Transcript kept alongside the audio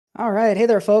All right. Hey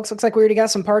there, folks. Looks like we already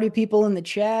got some party people in the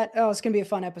chat. Oh, it's going to be a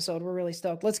fun episode. We're really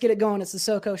stoked. Let's get it going. It's the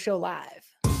SoCo Show Live.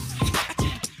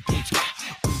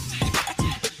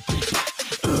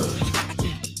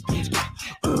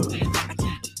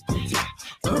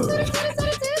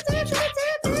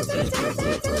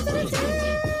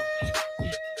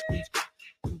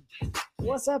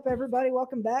 What's up, everybody?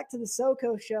 Welcome back to the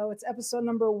SoCo Show. It's episode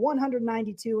number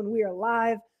 192, and we are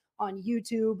live on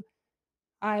YouTube.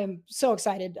 I am so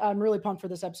excited. I'm really pumped for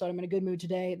this episode. I'm in a good mood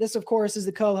today. This, of course, is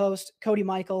the co-host, Cody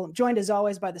Michael, joined as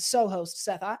always by the so-host,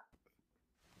 Seth Ott.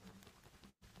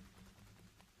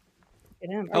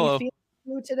 Are Hello. you feeling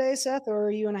mood today, Seth, or are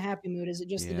you in a happy mood? Is it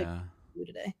just the Yeah, mood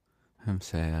today? I'm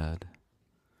sad.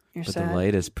 You're But sad. the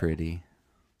light is pretty.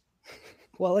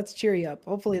 Well, let's cheer you up.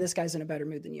 Hopefully this guy's in a better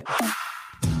mood than you.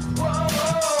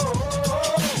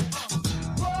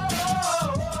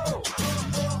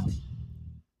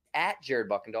 At Jared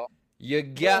Buckendahl. You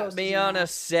got me on a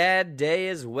sad day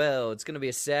as well. It's going to be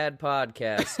a sad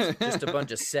podcast. Just a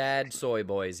bunch of sad soy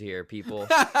boys here, people.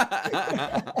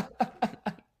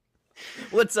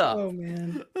 What's up? Oh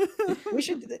man, we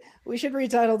should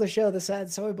retitle the show "The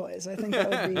Sad Soy Boys." I think that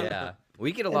would be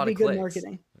we get a that'd lot be of good clicks.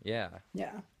 marketing. Yeah,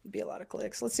 it'd be a lot of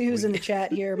clicks. Let's see who's in the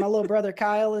chat here. My little brother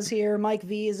Kyle is here. Mike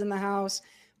V is in the house.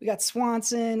 We got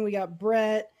Swanson. We got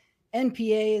Brett.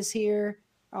 NPA is here.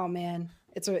 Oh man,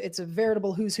 it's a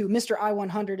veritable who's who. Mr.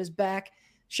 I-100 is back,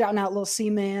 shouting out little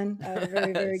C-Man.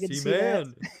 Very good to see that.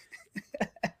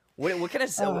 What kind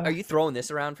of are you throwing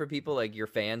this around for people, like your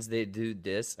fans? They do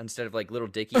this instead of like little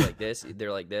Dicky like this.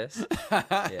 They're like this.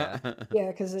 Yeah,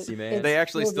 because they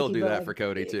actually still do that for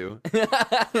Cody too.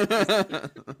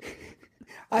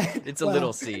 It's a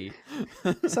little C.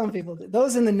 Some people do.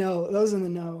 Those in the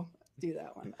know do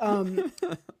that one.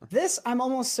 This I'm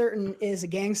almost certain is a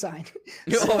gang sign.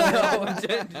 So,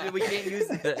 no, we can't use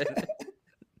that.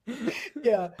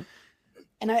 Yeah,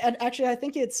 and I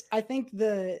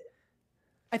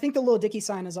think the Lil Dicky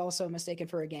sign is also mistaken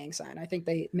for a gang sign. I think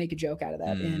they make a joke out of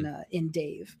that in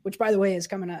Dave, which by the way is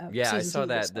coming up. Yeah, I saw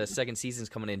that. The second season's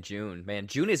coming in June. Man,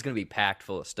 June is going to be packed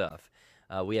full of stuff.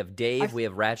 We have Dave, we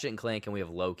have Ratchet and Clank, and we have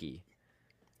Loki.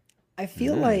 I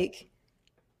feel like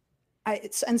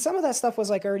and some of that stuff was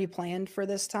like already planned for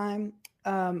this time.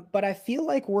 But I feel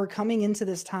like we're coming into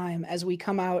this time as we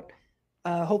come out,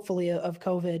 hopefully, of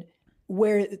COVID,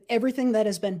 where everything that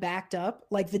has been backed up,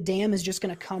 like the dam is just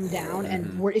going to come down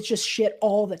and it's just shit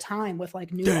all the time with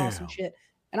like new awesome shit.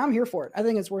 And I'm here for it. I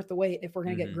think it's worth the wait if we're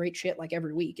going to get great shit like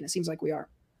every week. And it seems like we are.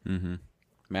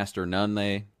 Master of None,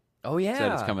 they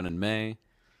said it's coming in May.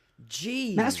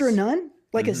 Jeez. Master of None?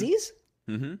 Like Aziz?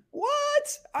 Mm-hmm. What?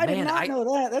 I did not know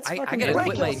that. That's fucking I gotta great.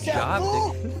 quit my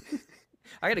job.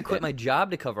 I gotta quit my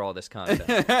job to cover all this content.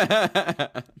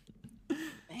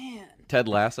 Man. Ted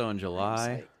Lasso in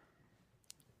July.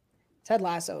 Ted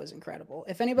Lasso is incredible.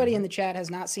 If anybody in the chat has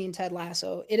not seen Ted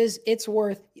Lasso, it's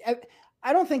worth.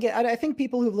 I think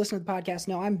people who've listened to the podcast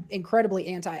know I'm incredibly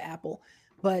anti-Apple,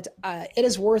 but it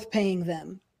is worth paying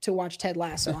them to watch Ted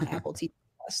Lasso on Apple TV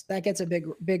Plus. That gets a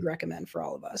big recommend for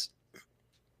all of us.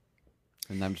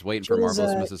 And I'm just waiting for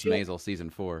Marvelous Mrs. Maisel season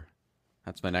 4.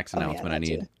 That's my next announcement I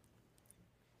need.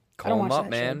 Call him up,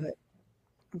 man. Show,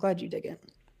 I'm glad you dig it.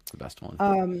 It's the best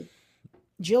one.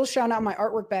 Jill's shouting out my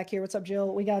artwork back here. What's up,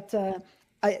 Jill? We got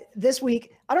this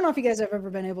week. I don't know if you guys have ever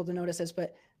been able to notice this,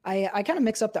 but I kind of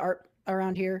mix up the art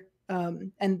around here.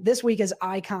 And this week is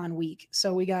Icon Week.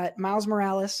 So we got Miles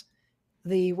Morales,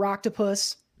 the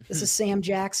Rocktopus. This is Sam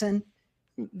Jackson.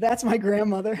 That's my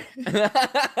grandmother.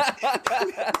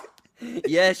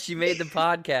 Yes, she made the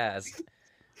podcast.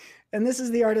 And this is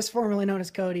the artist formerly known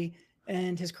as Cody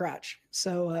and his crotch.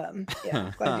 So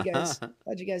yeah, glad you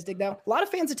guys dig that. A lot of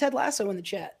fans of Ted Lasso in the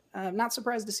chat. I'm not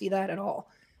surprised to see that at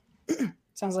all.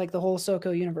 Sounds like the whole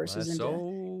SoCo universe is into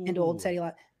old Teddy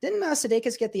Lasso. Didn't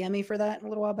Sudeikis get the Emmy for that a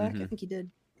little while back? I think he did.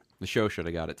 The show should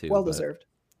have got it too. Well deserved.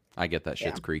 I get that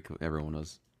Schitt's Creek. Everyone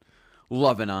was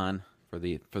loving on for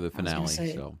the finale.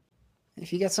 So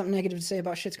if you got something negative to say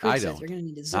about Schitt's Creek, you're going to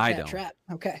need to zip that trap.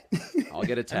 Okay. I'll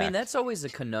get attacked. I mean, that's always a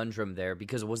conundrum there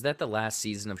because was that the last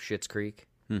season of Schitt's Creek?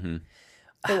 Mm-hmm.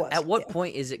 At what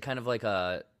point is it kind of like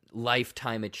a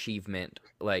lifetime achievement?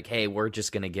 Like, hey, we're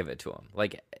just going to give it to them.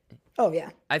 Like, oh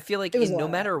yeah. I feel like no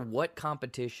matter what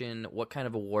competition, what kind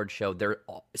of award show,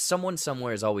 someone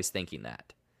somewhere is always thinking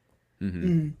that.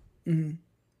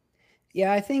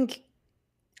 Yeah,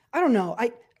 I don't know.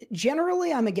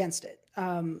 I'm against it.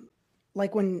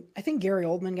 Like when I think Gary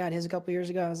Oldman got his a couple years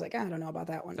ago, I was like, I don't know about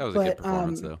that one. That was a good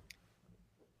performance, though.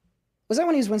 Was that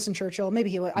when he was Winston Churchill? Maybe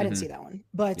he was. I didn't see that one.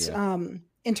 But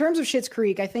in terms of Schitt's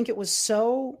Creek, I think it was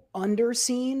so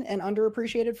underseen and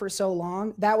underappreciated for so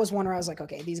long. That was one where I was like,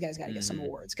 okay, these guys got to get some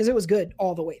awards because it was good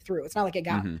all the way through. It's not like it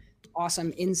got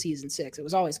awesome in season 6. It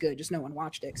was always good. Just no one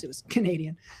watched it because it was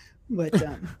Canadian. But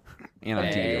and on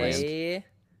TV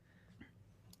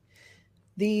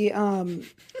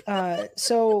Land.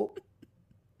 So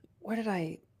where did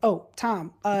I? Oh,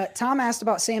 Tom. Tom asked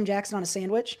about Sam Jackson on a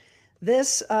sandwich.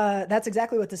 That's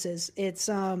exactly what this is. It's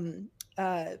him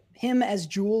as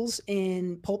Jules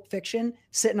in Pulp Fiction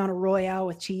sitting on a Royale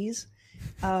with cheese.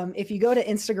 If you go to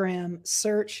Instagram,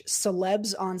 search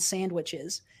celebs on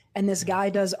sandwiches, and this guy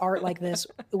does art like this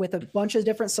with a bunch of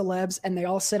different celebs, and they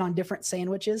all sit on different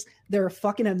sandwiches. They're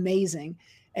fucking amazing.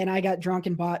 And I got drunk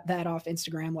and bought that off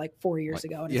Instagram like 4 years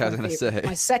ago. And yeah, I was going to say.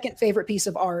 My second favorite piece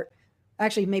of art,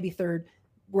 actually maybe third,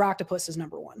 Rocktopus is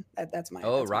number 1. That's my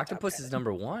Rocktopus is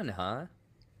number 1, huh?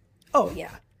 Oh,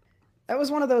 yeah. That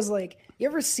was one of those, like, you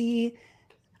ever see,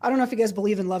 I don't know if you guys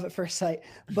believe in love at first sight,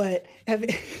 but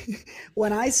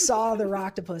when I saw the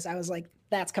Rocktopus, I was like,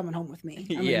 that's coming home with me.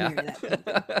 I'm yeah. Gonna marry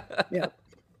that thing. Yep.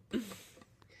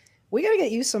 We got to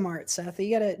get you some art, Seth.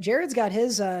 Jared's got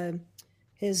his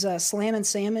Slam and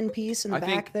Salmon piece in the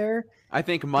back there. I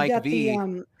think Mike V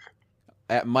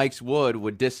at Mike's Wood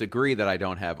would disagree that I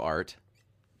don't have art.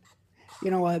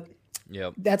 You know what?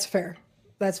 Yep. That's fair.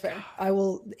 That's fair. I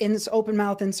will, in this open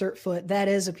mouth insert foot, that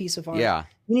is a piece of art. Yeah.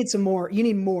 You need some more. You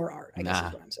need more art, I guess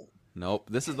is what I'm saying. Nope.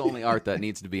 This is the only art that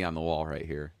needs to be on the wall right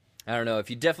here. I don't know. If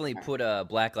you definitely put a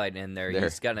blacklight in there,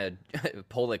 he's got a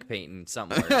Pollock painting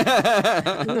somewhere.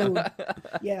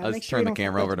 Yeah. Let's turn the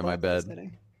camera over to my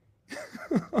bed.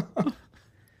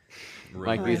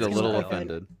 Mike V's a little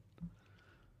offended.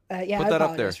 Yeah, put I that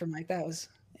up there. for Mike. That was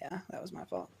my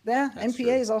fault. Yeah, That's NPA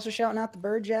true. is also shouting out the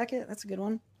bird jacket. That's a good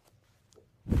one.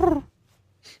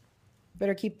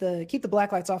 Better keep the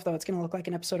black lights off though. It's gonna look like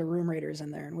an episode of Room Raiders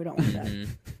in there, and we don't want that.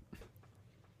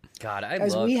 God, I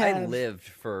Guys, lived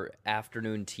for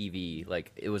afternoon TV.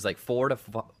 Like it was like 4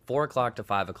 o'clock to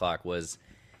 5 o'clock was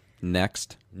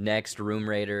Next Room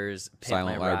Raiders,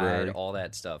 Silent Pimp My Library. Ride, all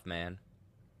that stuff, man.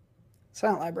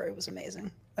 Silent Library was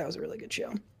amazing. That was a really good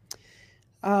show.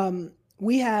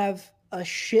 We have a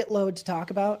shitload to talk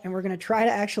about, and we're going to try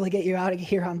to actually get you out of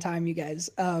here on time, you guys.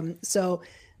 So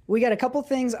we got a couple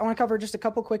things. I want to cover just a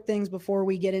couple quick things before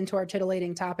we get into our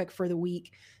titillating topic for the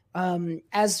week.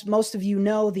 As most of you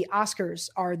know, the Oscars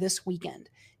are this weekend,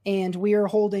 and we are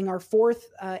holding our 4th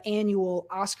annual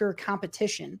Oscar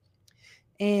competition.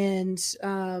 And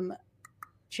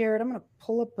Jared, I'm going to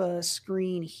pull up a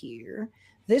screen here.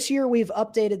 This year we've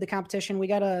updated the competition. We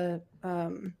got a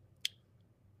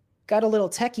little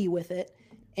techie with it,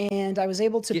 and I was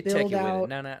able to build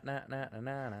out.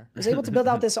 I was able to build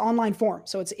out this online form,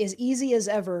 so it's as easy as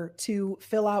ever to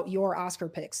fill out your Oscar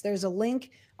picks. There's a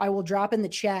link I will drop in the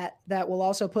chat that we'll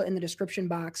also put in the description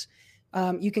box.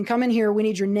 You can come in here. We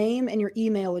need your name and your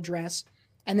email address,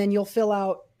 and then you'll fill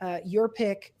out your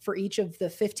pick for each of the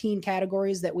 15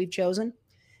 categories that we've chosen.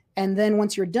 And then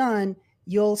once you're done,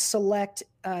 you'll select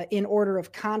in order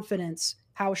of confidence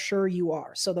how sure you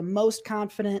are. So the most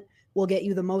confident will get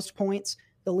you the most points.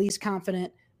 The least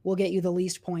confident will get you the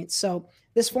least points. So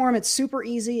this form, it's super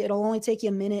easy. It'll only take you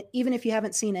a minute. Even if you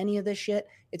haven't seen any of this shit,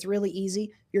 it's really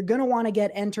easy. You're going to want to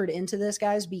get entered into this,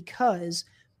 guys, because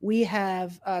we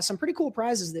have some pretty cool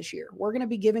prizes this year. We're going to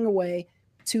be giving away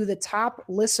to the top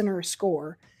listener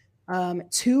score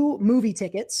 2 movie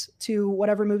tickets to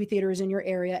whatever movie theater is in your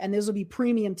area. And those will be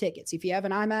premium tickets. If you have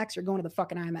an IMAX, you're going to the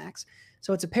fucking IMAX.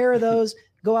 So it's a pair of those.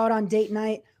 Go out on date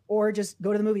night or just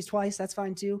go to the movies twice. That's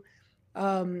fine too.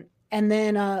 And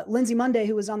then Lindsay Monday,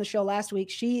 who was on the show last week,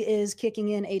 she is kicking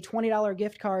in a $20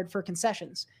 gift card for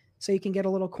concessions. So you can get a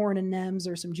little corn and Nems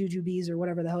or some Jujubes or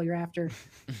whatever the hell you're after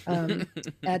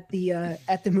at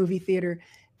the movie theater.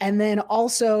 And then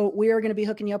also we are going to be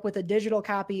hooking you up with a digital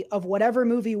copy of whatever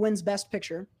movie wins Best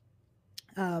Picture.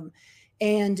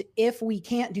 And if we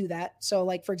can't do that, so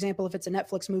like, for example, if it's a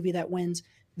Netflix movie that wins,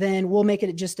 then we'll make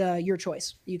it just your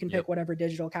choice. You can pick whatever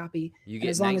digital copy. You get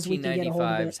as long as we can get a hold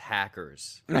of it.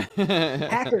 Hackers.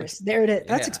 Hackers. There it is.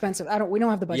 That's expensive. We don't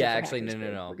have the budget. Yeah, for actually, Hackers,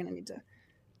 no. We're gonna need to.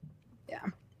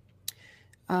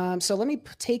 Yeah. So let me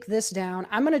take this down.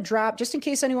 I'm gonna drop, just in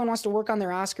case anyone wants to work on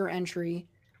their Oscar entry,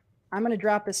 I'm gonna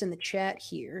drop this in the chat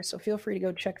here. So feel free to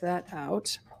go check that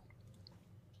out.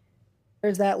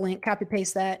 There's that link. Copy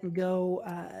paste that and go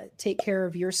take care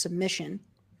of your submission.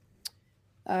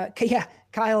 Yeah,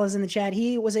 Kyle is in the chat.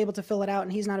 He was able to fill it out,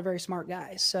 and he's not a very smart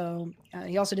guy. So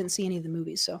he also didn't see any of the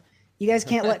movies. So you guys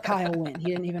can't let Kyle win. He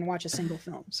didn't even watch a single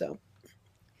film. So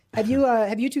have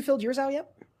you two filled yours out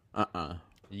yet?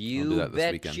 You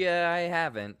betcha I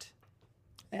haven't.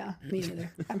 Yeah, me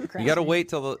neither. You gotta wait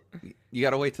till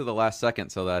the last second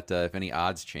so that if any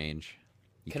odds change.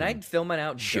 Can I film it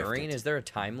out shift during? it. Is there a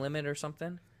time limit or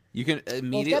something? You can Well, it's gotta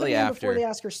immediately be in after. before the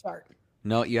Oscars start.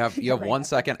 No, you have Right 1 after.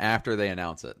 second after they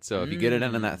announce it. So if you get it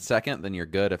in that second, then you're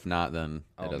good. If not, then it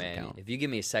Oh doesn't man, count. if you give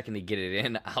me a second to get it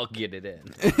in, I'll get it in.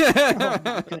 Oh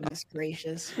my goodness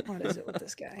gracious! What is it with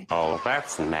this guy? Oh,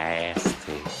 that's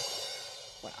nasty.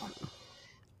 Wow,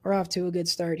 we're off to a good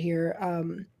start here.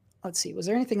 Let's see. Was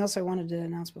there anything else I wanted to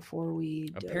announce before we?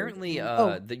 dove Apparently, in?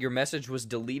 that your message was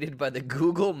deleted by the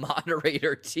Google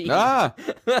moderator team. Ah,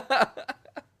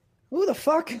 Who the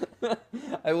fuck?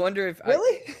 I wonder if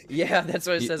Really? yeah, that's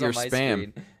what it says You're on my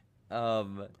spam. screen.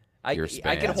 You're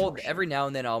I can spam. hold every now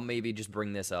and then. I'll maybe just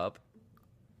bring this up,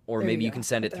 or There you maybe you go. can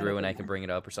send Put it that through up and in I can there. bring it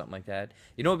up or something like that.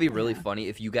 You know, it'd be really Yeah. funny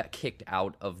if you got kicked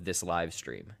out of this live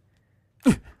stream.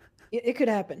 It could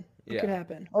happen. It could Yeah.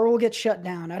 happen, or we'll get shut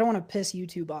down. I don't want to piss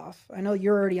YouTube off. I know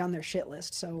you're already on their shit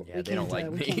list, so Yeah, we they don't can't.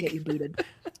 like We me. can't get you booted.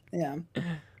 Yeah.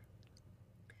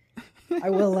 I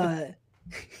will.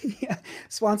 Yeah,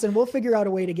 Swanson. We'll figure out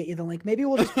a way to get you the link. Maybe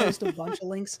we'll just post a bunch of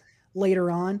links later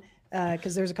on,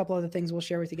 because there's a couple other things we'll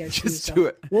share with you guys too. just So do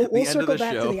it. We'll, At the we'll end of circle the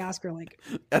back to show. the Oscar link.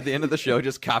 At the end of the show,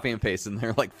 just copy and paste in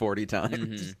there like 40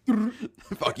 times.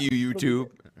 Fuck you, YouTube.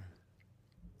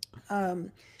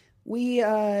 We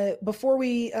before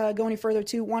we go any further,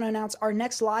 too, want to announce our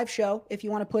next live show. If you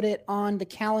want to put it on the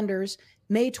calendars,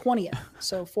 May 20th.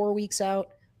 So 4 weeks out,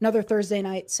 another Thursday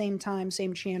night, same time,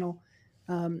 same channel.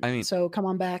 So come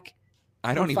on back.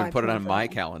 I don't even put it on 5:25. my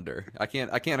calendar. I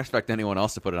can't expect anyone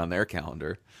else to put it on their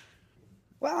calendar.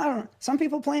 Well, I don't know. Some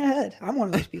people plan ahead. I'm one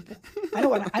of those people. I know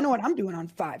what I'm doing on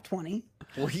 5/20.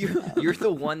 Well, you're the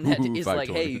one that Ooh, is like,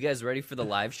 520. hey, you guys ready for the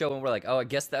live show? And we're like, oh, I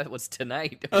guess that was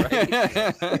tonight, right?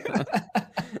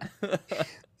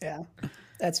 Yeah,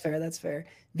 that's fair. That's fair.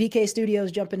 VK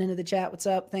Studios jumping into the chat. What's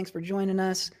up? Thanks for joining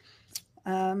us.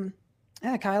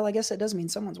 Yeah, Kyle, I guess that does mean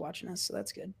someone's watching us, so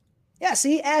that's good. Yeah,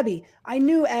 see, Abby. I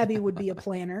knew Abby would be a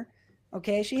planner.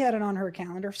 Okay, she had it on her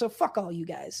calendar. So fuck all you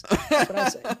guys. That's what I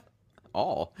say.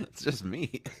 It's just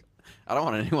me. I don't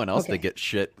want anyone else to Okay. get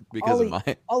shit because of my.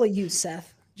 All of you,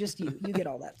 Seth. Just you. You get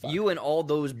all that. Fuck. You and all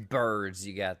those birds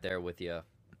you got there with you.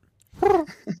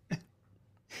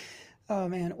 Oh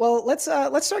man. Well, let's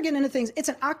start getting into things. It's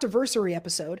an Octoversary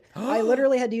episode. I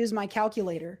literally had to use my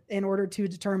calculator in order to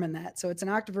determine that. So it's an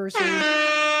Octoversary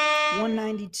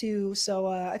 192. So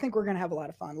I think we're gonna have a lot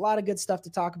of fun. A lot of good stuff to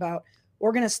talk about.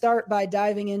 We're gonna start by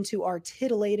diving into our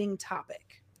titillating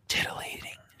topic.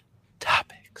 Titillating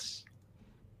topics.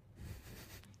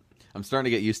 I'm starting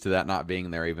to get used to that not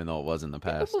being there, even though it was in the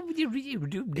past.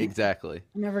 Exactly.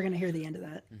 I'm never gonna hear the end of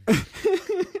that.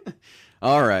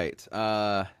 All right.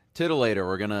 Titillator.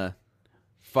 We're gonna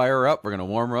fire her up. We're gonna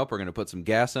warm her up. We're gonna put some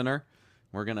gas in her.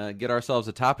 We're gonna get ourselves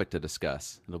a topic to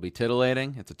discuss. It'll be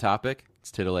titillating. It's a topic.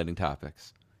 It's titillating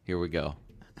topics. Here we go.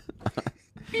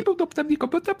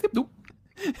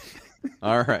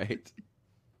 All right.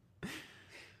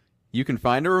 You can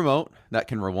find a remote that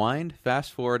can rewind,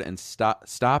 fast forward, and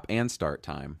stop and start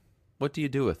time. What do you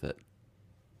do with it?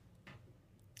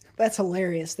 That's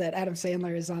hilarious that Adam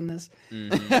Sandler is on this.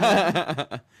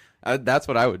 That's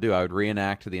what I would do. I would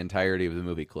reenact the entirety of the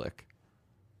movie Click.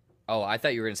 Oh, I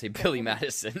thought you were going to say Billy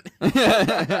Madison.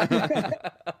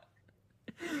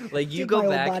 Like, you Take my go old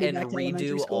back body and back to elementary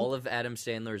redo school. all of Adam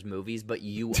Sandler's movies, but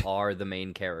you are the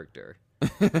main character.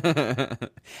 Pretty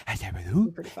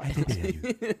fun.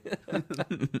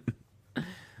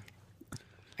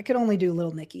 I could only do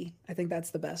Little Nicky. I think that's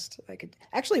the best I could.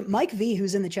 Actually, Mike V,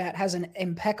 who's in the chat, has an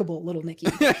impeccable Little Nicky.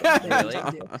 impression that he Really? used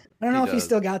to do. I don't know He if he does.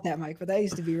 still got that, Mike, but that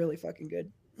used to be really fucking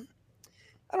good.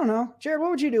 I don't know, Jared. What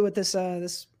would you do with this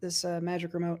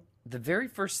magic remote? The very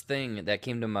first thing that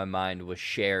came to my mind was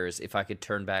shares if I could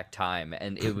turn back time,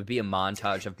 and it would be a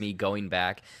montage of me going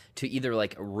back to either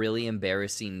like really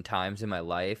embarrassing times in my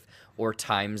life or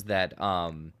times that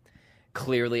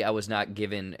clearly I was not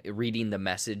reading the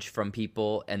message from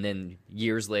people, and then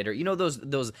years later, you know,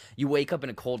 those you wake up in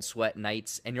a cold sweat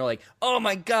nights and you're like, oh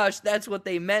my gosh, that's what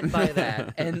they meant by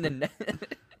that. And then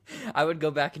I would go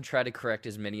back and try to correct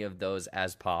as many of those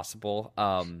as possible.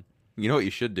 You know what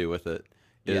you should do with it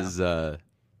is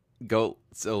go.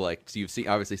 So like, so you've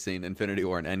obviously seen Infinity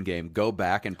War and Endgame. Go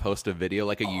back and post a video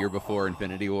like a year before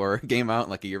Infinity War came out,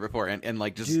 like a year before, and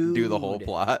like just do the whole Dude.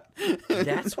 plot.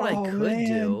 That's what Oh, I could man.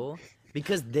 do,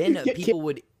 because then people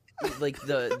would like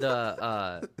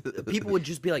the people would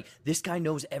just be like, this guy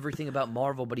knows everything about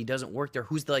Marvel, but he doesn't work there.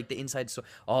 Who's the inside? So,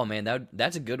 oh man,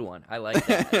 that's a good one. I like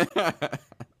that.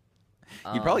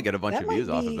 You'd probably get a bunch That of might views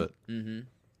off of be- it. Mm-hmm.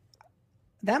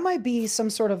 that might be some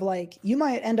sort of like, you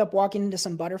might end up walking into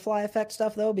some butterfly effect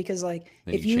stuff though, because like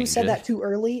Then if you you change said it. that too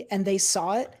early and they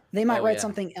saw it, they might Oh, write yeah.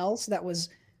 something else that was,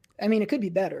 I mean, it could be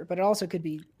better, but it also could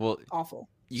be Well, awful.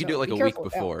 you can So do it like be a week careful.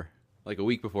 before, like a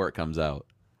week before it comes out,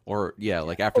 or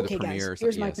like after Okay, the guys, premiere or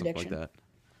here's something, my something like prediction. that.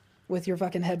 With your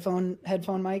fucking headphone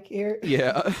mic here.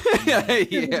 Yeah, Here's what's gonna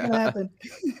yeah. happen.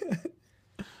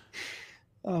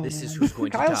 Oh, This is man. who's going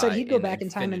to Kyle said die he'd go in back in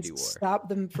time and Infinity War. stop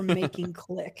them from making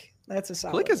Click. That's a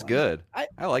solid Click is one. good. I-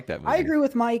 I like that movie. I agree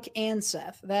with Mike and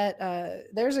Seth that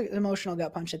there's an emotional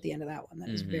gut punch at the end of that one that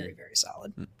is Mhm. very, very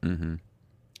solid. Mm-hmm.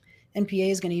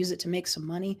 NPA is going to use it to make some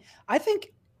money. I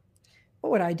think. What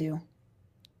would I do?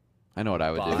 I know what I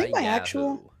would I do. think my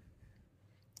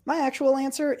actual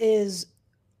answer is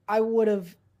I would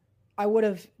have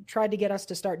tried to get us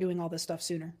to start doing all this stuff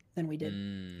sooner than we did.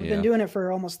 We've Yeah. been doing it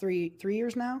for almost three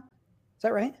years now. Is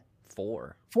that right?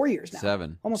 4. 4 years now.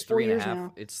 7. Almost It's 4 3 and a years half.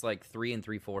 now. It's like 3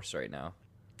 3/4 right now.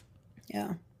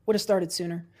 Yeah, would have started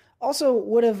sooner. Also,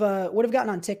 would have gotten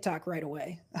on TikTok right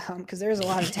away because there's a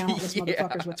lot of talentless Yeah.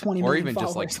 motherfuckers with 20 Or million even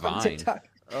just, like, followers on Vine. TikTok.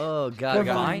 Oh God, Or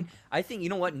Vine. Vine. I think you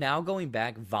know what. Now going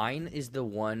back, Vine is the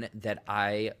one that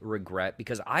I regret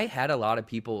because I had a lot of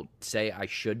people say I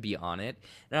should be on it,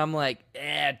 and I'm like,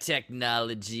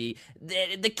 technology.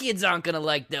 The kids aren't gonna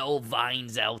like the old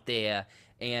Vines out there.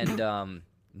 And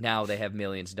now they have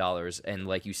millions of dollars, and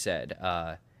like you said,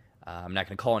 I'm not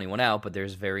gonna call anyone out, but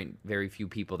there's very very few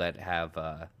people that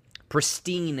have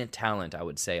pristine talent, I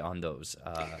would say, on those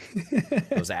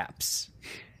apps.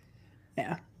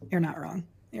 Yeah, you're not wrong.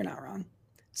 You're not wrong.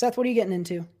 Seth, what are you getting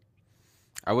into?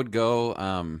 I would go.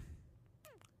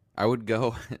 I would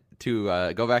go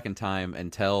to go back in time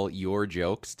and tell your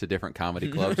jokes to different comedy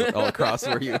clubs all across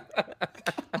where you.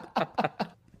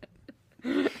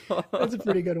 That's a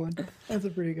pretty good one. That's a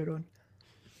pretty good one.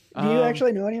 Do you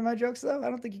actually know any of my jokes though? I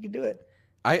don't think you could do it.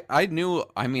 I knew.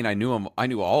 I mean, I knew them. I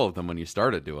knew all of them when you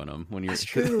started doing them. When you. That's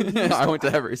true. I went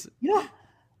to every. You know,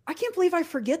 I can't believe I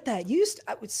forget that.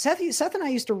 Seth and I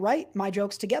used to write my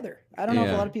jokes together. I don't know if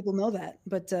a Yeah. lot of people know that,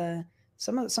 but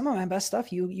some of my best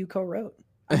stuff you co-wrote.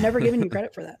 I've never given you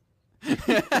credit for that.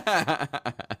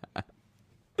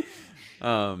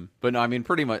 But no, I mean,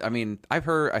 pretty much. I mean, I've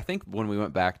heard. I think when we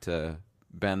went back to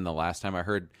Ben the last time, I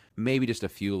heard maybe just a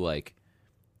few like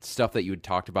stuff that you had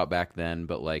talked about back then,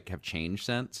 but like have changed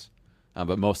since.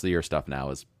 But most of your stuff now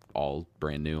is all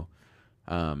brand new.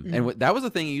 And that was the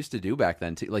thing you used to do back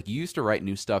then too. Like you used to write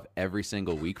new stuff every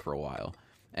single week for a while,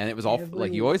 and it was all Every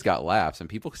like you week. always got laughs, and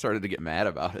people started to get mad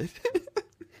about it.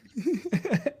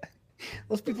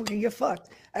 Those people can get fucked.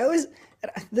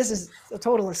 This is a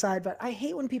total aside, but I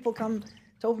hate when people come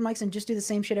to open mics and just do the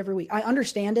same shit every week. I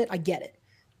understand it. I get it.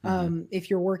 If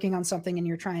you're working on something and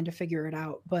you're trying to figure it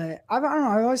out, but I don't know.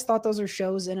 I always thought those are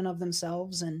shows in and of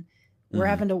themselves, and we're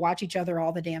having to watch each other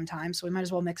all the damn time. So we might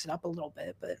as well mix it up a little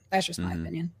bit, but that's just my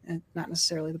opinion and not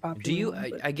necessarily the popular. Do you?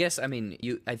 one, but- I guess. I mean,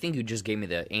 I think you just gave me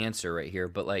the answer right here,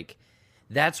 but like,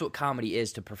 that's what comedy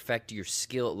is, to perfect your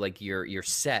skill, like your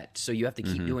set. So you have to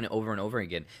keep doing it over and over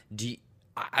again.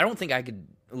 I don't think I could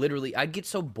literally. I'd get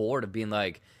so bored of being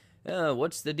like,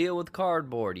 what's the deal with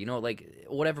cardboard? You know, like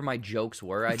whatever my jokes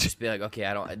were, I'd just be like,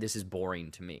 okay, this is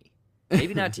boring to me.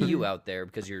 Maybe not to you out there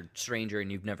because you're a stranger and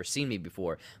you've never seen me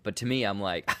before, but to me, I'm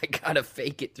like, I gotta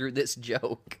fake it through this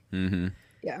joke.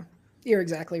 Yeah, you're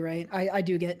exactly right. I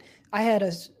do get.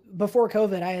 Before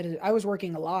COVID, I was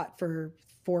working a lot for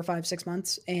 4, 5, 6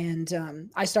 months, and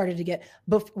I started to get.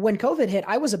 When COVID hit,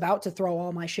 I was about to throw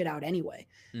all my shit out anyway,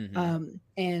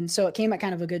 and so it came at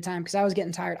kind of a good time because I was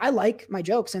getting tired. I like my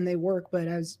jokes and they work, but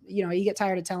I was, you get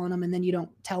tired of telling them, and then you don't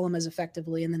tell them as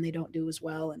effectively, and then they don't do as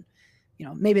well, and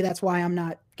maybe that's why I'm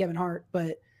not Kevin Hart,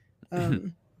 but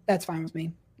that's fine with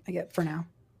me. I get for now.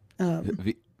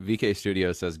 VK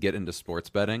Studio says get into sports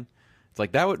betting. It's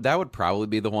like that would probably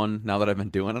be the one now that I've been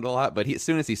doing it a lot. But as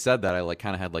soon as he said that, I like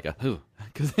kind of had like a who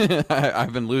because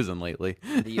I've been losing lately.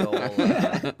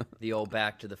 The old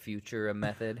Back to the Future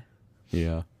method.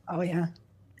 Yeah. Oh yeah,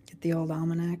 get the old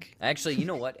almanac. Actually, you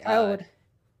know what? I would.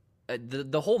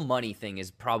 The whole money thing is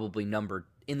probably number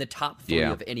in the top 3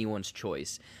 Yeah. of anyone's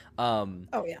choice. Oh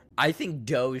yeah. I think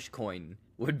Dogecoin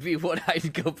would be what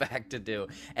I'd go back to do,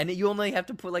 and you only have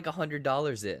to put like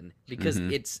 $100 in because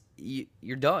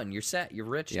you're done, you're set, you're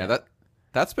rich. Yeah, now.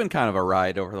 that's been kind of a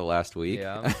ride over the last week.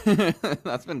 Yeah.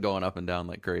 That's been going up and down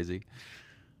like crazy.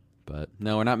 But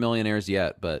no, we're not millionaires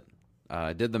yet. But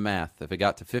I did the math. If it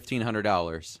got to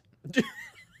 $1,500,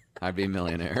 I'd be a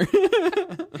millionaire.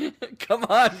 Come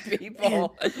on,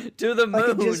 people, to the If I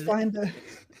could moon. just find a,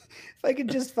 if I could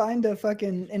just find a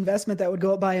fucking investment that would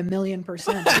go up by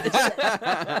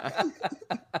 1,000,000%.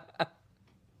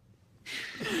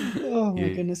 Oh my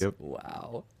goodness. Yep.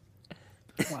 Wow.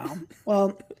 Wow.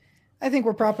 Well, I think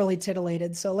we're properly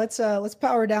titillated. So let's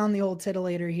power down the old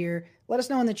titillator here. Let us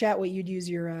know in the chat what you'd use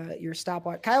your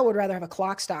stopwatch. Kyle would rather have a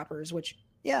clock stoppers, which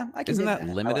I can. Isn't dig that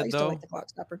I limited, used to though? like the clock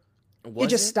stopper. Was it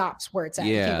just stops where it's at.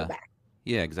 You can't Yeah. go back.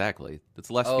 Yeah, exactly.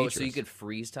 It's less Oh, features. so you could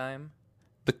freeze time?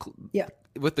 Yeah.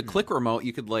 With the click remote,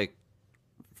 you could like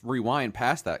rewind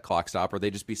past that clock stopper. They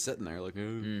just be sitting there like,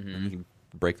 and you can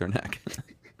break their neck.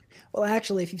 Well,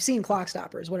 actually, if you've seen clock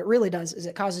stoppers, what it really does is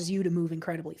it causes you to move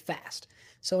incredibly fast.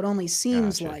 So it only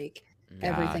seems Gotcha. like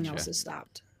everything Gotcha. else is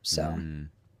stopped. So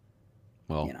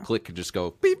Well, You know. click could just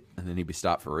go beep, and then he'd be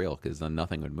stopped for real because then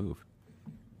nothing would move.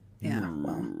 yeah.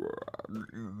 Well,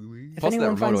 if Plus, that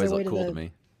anyone remote finds always their way looked to cool the, to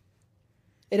me.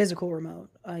 it is a cool remote.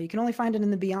 You can only find it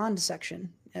in the Beyond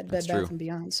section at Bed That's Bath true. and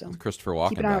Beyond. So Christopher Walken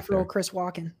keep an eye out back for there. old Chris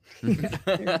Walken. Yeah,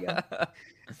 there you go.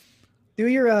 Do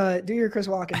your Chris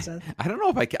Walken, Seth. I don't know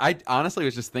if I honestly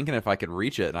was just thinking if I could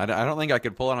reach it, and I don't think I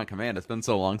could pull it on command. It's been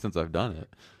so long since I've done it.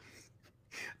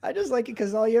 I just like it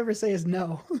because all you ever say is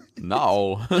no.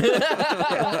 No. Yeah,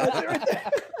 that's it right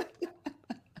there.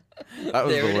 That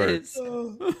was There the it word. is.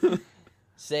 Oh.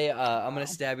 Say, I'm gonna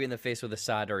stab you in the face with a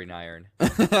soldering iron.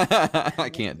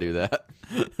 I can't do that.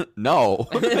 No.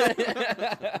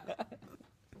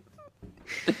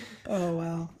 Oh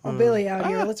wow. Well, Billy out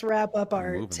here. Let's wrap up our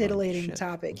moving like titillating shit.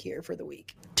 topic here for the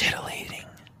week. Titillating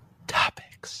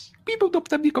topics.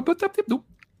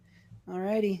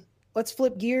 Alrighty. Let's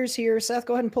flip gears here. Seth,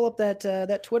 go ahead and pull up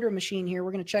that Twitter machine here.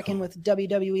 We're gonna check in with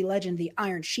WWE legend, the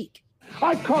Iron Sheik.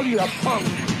 I call you a punk.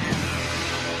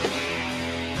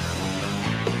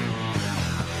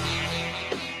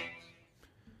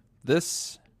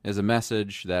 This is a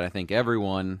message that I think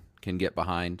everyone can get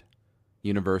behind.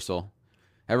 Universal.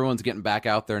 Everyone's getting back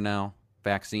out there now.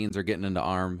 Vaccines are getting into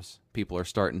arms. People are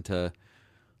starting to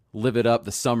live it up.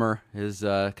 The summer is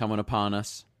coming upon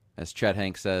us. As Chet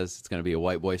Hanks says, it's going to be a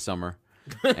white boy summer.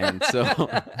 And so,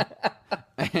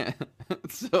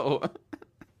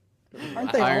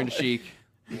 Aren't they Iron all, Sheik.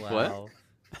 Wow.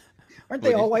 aren't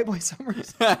they all white boy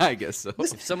summers? I guess so.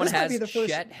 If someone This might has be the first-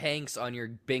 Chet Hanks on your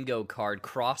bingo card,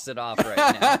 cross it off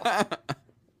right now.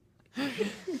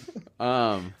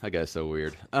 That guy's so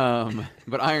weird.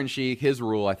 But Iron Sheik, his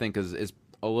rule, I think, is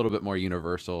a little bit more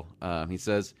universal. He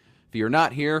says, if you're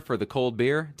not here for the cold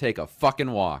beer, take a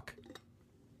fucking walk.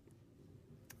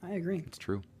 I agree. It's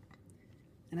true.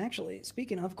 And actually,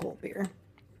 speaking of cold beer,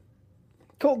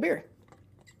 Ooh,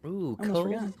 Almost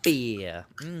cold forgot. beer.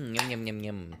 Yum, yum, yum,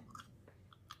 yum.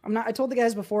 I told the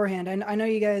guys beforehand. I know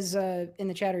you guys in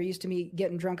the chat are used to me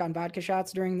getting drunk on vodka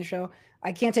shots during the show.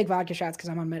 I can't take vodka shots because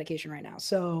I'm on medication right now.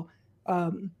 So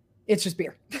it's just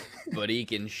beer. But he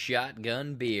can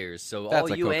shotgun beers. So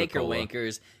That's all a you anchor Coca-Cola.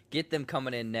 wankers, get them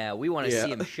coming in now. We want to Yeah.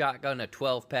 see him shotgun a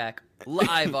 12-pack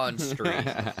live on stream.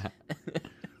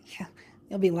 Yeah,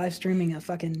 you'll be live streaming a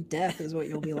fucking death is what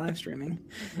you'll be live streaming.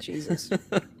 Jesus.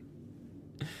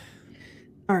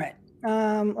 All right.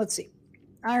 Let's see.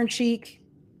 Iron Sheik.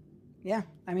 Yeah,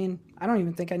 I mean, I don't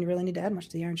even think I really need to add much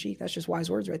to the Iron Sheik. That's just wise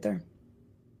words right there.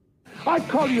 I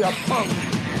call you a punk.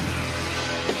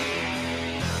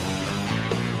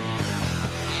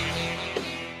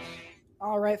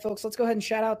 All right, folks, let's go ahead and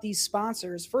shout out these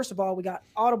sponsors. First of all, we got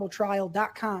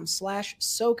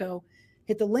audibletrial.com/SoCo.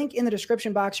 Hit the link in the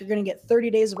description box. You're going to get 30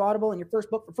 days of Audible and your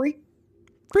first book for free.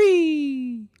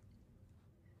 Free.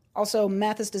 Also,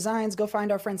 Mathis Designs. Go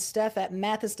find our friend Steph at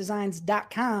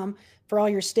mathisdesigns.com for all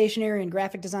your stationery and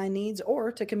graphic design needs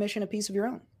or to commission a piece of your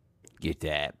own. Get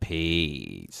that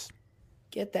piece.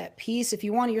 Get that piece. If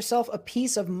you want yourself a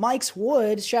piece of Mike's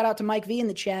wood, shout out to Mike V in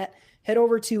the chat. Head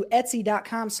over to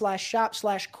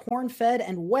etsy.com/shop/cornfed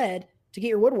and wed to get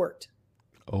your wood worked.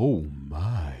 Oh,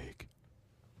 Mike.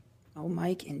 Oh,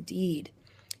 Mike, indeed.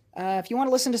 If you want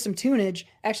to listen to some tunage,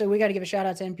 actually, we got to give a shout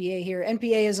out to NPA here.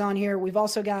 NPA is on here. We've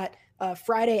also got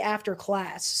Friday After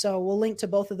Class. So we'll link to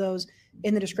both of those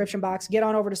in the description box. Get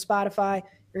on over to Spotify.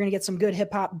 You're going to get some good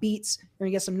hip hop beats. You're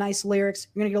going to get some nice lyrics.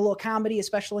 You're going to get a little comedy,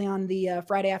 especially on the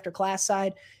Friday After Class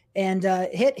side. And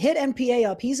hit NPA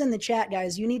up. He's in the chat,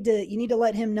 guys. You need to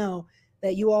let him know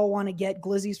that you all want to get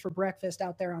Glizzies for breakfast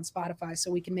out there on Spotify,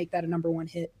 so we can make that a #1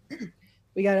 hit.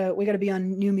 We gotta be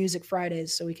on New Music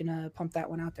Fridays, so we can pump that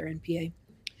one out there. NPA.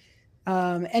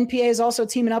 NPA is also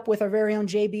teaming up with our very own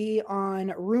JB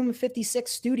on Room 56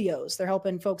 Studios. They're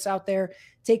helping folks out there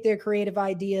take their creative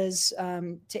ideas,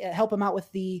 to help them out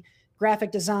with the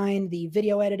graphic design, the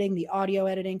video editing, the audio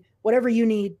editing, whatever you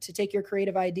need to take your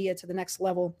creative idea to the next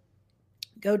level.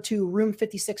 Go to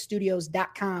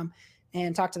room56studios.com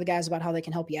and talk to the guys about how they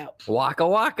can help you out. Waka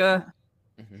waka.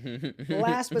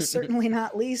 Last but certainly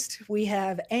not least, we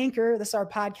have Anchor. This is our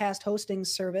podcast hosting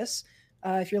service.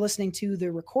 If you're listening to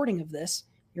the recording of this,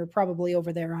 you're probably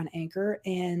over there on Anchor,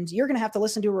 and you're going to have to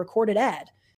listen to a recorded ad.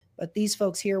 But these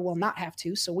folks here will not have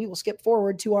to, so we will skip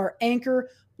forward to our Anchor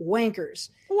Wankers.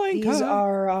 These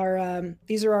are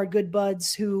our good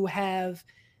buds who have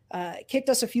kicked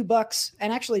us a few bucks.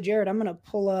 And actually, Jared, I'm going to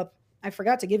pull up. I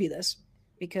forgot to give you this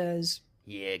because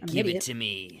give it to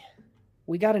me.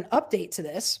 We got an update to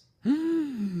this.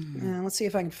 Let's see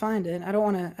if I can find it. I don't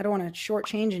want to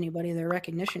shortchange anybody their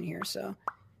recognition here. So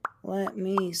let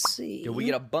me see. Did we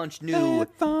get a bunch new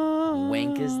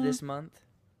wankers this month?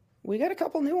 We got a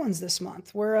couple new ones this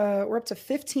month. We're up to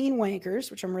 15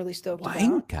 wankers, which I'm really stoked about.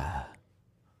 Wanker.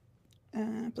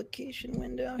 Application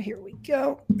window. Here we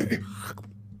go.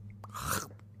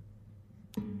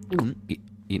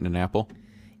 Eating an apple.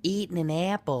 Eating an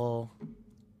apple.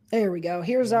 There we go.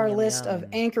 Here's our list of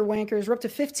Anchor Wankers. We're up to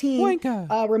 15.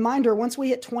 Wanker. Reminder, once we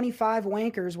hit 25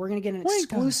 Wankers, we're going to get an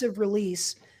exclusive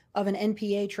release of an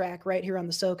NPA track right here on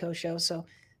the SoCo Show. So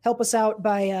help us out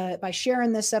by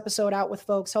sharing this episode out with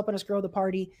folks, helping us grow the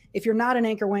party. If you're not an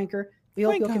Anchor Wanker, we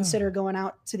hope you'll consider going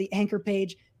out to the Anchor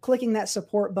page, clicking that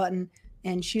support button,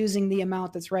 and choosing the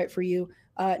amount that's right for you.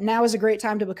 Now is a great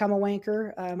time to become a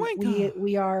Wanker.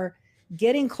 We are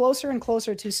getting closer and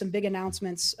closer to some big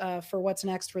announcements for what's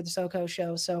next for the SoCo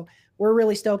Show. So we're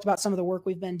really stoked about some of the work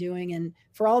we've been doing. And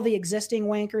for all the existing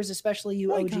Wankers, especially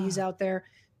you OGs out there,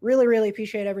 really, really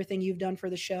appreciate everything you've done for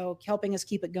the show, helping us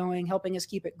keep it going, helping us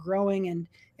keep it growing and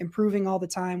improving all the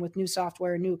time with new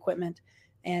software, new equipment,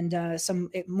 and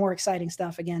some more exciting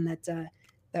stuff, again,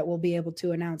 that we'll be able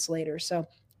to announce later. So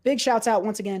big shouts out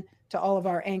once again to all of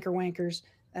our Anchor Wankers,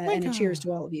 and a cheers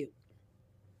to all of you.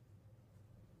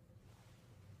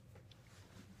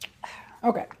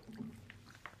 Okay.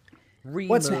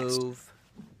 What's next?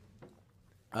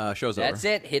 Show's over. That's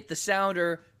it. Hit the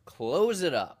sounder. Close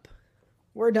it up.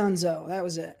 We're done, Zoe. That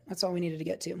was it. That's all we needed to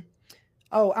get to.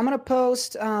 Oh, I'm going to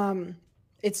post.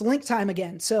 It's link time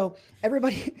again. So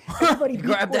everybody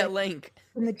grab that link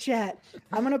in the chat.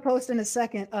 I'm going to post in a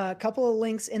second a couple of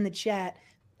links in the chat.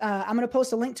 I'm going to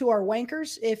post a link to our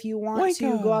Wankers if you want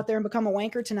to go out there and become a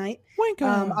Wanker tonight.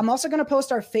 I'm also going to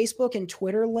post our Facebook and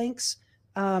Twitter links.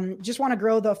 Just want to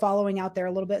grow the following out there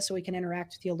a little bit so we can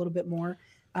interact with you a little bit more.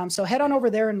 So head on over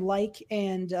there and like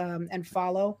and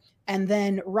follow. And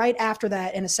then right after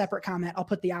that, in a separate comment, I'll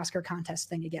put the Oscar contest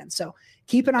thing again. So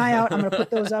keep an eye out. I'm going to put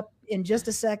those up in just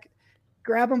a sec.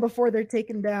 Grab them before they're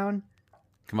taken down.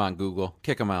 Come on, Google.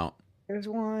 Kick them out. There's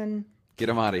one. Get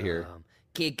them out of here.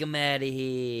 Kick them out of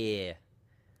here.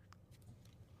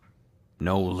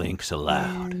 No links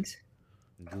allowed. And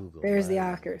Google. there's the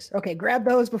Oscars. Okay, grab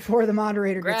those before the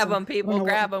moderator gets Grab them, them. people.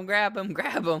 Grab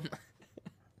them.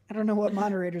 I don't know what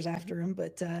moderator's after him,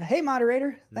 but hey,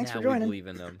 moderator, thanks for joining. We believe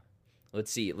in them. Let's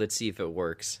see if it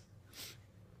works.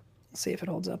 Let's see if it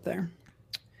holds up there.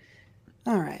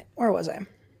 All right, where was I?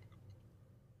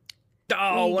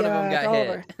 Oh, one of them got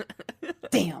hit.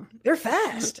 Damn, they're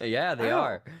fast. Yeah, they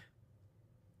are.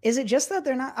 Is it just that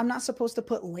I'm not supposed to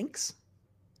put links?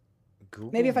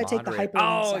 Google Maybe if I take the moderator.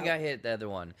 hyperlinks Oh, out. I got hit the other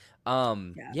one.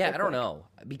 Yeah, I don't know.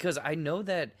 Because I know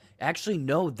that actually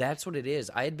no, that's what it is.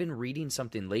 I had been reading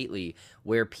something lately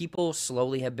where people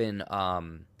slowly have been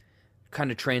kind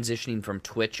of transitioning from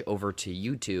Twitch over to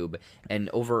YouTube, and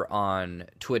over on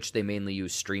Twitch they mainly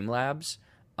use Streamlabs.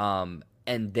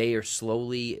 And they are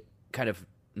slowly kind of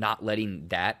not letting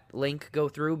that link go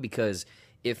through, because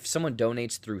if someone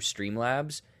donates through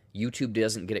Streamlabs, YouTube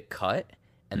doesn't get it cut,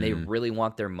 and they really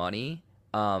want their money.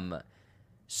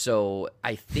 So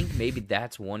I think maybe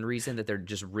that's one reason that they're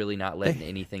just really not letting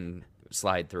anything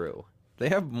slide through. They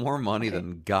have more money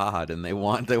than God, and they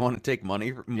want to take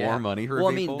money, more money for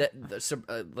people. Well,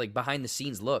 I mean, like behind the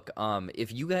scenes, look,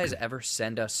 if you guys ever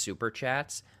send us super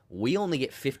chats, we only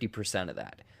get 50% of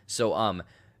that. So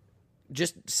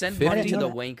just send money to the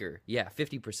Wanker. Yeah,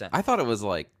 50%. I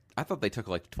thought they took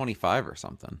like 25 or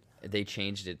something. They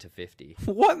changed it to 50.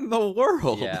 What in the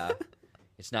world? Yeah,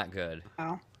 it's not good.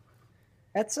 Wow.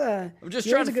 That's I'm just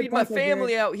trying to feed my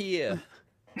family out here.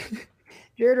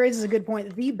 Jared raises a good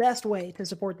point. The best way to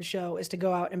support the show is to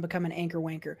go out and become an Anchor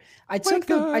Wanker. I took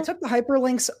the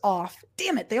hyperlinks off.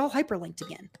 Damn it, they all hyperlinked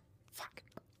again. Fuck.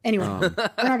 Anyway, we're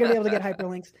not gonna be able to get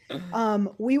hyperlinks.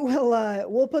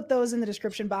 We'll put those in the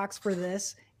description box for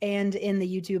this and in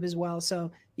the YouTube as well.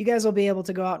 So you guys will be able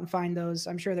to go out and find those.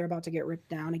 I'm sure they're about to get ripped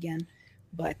down again.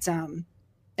 But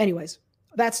anyways,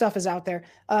 that stuff is out there.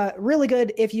 Really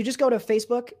good. If you just go to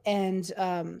Facebook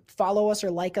and follow us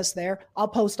or like us there, I'll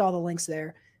post all the links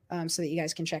there so that you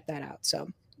guys can check that out. So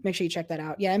make sure you check that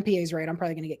out. Yeah, MPA's right. I'm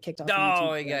probably gonna get kicked off. of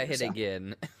Oh, YouTube I got forever, hit so.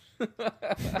 again. We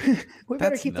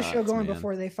better That's keep the show nuts, going man.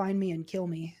 before they find me and kill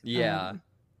me. Yeah.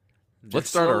 Let's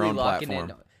start our slowly own locking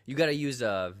platform. You got to use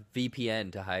a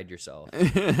VPN to hide yourself.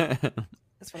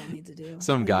 That's what I need to do.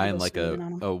 Some I need guy to in go like swimming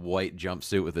on 'em. a white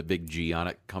jumpsuit with a big G on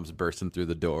it comes bursting through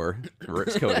the door,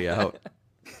 rips Cody out.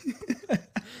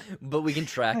 But we can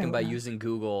track him hope by not. using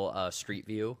Google Street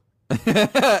View.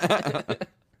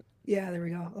 Yeah, there we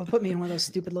go. I'll put me in one of those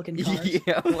stupid looking cars.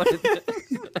 Yeah.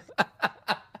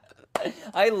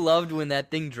 I loved when that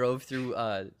thing drove through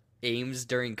Ames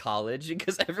during college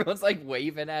because everyone's like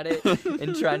waving at it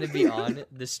and trying to be on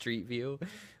the Street View.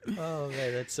 Oh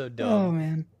man, that's so dumb. Oh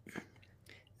man.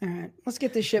 All right, let's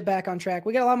get this shit back on track.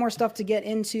 We got a lot more stuff to get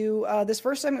into. This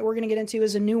first segment we're going to get into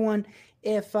is a new one.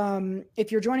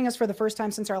 If you're joining us for the first time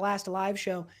since our last live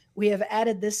show, we have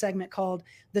added this segment called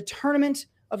the Tournament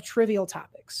of Trivial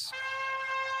Topics.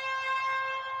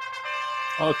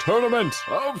 A tournament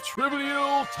of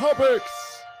trivial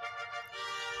topics.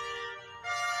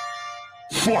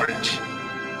 Fight!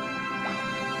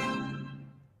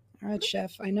 All right,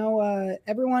 Chef. I know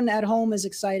everyone at home is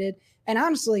excited, and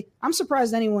honestly, I'm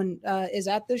surprised anyone is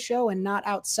at this show and not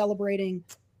out celebrating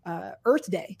Earth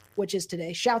Day, which is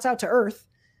today. Shouts out to Earth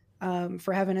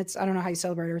for having its. I don't know how you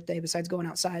celebrate Earth Day besides going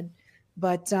outside,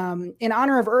 but in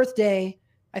honor of Earth Day,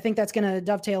 I think that's going to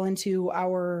dovetail into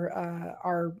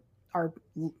our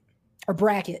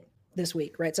bracket this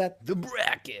week, right, Seth? The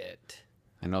bracket.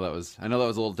 I know that was a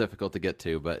little difficult to get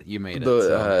to, but you made it. The,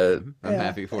 So I'm yeah.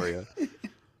 happy for you.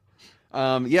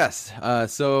 Yes.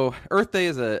 So Earth Day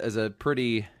is a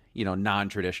pretty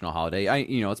non-traditional holiday.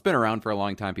 It's been around for a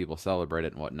long time. People celebrate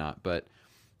it and whatnot, but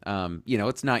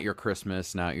it's not your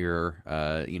Christmas, not your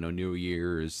New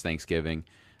Year's, Thanksgiving.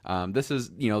 This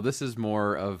is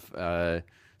more of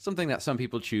something that some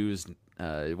people choose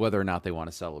whether or not they want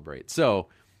to celebrate. So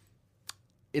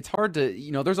it's hard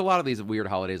to, there's a lot of these weird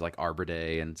holidays like Arbor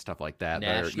Day and stuff like that.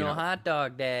 National Hot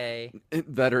Dog Day.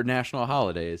 That are national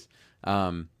holidays.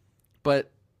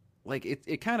 But like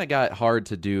it kind of got hard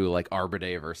to do like Arbor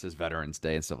Day versus Veterans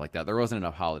Day and stuff like that. There wasn't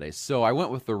enough holidays. So I went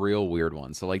with the real weird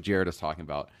one. So like Jared was talking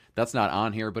about, that's not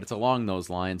on here, but it's along those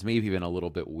lines, maybe even a little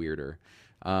bit weirder.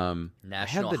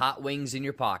 National Hot Wings in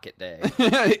Your Pocket Day.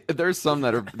 There's some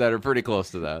that are pretty close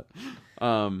to that.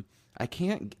 I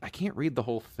can't read the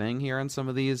whole thing here on some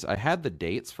of these. I had the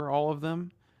dates for all of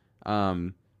them,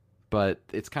 but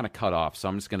it's kind of cut off. So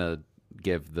I'm just gonna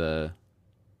give the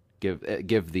name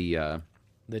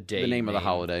of the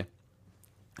holiday.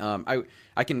 I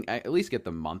can at least get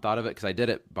the month out of it because I did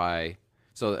it by.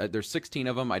 So there's 16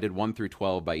 of them. I did 1 through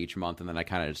 12 by each month, and then I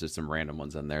kind of just did some random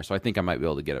ones in there. So I think I might be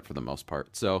able to get it for the most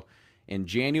part. So in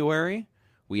January,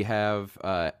 we have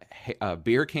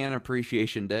Beer Can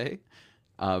Appreciation Day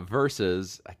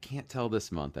versus, I can't tell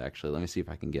this month, actually. Let me see if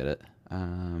I can get it.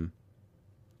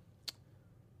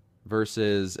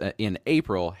 Versus in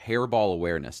April, Hairball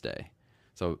Awareness Day.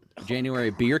 So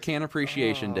January, Beer Can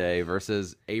Appreciation Day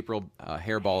versus April,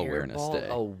 Hairball Awareness Day.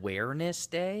 Awareness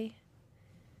Day?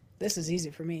 This is easy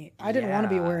for me. I didn't want to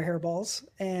be Yeah. aware of hairballs,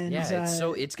 and Yeah,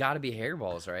 it's got to be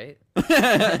hairballs, right?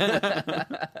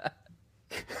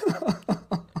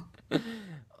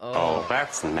 Oh,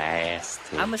 that's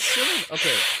nasty. I'm assuming.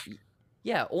 Okay,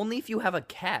 yeah. Only if you have a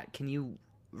cat can you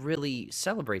really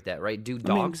celebrate that, right? Do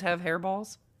dogs have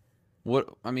hairballs? What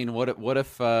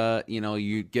if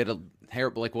you get a hair,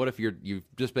 like what if you've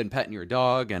just been petting your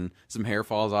dog and some hair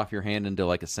falls off your hand into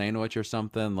like a sandwich or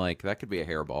something? Like that could be a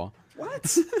hairball.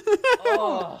 what?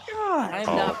 Oh, God.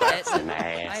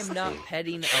 I'm not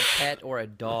petting a pet or a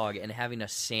dog and having a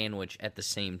sandwich at the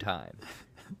same time.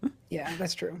 Yeah,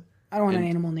 that's true. I don't want an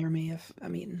animal near me if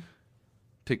I'm eating.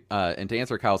 And to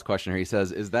answer Kyle's question here, he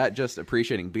says, "Is that just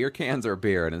appreciating beer cans or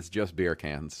beer?" And it's just beer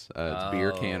cans. It's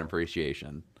beer can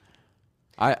appreciation.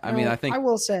 I mean, I think I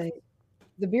will say,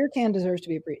 the beer can deserves to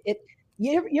be appreciated.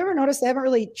 You ever notice they haven't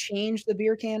really changed the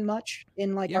beer can much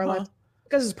in like our life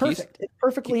because it's perfect. It's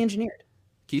perfectly engineered.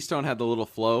 Keystone had the little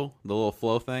flow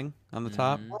thing on the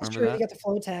top. That's Remember true. that? You got the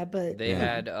flow tab, but They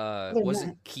had than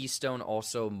wasn't Keystone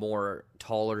also more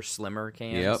taller, slimmer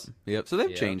cans? Yep. So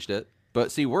they've Yep. changed it,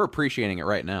 but see, we're appreciating it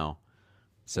right now.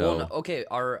 So Well, no,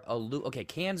 okay,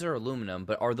 cans are aluminum,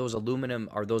 but are those aluminum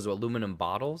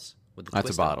bottles with the that's a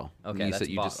twist on- bottle. Okay, you that's said,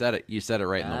 a you just bottle. said it. You said it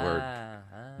right in the word.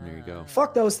 There you go.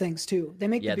 fuck those things too. They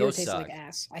make Yeah, the beer those taste suck. like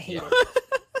ass. I hate Yeah. it.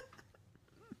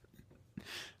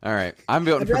 All right, I'm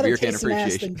voting I'd for rather beer can taste some ass than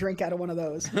appreciation. drink out of one of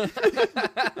those.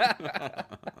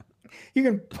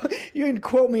 You can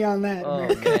quote me on that. Oh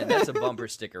America. man, that's a bumper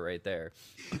sticker right there.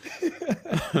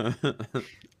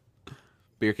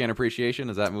 Beer can appreciation.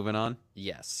 Is that moving on?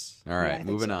 Yes. All I right, think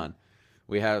moving so. on.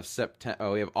 We have September.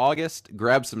 Oh, we have August.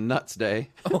 Grab some nuts day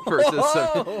versus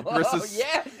versus.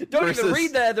 yeah. Don't even versus-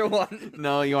 read the other one.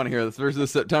 No, you want to hear this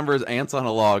versus September's ants on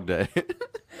a log day.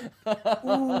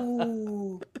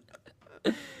 Ooh,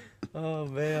 Oh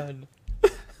man.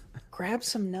 grab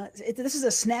some nuts. This is a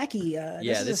snacky.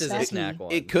 Yeah, this is a snacky- snack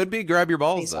one. It could be grab your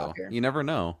balls Face though. off here. You never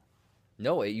know.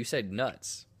 No, you said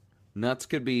nuts. Nuts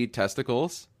could be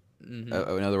testicles.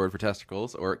 Another word for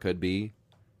testicles, or it could be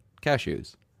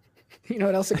cashews. You know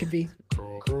what else it could be?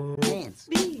 Beans.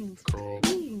 Beans.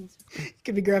 Beans. You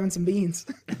could be grabbing some beans.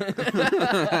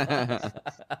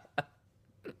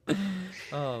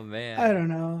 Oh man. I don't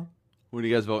know. What are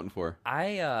you guys voting for?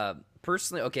 I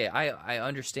personally, okay, I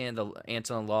understand the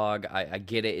ants on a log. I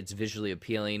get it. It's visually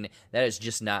appealing. That is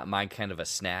just not my kind of a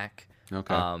snack.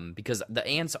 Okay. Because the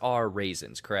ants are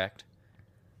raisins, correct?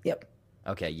 Yep.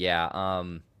 Okay, yeah.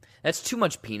 That's too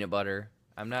much peanut butter.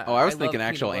 I'm not. Oh, I was love thinking peanut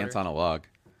actual ants butter. on a log.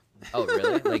 Oh,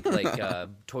 really? like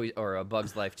Toy or a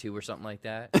Bug's Life 2 or something like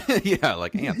that? Yeah,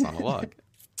 like ants on a log.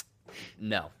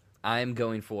 No, I'm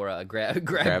going for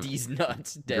grab these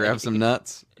nuts. Day. Grab some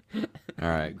nuts. All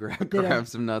right, grab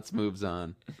some nuts. Moves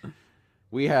on.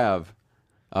 We have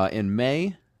in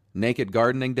May Naked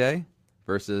Gardening Day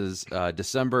versus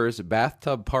December's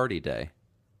Bathtub Party Day.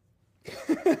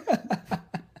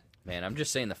 Man, I'm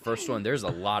just saying the first one. There's a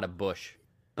lot of bush.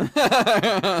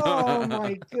 Oh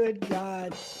my good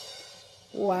God.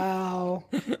 Wow.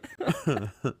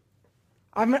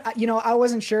 I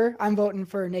wasn't sure. I'm voting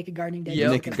for Naked Gardening Day.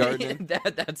 Yep. Naked gardening.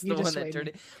 That's You the one just that swayed turned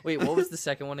me. it. Wait, what was the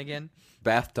second one again?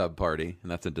 Bathtub Party,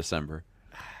 and that's in December.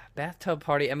 Bathtub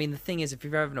party. I mean, the thing is, if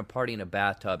you're having a party in a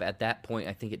bathtub, at that point,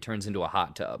 I think it turns into a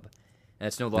hot tub, and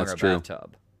it's no longer That's a true.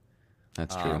 bathtub.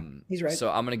 That's true. He's right. So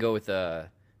I'm gonna go with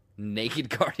naked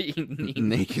gardening.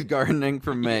 Naked Gardening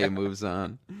from May moves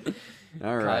on.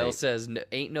 All right. Kyle says,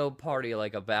 "Ain't no party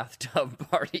like a bathtub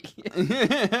party."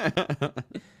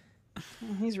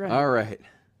 He's right. All right.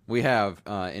 We have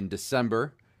in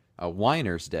December a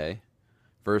Winer's Day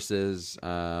versus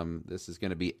this is going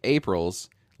to be April's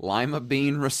Lima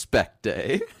Bean Respect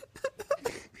Day.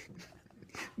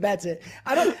 That's it.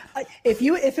 If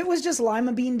it was just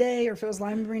Lima Bean Day, or if it was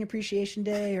Lima Bean Appreciation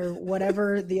Day, or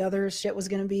whatever the other shit was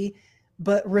going to be,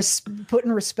 but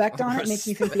putting respect on it makes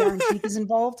me think the Iron Sheik is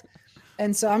involved,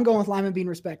 and so I'm going with Lima Bean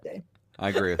Respect Day. I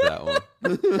agree with that one.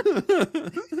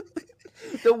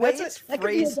 The way That's it's that could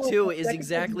be a phrased vote. too That is could be-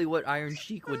 exactly what Iron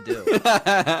Sheik would do.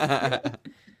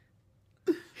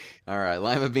 All right,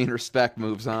 Lima Bean Respect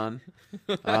moves on.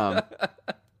 This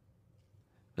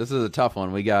is a tough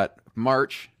one. We got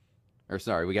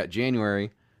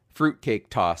January Fruitcake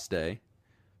Toss Day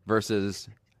versus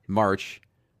March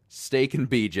Steak and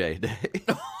BJ Day.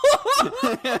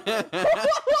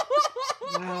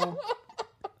 Wow.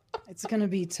 It's going to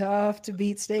be tough to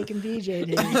beat Steak and BJ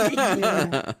Day.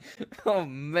 Yeah. Oh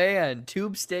man,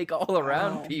 tube steak all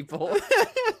around, Wow. people.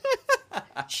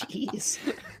 Jeez.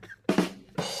 Well,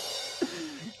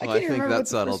 I I can't think remember that what the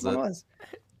settles first one it. was.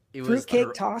 It Fruitcake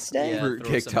thro- Toss Day? Yeah, Fruitcake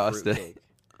throw some Toss Day. fruitcake.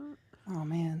 Oh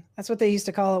man, that's what they used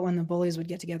to call it when the bullies would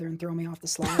get together and throw me off the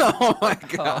slide. Oh my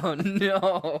god. Oh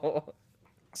no.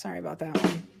 Sorry about that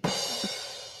one.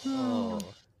 Oh.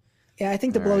 Yeah, I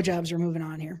think the All right. blowjobs are moving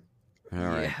on here. All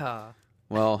right. Yeah.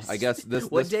 Well, I guess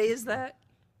What day is that?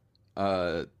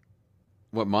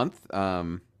 what month?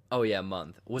 Oh yeah,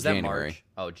 month. Was that January. March?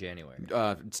 Oh, January.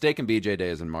 Steak and BJ Day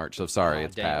is in March, so sorry, Oh,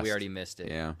 it's dang, passed. we already missed it.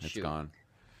 Yeah, it's Shoot. gone.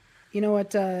 You know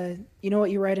what?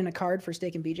 You write in a card for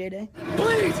Steak and BJ Day?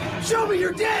 Please, show me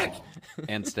your dick!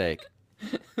 And steak.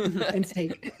 And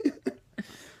steak.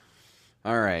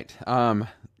 All right.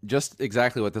 Just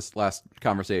exactly what this last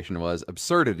conversation was.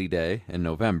 Absurdity Day in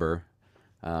November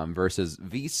versus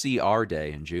VCR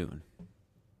Day in June.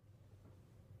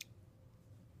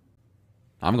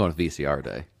 I'm going with VCR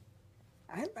Day.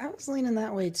 I was leaning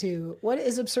that way too. What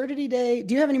is Absurdity Day?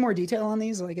 Do you have any more detail on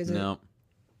these? Like, is it No,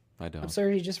 I don't.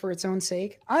 absurdity just for its own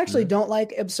sake? I actually don't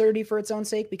like absurdity for its own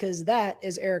sake because that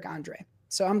is Eric Andre.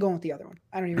 So I'm going with the other one.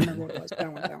 I don't even remember what it was, but I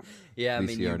went with that one. Yeah, I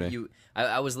mean, VCR day.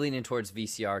 I was leaning towards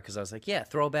VCR because I was like, yeah,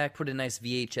 throwback, put a nice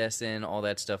VHS in, all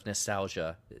that stuff,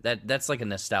 nostalgia. That's like a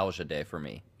nostalgia day for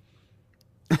me.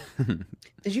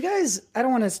 Did you guys? I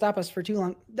don't want to stop us for too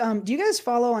long. Do you guys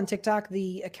follow on TikTok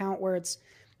the account where it's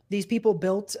these people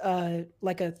built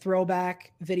like a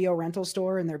throwback video rental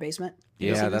store in their basement? You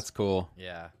guys see Yeah, this? that's cool.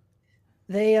 Yeah.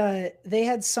 They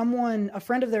had someone, a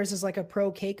friend of theirs is like a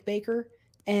pro cake baker,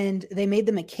 and they made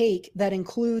them a cake that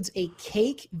includes a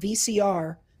cake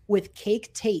VCR with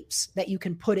cake tapes that you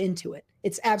can put into it.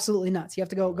 It's absolutely nuts. You have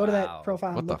to go to Wow. that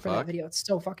profile What and the look for fuck? that video. It's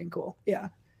so fucking cool. Yeah.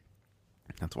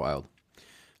 That's wild.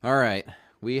 All right.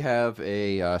 We have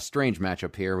a strange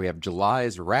matchup here. We have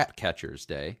July's Rat Catchers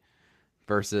Day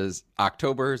versus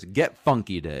October's Get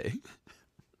Funky Day.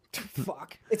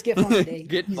 Fuck. It's Get Funky Day.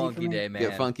 Get Easy for Funky me. Day, man.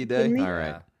 Get Funky Day? Kidding me? All right.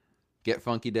 Yeah. Get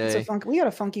Funky It's Day. we got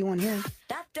a funky one here.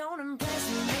 That don't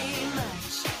impress me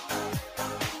much.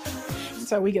 That's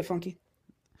how we get funky.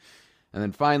 And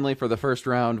then finally, for the first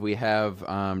round, we have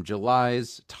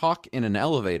July's Talk in an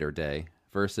Elevator Day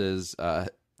versus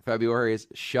February's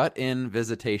Shut-In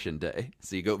Visitation Day.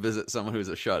 So you go visit someone who's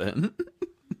a shut-in.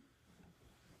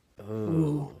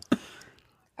 Ooh.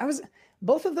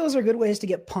 Both of those are good ways to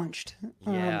get punched.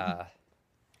 Yeah.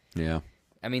 Yeah.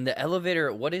 I mean, the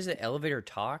elevator, what is it? Elevator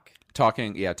talk? Talk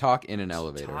in an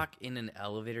elevator. Talk in an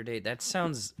elevator day. That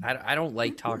sounds, I don't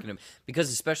like talking to,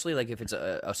 because especially like if it's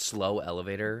a slow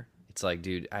elevator, it's like,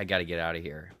 dude, I got to get out of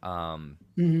here.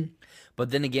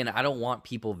 But then again, I don't want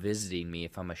people visiting me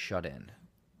if I'm a shut-in.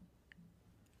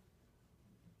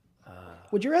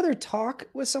 Would you rather talk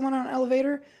with someone on an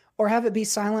elevator or have it be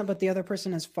silent but the other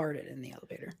person has farted in the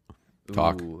elevator?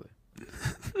 Talk. Ooh.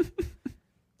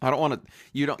 I don't want to.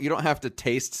 You don't have to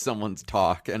taste someone's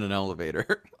talk in an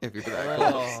elevator if you're that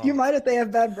close. Oh. You might if they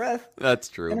have bad breath. That's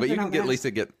true, And if but you they're can not at least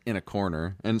get in a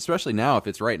corner, and especially now, if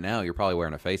it's right now, you're probably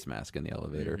wearing a face mask in the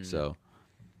elevator, so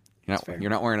you're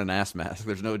not wearing an ass mask.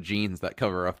 There's no jeans that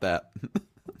cover up that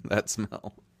that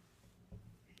smell.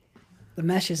 The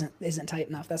mesh isn't tight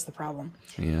enough. That's the problem.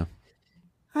 Yeah.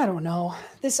 I don't know.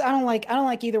 I don't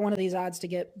like either one of these odds to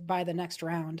get by the next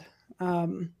round.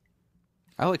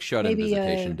 I like shut-in Maybe,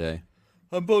 visitation day.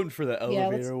 I'm voting for the Yeah,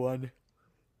 elevator one.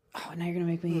 Oh, now you're gonna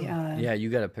make me. Yeah, you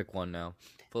got to pick one now.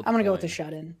 Flip I'm gonna a go with the coin.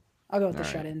 shut-in. I'll go with the All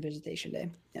right. shut-in visitation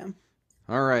day. Yeah.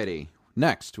 Alrighty.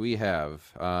 Next, we have,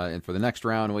 and for the next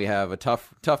round, we have a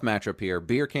tough matchup here: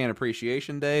 Beer Can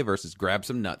Appreciation Day versus Grab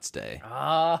Some Nuts Day.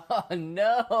 Oh,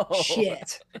 no.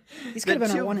 Shit. These The could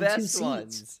have been our two 1 and 2 best seeds.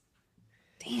 ones.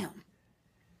 Damn.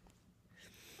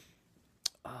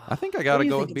 I think I got to do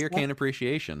you go think? with Beer It's Can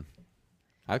Appreciation.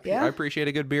 I Yeah? appreciate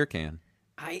a good beer can.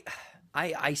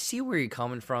 I see where you're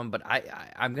coming from, but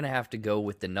I'm gonna have to go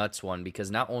with the nuts one,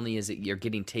 because not only is it you're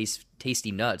getting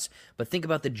tasty nuts, but think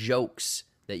about the jokes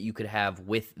that you could have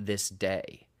with this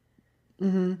day.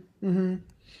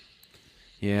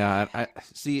 Yeah, I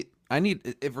see. I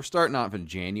need, if we're starting off in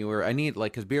January, I need,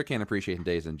 like, because Beer Can Appreciation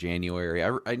Day is in January.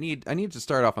 I need to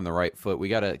start off on the right foot. We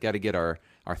gotta get our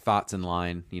thoughts in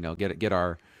line. You know, get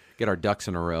our ducks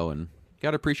in a row, and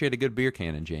gotta appreciate a good beer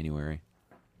can in January.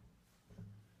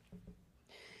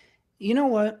 You know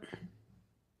what?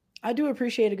 I do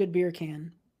appreciate a good beer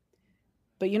can.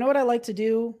 But you know what I like to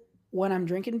do when I'm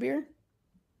drinking beer?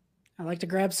 I like to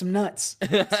grab some nuts.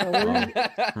 So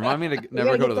Remind me to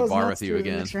never go to the bar with you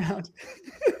again.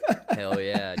 Hell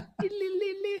yeah.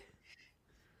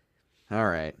 All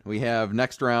right, we have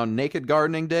next round Naked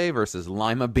Gardening Day versus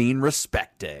Lima Bean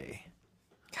Respect Day.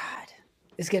 God,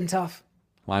 it's getting tough.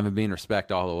 Lima Bean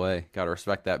Respect all the way. Gotta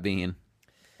respect that bean.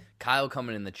 Kyle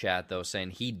coming in the chat though saying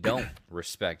he don't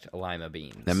respect lima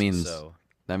beans. That means so.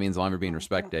 Lima Bean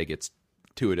Respect Day gets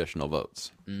 2 additional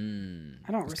votes. I don't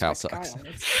Kyle respect Kyle. sucks.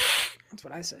 That's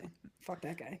what I say. Fuck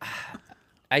that guy.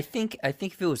 I think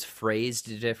if it was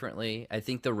phrased differently, I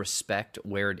think the respect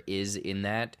where it is in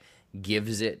that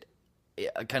gives it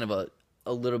a kind of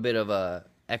a little bit of a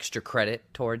extra credit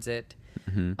towards it.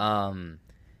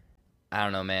 I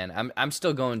don't know, man. I'm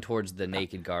still going towards the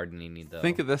naked gardening though.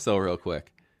 Think of this though, real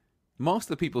quick. Most of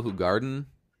the people who garden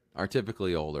are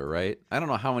typically older, right? I don't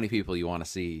know how many people you want to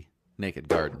see naked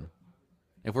garden.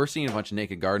 If we're seeing a bunch of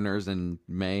naked gardeners in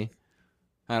May,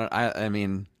 I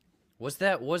mean, Was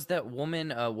that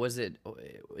woman?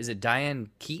 Is it Diane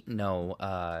Keaton?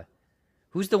 No.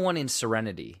 Who's the one in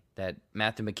Serenity that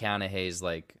Matthew McConaughey's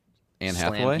like Anne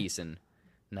slam Hathaway? piecing?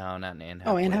 No, not Anne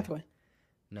Hathaway. Oh, Anne Hathaway.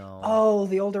 No. Oh,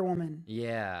 the older woman.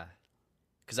 Yeah.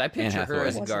 Because I picture her Hathaway.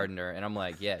 as a Was it? gardener, and I'm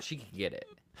like, yeah, she could get it.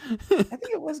 I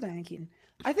think it was Diane Keaton.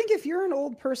 I think if you're an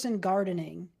old person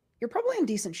gardening, you're probably in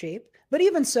decent shape. But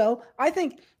even so, I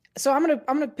think so. I'm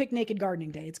gonna pick Naked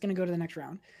Gardening Day. It's gonna go to the next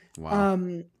round. wow,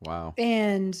 wow.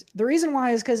 And the reason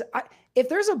why is because if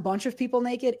there's a bunch of people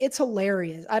naked, it's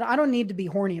hilarious. I don't need to be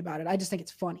horny about it. I just think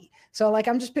it's funny. So like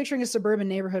I'm just picturing a suburban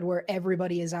neighborhood where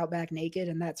everybody is out back naked,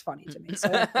 and that's funny to me. So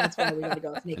that's why we gotta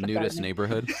go with A Naked nudist Gardening.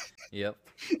 neighborhood. Yep.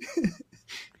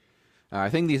 I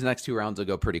think these next 2 rounds will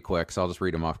go pretty quick, so I'll just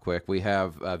read them off quick. We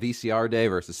have VCR Day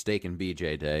versus Steak and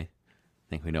BJ Day. I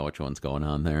think we know which one's going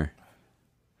on there.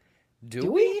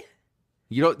 Do we?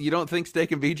 You don't think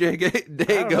Steak and BJ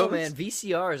Day I don't goes? know, man.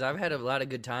 VCRs. I've had a lot of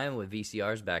good time with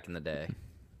VCRs back in the day.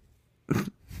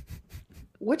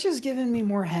 Which has given me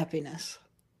more happiness?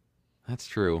 That's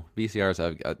true. VCRs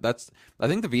have I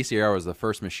think the VCR was the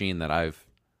first machine that I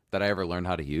ever learned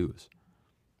how to use.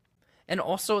 And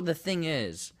also the thing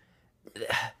is,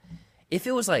 if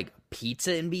it was like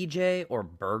pizza in BJ or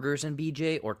burgers in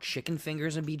BJ or chicken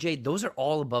fingers in BJ, those are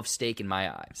all above steak in my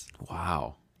eyes.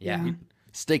 Wow. Yeah.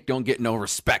 Steak don't get no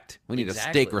respect. We need a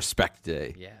steak respect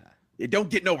day. Yeah. You don't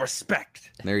get no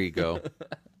respect. There you go.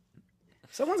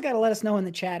 Someone's got to let us know in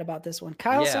the chat about this one.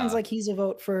 Kyle Yeah. sounds like he's a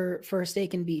vote for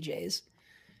steak and BJ's.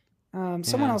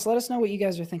 Someone else, let us know what you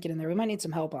guys are thinking in there. We might need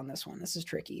some help on this one. This is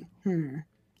tricky.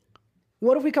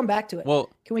 What if we come back to it? Well,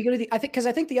 Can we go to the? I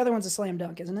think the other one's a slam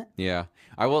dunk, isn't it? yeah.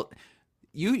 I will.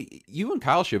 You and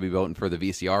Kyle should be voting for the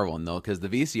VCR one though, because the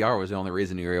VCR was the only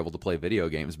reason you were able to play video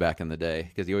games back in the day.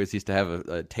 Because you always used to have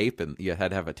a tape, and you had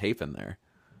to have a tape in there.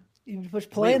 You push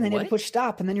play, Wait, and then you had to what? push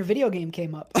stop, and then your video game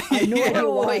came up. I have no idea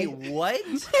why. Wait, what?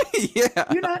 Yeah.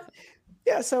 You're not.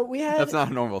 Yeah, so we had. That's not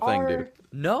a normal thing, dude.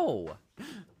 No.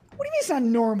 What do you mean it's not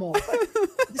normal?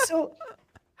 So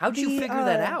How'd you The, figure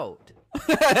that out?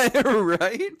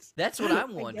 Right? That's what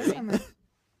I'm I guess wondering.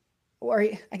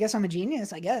 I guess I'm a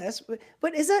genius. I guess,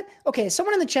 but is that okay?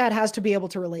 Someone in the chat has to be able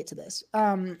to relate to this.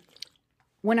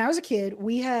 When I was a kid,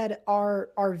 we had our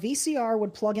VCR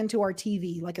would plug into our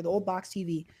TV, like an old box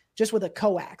TV, just with a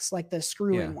coax, like the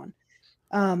screw-in one.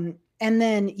 And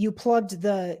then you plugged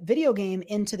the video game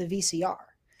into the VCR.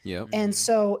 Yep. And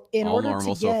so in All order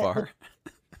normal to so get, far.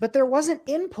 but there wasn't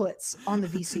inputs on the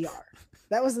VCR.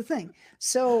 That was the thing.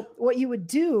 So what you would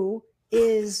do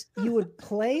is you would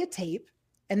play a tape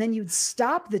and then you'd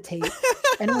stop the tape.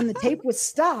 And when the tape was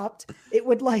stopped, it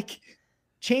would like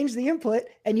change the input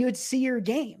and you would see your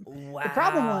game. Wow. The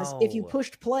problem was if you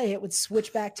pushed play, it would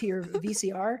switch back to your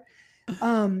VCR.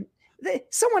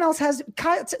 Someone else has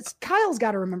Kyle's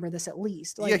got to remember this at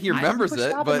least. Yeah, he remembers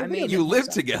it, but you live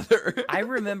together. I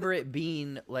remember it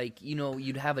being like,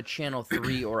 you'd have a channel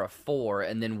 3 or a 4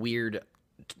 and then weird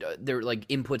there were like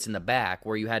inputs in the back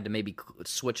where you had to maybe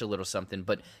switch a little something,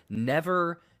 but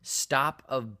never stop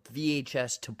a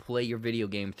VHS to play your video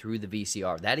game through the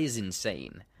VCR. That is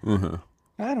insane. Mm-hmm.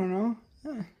 I don't know.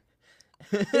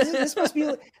 This must be.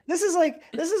 This is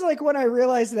like when I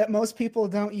realized that most people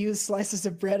don't use slices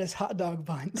of bread as hot dog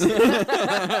buns.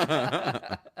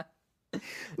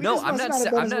 No, I'm not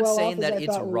saying that it's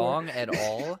wrong wrong at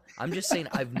all. I'm just saying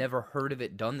I've never heard of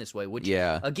it done this way. Which,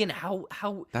 Yeah. again, how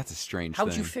That's a strange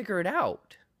how'd thing. you figure it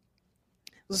out?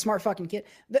 was a smart fucking kid.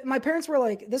 My parents were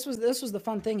like, this was the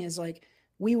fun thing is like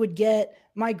we would get,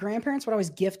 my grandparents would always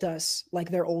gift us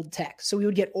like their old tech. So we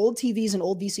would get old TVs and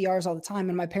old VCRs all the time.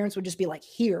 And my parents would just be like,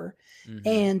 here. Mhm.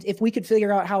 And if we could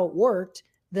figure out how it worked,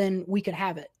 then we could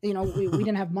have it. We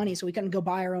didn't have money, so we couldn't go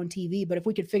buy our own TV. But if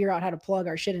we could figure out how to plug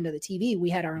our shit into the TV, we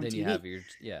had our own Then TV. you have your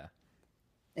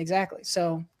Exactly.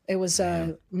 So it was,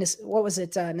 what was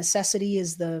it? Necessity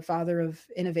is the father of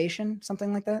innovation,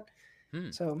 something like that.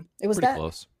 So it was Pretty that.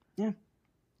 close. Yeah.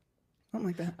 Something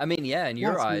like that. I mean, yeah, in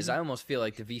your it's eyes, easy. I almost feel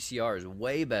like the VCR is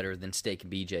way better than Steak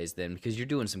and BJ's then because you're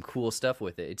doing some cool stuff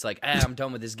with it. It's like, I'm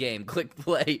done with this game. Click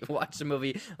play, watch the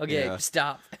movie. Okay, Yeah.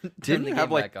 stop. Turn Didn't the you game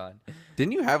have, like- back on.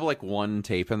 Didn't you have like one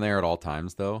tape in there at all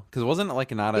times though? Because wasn't it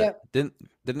like not a Yep. didn't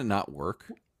it not work?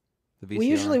 The VCR? We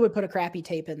usually would put a crappy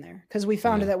tape in there because we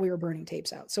found Yeah. that we were burning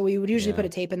tapes out. So we would usually Yeah. put a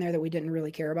tape in there that we didn't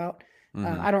really care about.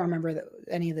 Mhm. I don't remember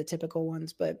any of the typical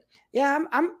ones, but yeah,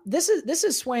 this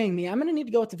is swaying me. I'm going to need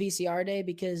to go with the VCR day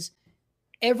because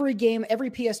every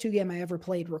PS2 game I ever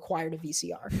played required a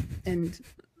VCR, and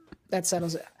that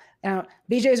settles it. Now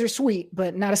BJ's are sweet,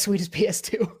 but not as sweet as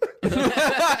PS2.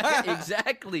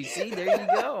 Exactly. See, there you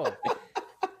go.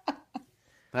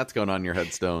 That's going on your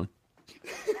headstone.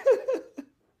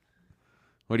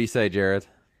 What do you say, Jared?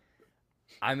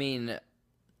 I mean,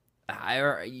 I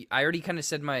already kind of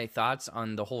said my thoughts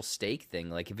on the whole steak thing.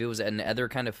 Like, if it was an other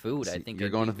kind of food, I think You're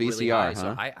it'd going be with really VCR, high.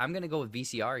 So huh? I'm going to go with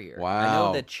VCR here. I Wow.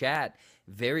 know the chat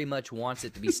very much wants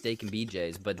it to be steak and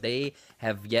BJ's, but they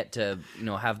have yet to,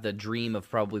 have the dream of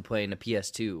probably playing a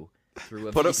PS2 through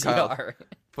a Put up VCR.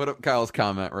 Put up Kyle's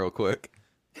comment real quick.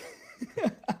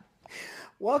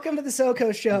 Welcome to the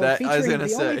SoCo Show, I was featuring gonna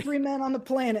the only say. 3 men on the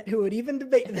planet who would even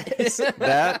debate this.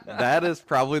 That is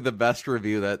probably the best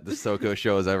review that the SoCo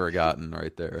show has ever gotten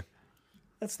right there.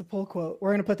 That's the pull quote. We're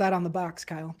going to put that on the box,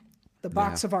 Kyle. The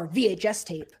box of our VHS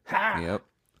tape. Ha! Yep.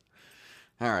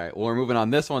 All right. Well, we're moving on.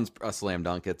 This one's a slam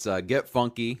dunk. It's Get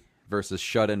Funky versus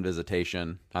Shut In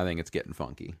Visitation. I think it's Getting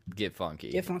Funky. Get funky.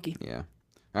 Get funky. Yeah.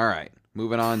 All right.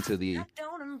 Moving on to the.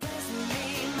 Don't impress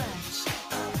me much.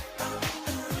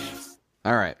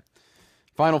 All right.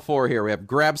 Final four here. We have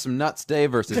Grab Some Nuts Day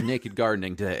versus Naked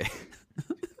Gardening Day.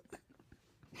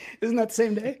 Isn't that the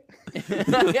same day?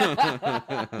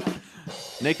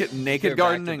 Naked They're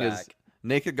gardening is back-to-back.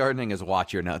 naked gardening is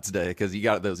watch your nuts day because you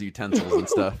got those utensils and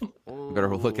stuff. You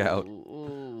better look out.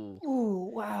 Ooh.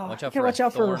 Ooh, wow. Watch You out gotta for a watch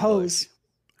out for thorn hose.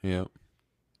 Yep.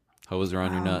 Hose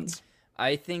around your nuts.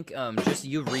 I think just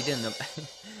you reading them,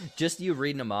 just you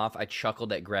reading them off. I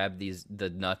chuckled at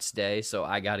the nuts day, so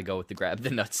I got to go with the grab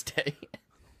the nuts day.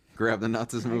 Grab the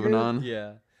nuts is moving on.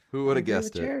 Yeah. Who would I have agree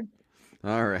guessed with it? Jared.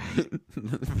 All right.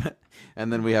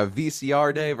 And then we have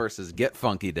VCR day versus Get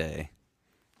Funky day.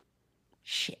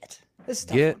 Shit. This is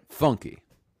tough. Get funky.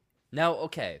 Now,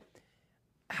 okay,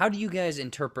 how do you guys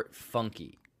interpret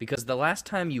funky? Because the last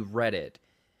time you read it,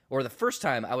 or the first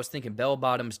time, I was thinking bell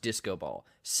bottoms, disco ball.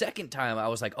 Second time, I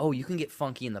was like, oh, you can get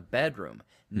funky in the bedroom.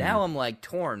 Now I'm like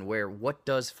torn. What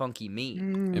does funky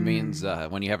mean? It means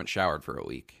when you haven't showered for a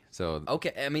week. So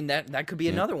Okay, I mean that could be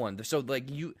another one. So like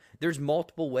there's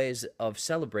multiple ways of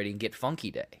celebrating Get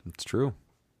Funky Day. it's true.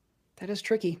 That is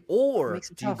tricky. Or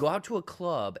Makes it do you tough. go out to a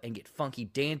club and get funky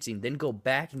dancing, then go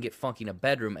back and get funky in a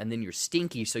bedroom, and then you're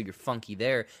stinky, so you're funky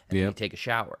there, and then you Yep. take a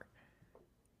shower.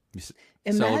 So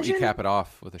Imagine- you cap it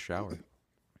off with a shower.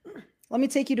 Let me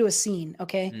take you to a scene,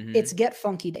 okay? Mhm. It's Get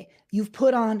Funky Day. You've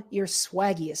put on your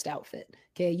swaggiest outfit,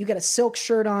 okay? You got a silk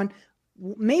shirt on.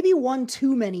 Maybe one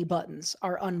too many buttons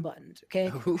are unbuttoned, okay?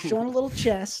 Showing a little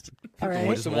chest, all right?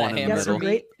 Just Some one of that in the You got some middle.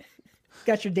 great.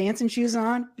 Got your dancing shoes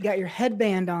on. You got your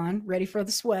headband on, ready for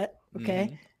the sweat, okay?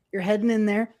 Mm-hmm. You're heading in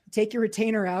there. Take your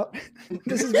retainer out.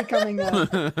 This is becoming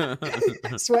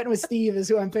sweating with Steve is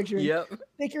who I'm picturing. Yep.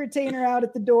 Take your retainer out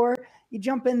at the door. You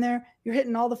jump in there. You're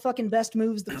hitting all the fucking best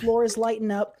moves. The floor is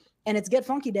lighting up, and it's Get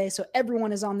Funky Day, so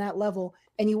everyone is on that level.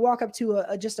 And you walk up to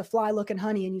just a fly looking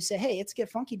honey, and you say, "Hey, it's Get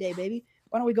Funky Day, baby.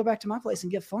 Why don't we go back to my place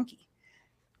and get funky?"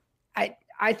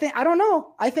 I think I don't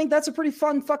know. I think that's a pretty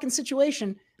fun fucking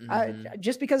situation. Mhm.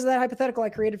 Just because of that hypothetical I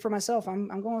created for myself, I'm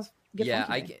going with Get Yeah,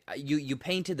 Funky Day. you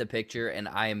painted the picture, and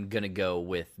I am gonna go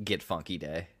with Get Funky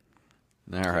Day.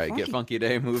 All right, Get funky. Funky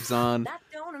Day moves on. That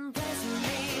don't impress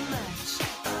me much.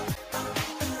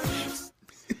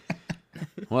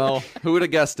 Well, who would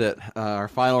have guessed it? Our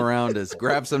final round is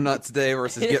Grab Some Nuts Day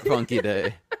versus Get Funky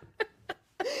Day.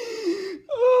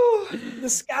 Oh, the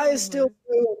sky is still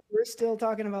blue. We're still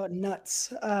talking about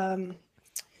nuts.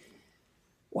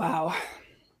 Wow.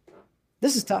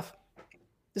 This is tough.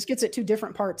 This gets at two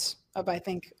different parts of, I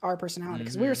think, our personality,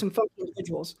 because we are some funky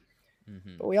individuals,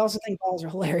 but we also think balls are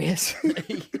hilarious.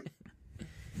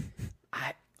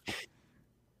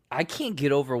 I can't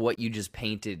get over what you just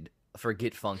painted for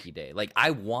Get Funky Day. Like,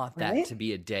 I want that Right? to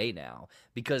be a day now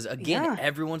because, again, Yeah.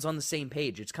 everyone's on the same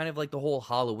page. It's kind of like the whole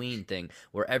Halloween thing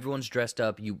where everyone's dressed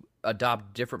up, you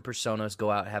adopt different personas,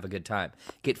 go out, have a good time.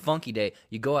 Get Funky Day,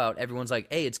 you go out, everyone's like,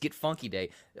 hey, it's Get Funky Day.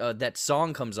 That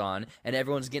song comes on and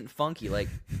everyone's getting funky. Like,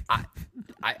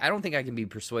 I don't think I can be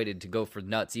persuaded to go for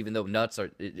nuts, even though nuts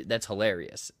are, that's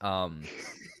hilarious. I'm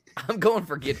going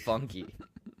for Get Funky.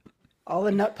 All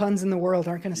the nut puns in the world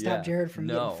aren't going to stop Yeah. Jared from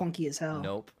No. getting funky as hell.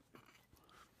 Nope.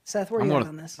 Seth, where are I'm you going at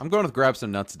on this? I'm going with Grab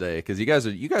Some Nuts Day because you guys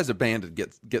are banned at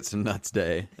Get Some Nuts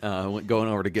Day, going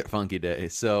over to Get Funky Day.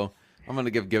 So I'm gonna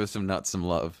give some nuts some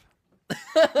love.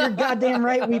 You're goddamn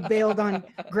right. We bailed on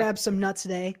Grab Some Nuts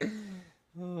Day.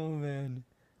 Oh, man.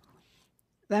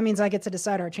 That means I get to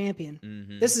decide our champion.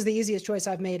 Mm-hmm. This is the easiest choice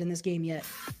I've made in this game yet.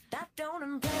 That don't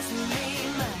impress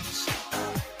me much.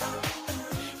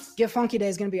 Get Funky Day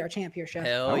is going to be our champ here, Chef.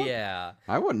 Hell yeah.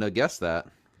 I wouldn't have guessed that,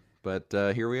 but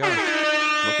here we are.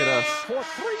 Look at us. For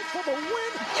three for the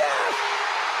win. Yes!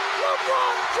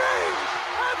 LeBron James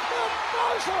at the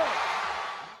buzzer.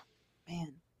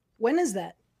 Man, when is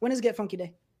that? When is Get Funky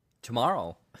Day?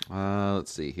 Tomorrow.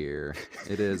 Let's see here.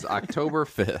 It is October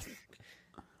 5th.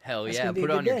 Hell That's yeah. gonna be a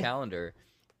Put it good on your day. calendar.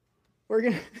 We're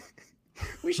gonna.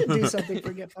 We should do something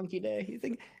for Get Funky Day. You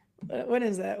think? When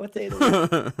is that? What day is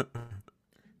it?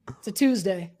 It's a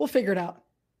Tuesday. We'll figure it out.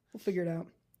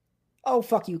 Oh,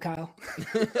 fuck you, Kyle.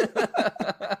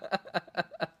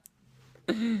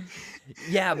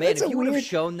 Yeah, man. That's If a you would have weird-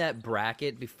 shown that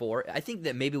bracket before, I think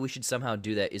that maybe we should somehow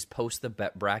do that is post the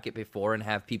bracket before and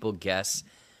have people guess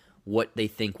what they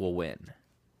think will win.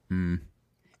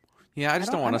 Yeah, I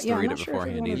just don't want us to I'm read not it sure if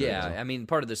we beforehand wanna do either. Yeah, I mean,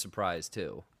 part of the surprise,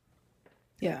 too.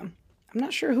 Yeah, I'm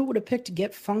not sure who would have picked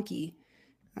Get Funky.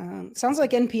 Sounds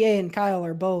like NPA and Kyle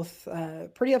are both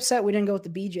pretty upset we didn't go with the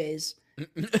BJs.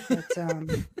 But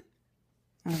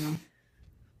I don't know.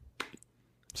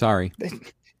 Sorry.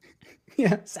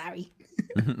 Yeah, sorry.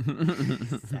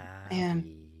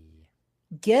 And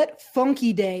Get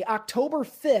Funky Day, October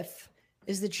 5th,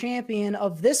 is the champion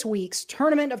of this week's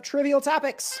Tournament of Trivial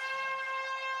Topics.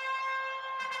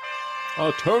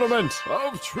 A tournament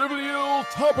of trivial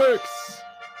topics.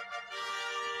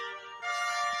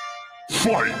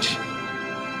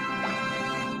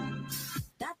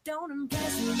 That don't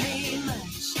impress me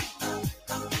much.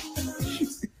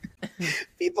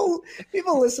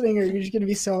 People listening are just going to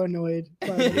be so annoyed.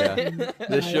 Yeah.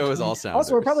 This show is all sound.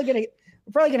 Also, we're probably gonna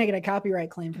get a copyright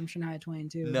claim from Shania Twain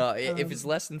too. No, if it's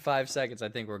less than 5 seconds, I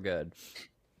think we're good.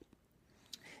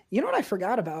 You know what I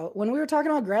forgot about when we were talking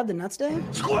about Grab the Nuts Day?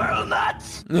 Squirrel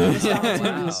nuts! Missed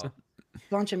opportunities. Wow.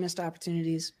 Bunch of missed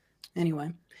opportunities.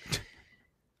 Anyway,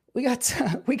 we got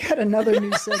another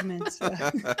new segment.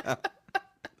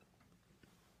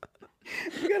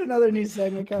 We got another new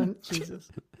segment coming. Jesus.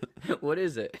 What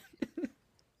is it?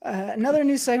 Another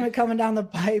new segment coming down the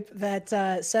pipe that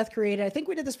Seth created. I think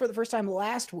we did this for the first time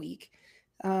last week.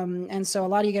 And so a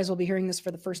lot of you guys will be hearing this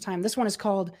for the first time. This one is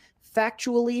called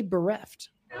Factually Bereft.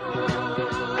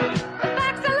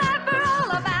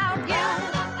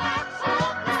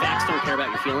 Facts don't care about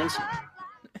your feelings.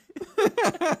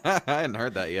 I hadn't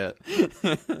heard that yet.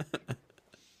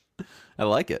 I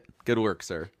like it. Good work,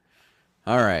 sir.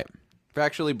 All right.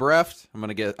 Factually bereft.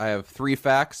 I have 3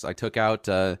 facts. I took out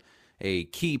a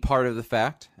key part of the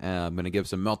fact. I'm going to give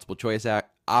some multiple choice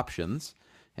options.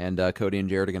 And Cody and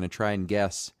Jared are going to try and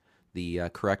guess the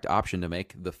correct option to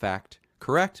make the fact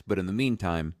correct. But in the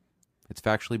meantime, it's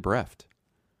factually bereft.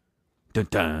 Dun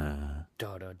dun.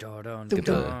 Dun, dun, dun, dun, Dun,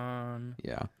 dun. dun.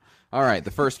 Yeah. All right.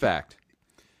 The first fact.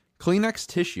 Kleenex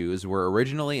tissues were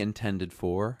originally intended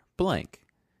for blank.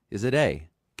 Is it A,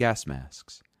 gas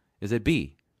masks? Is it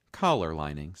B, collar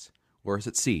linings? Or is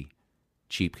it C,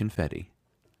 cheap confetti?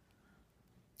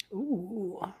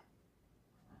 Ooh.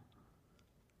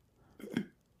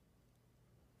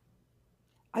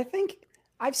 I think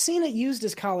I've seen it used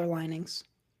as collar linings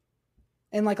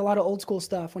and like a lot of old school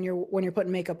stuff when you're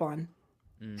putting makeup on.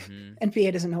 Mhm. And PA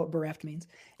doesn't know what bereft means.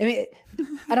 I mean,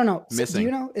 I don't know. Missing. Do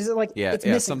you know? Is it like Yeah, it's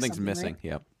yeah, missing something's something, missing.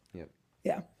 right? Yep.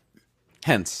 Yeah.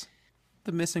 Hence,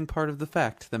 the missing part of the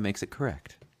fact that makes it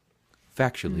correct.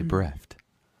 Factually bereft.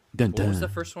 Dun, What was the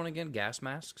dun. first one again? Gas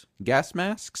masks? Gas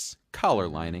masks, collar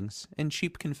linings, and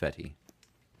cheap confetti.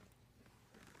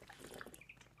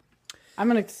 I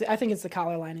think it's the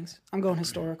collar linings. I'm going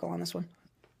historical on this one.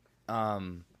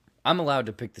 I'm allowed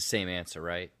to pick the same answer,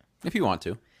 right? If you want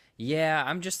to. Yeah,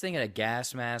 I'm just thinking a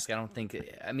gas mask. I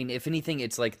mean, if anything,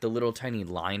 it's like the little tiny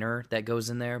liner that goes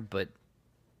in there. But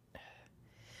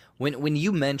when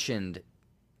you mentioned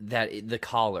that the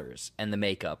collars and the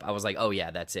makeup, I was like, oh yeah,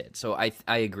 that's it. So I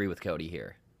agree with Cody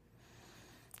here.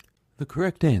 The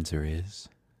correct answer is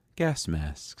gas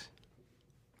masks.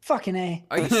 Fucking A.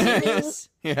 Are you serious?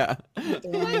 Yeah.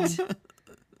 What?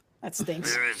 That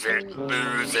stinks.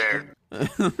 Loser.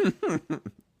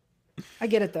 I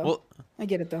get it though. Well, I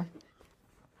get it though.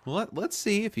 let's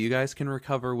see if you guys can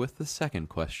recover with the second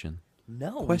question.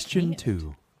 No. we Question can't.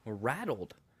 2. We're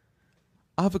rattled.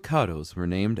 Avocados were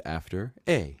named after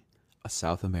A, a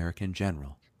South American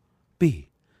general, B,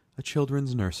 a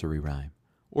children's nursery rhyme,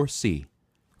 or C,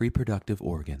 reproductive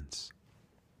organs.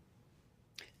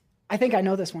 I think I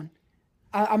know this one.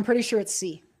 I'm pretty sure it's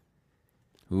C.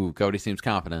 Ooh, Cody seems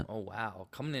confident. Oh wow,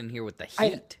 coming in here with the I-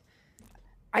 heat.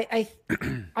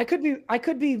 I could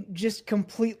be just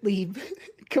completely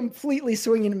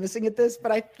swinging and missing at this, but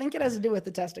I think it has to do with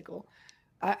the testicle.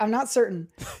 I'm not certain.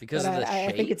 Because but of the I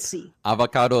think shape? it's C.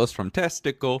 Avocados from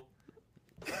testicle.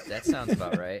 That sounds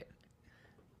about right.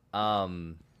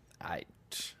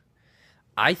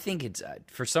 I think it's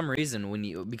for some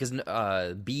reason because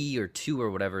B or 2 or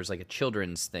whatever is like a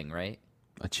children's thing, right?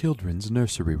 A children's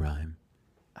nursery rhyme.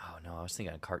 Oh no, I was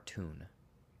thinking a cartoon.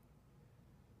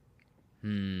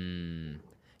 You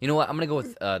know what? I'm gonna go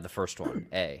with the first one,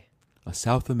 A. A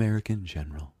South American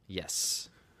general. Yes.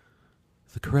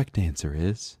 The correct answer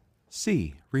is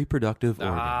C, reproductive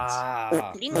organs.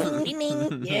 Ah,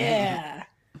 Yeah.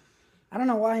 I don't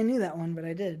know why I knew that one, but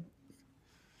I did.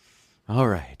 All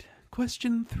right.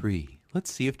 Question 3.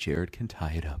 Let's see if Jared can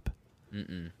tie it up.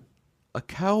 A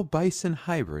cow bison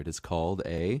hybrid is called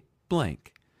a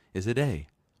blank. Is it A,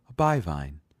 a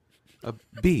bivine, a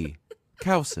B,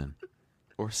 cowson,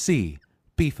 or C,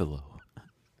 beefalo?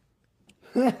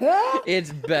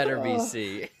 it's better be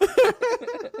C.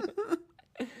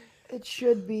 It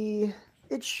should be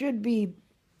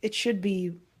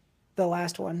the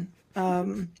last one.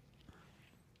 I'm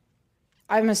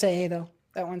gonna say A though.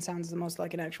 That one sounds the most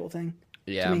like an actual thing.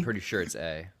 Yeah, to I'm me. pretty sure it's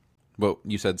A. Well,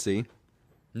 you said C?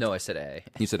 No, I said A.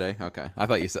 You said A? Okay. I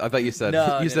thought you said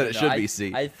No, you no, said no, it no. should I- be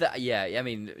C. Yeah, I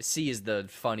mean C is the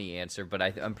funny answer, but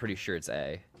I'm pretty sure it's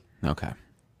A. Okay.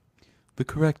 The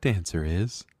correct answer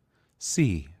is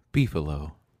C,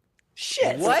 beefalo.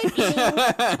 Shit. What? You're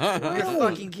Really?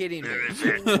 fucking kidding me.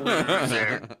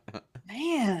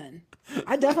 Man,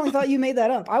 I definitely thought you made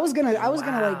that up. I was gonna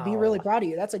like be really Wow. proud of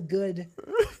you. That's a good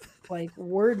like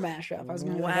word mashup. I was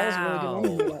gonna be like, that was a really good one.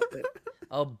 You made up, but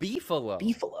A beefalo.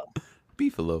 beefalo,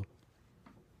 Beefalo.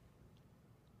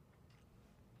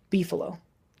 beefalo.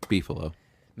 Beefalo.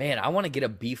 Man, I want to get a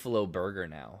beefalo burger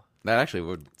now. That actually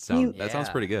would sound. That sounds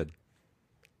Yeah. pretty good.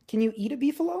 Can you eat a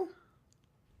beefalo?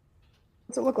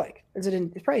 What's it look like? Is it?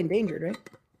 It's probably endangered, right?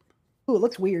 Ooh, it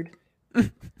looks weird.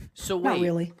 So Not wait,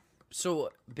 really. so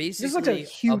looks like a basically,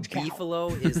 huge cow.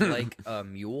 beefalo is like a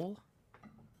mule,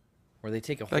 where they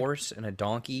take a Like- horse and a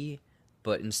donkey,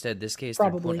 but instead, this case,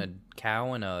 Probably. they're putting a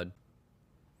cow and a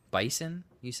bison.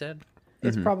 You said.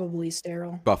 It's Mhm. probably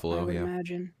sterile. Buffalo, I would yeah.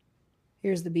 imagine.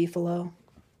 Here's the beefalo.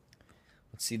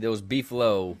 Let's see those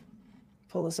beefalo.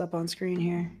 Pull this up on screen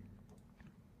here.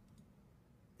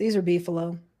 These are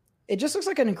beefalo. It just looks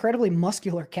like an incredibly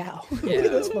muscular cow. Look Yeah.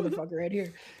 at this motherfucker right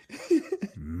here.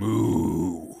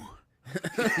 Moo.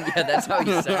 Yeah, that's how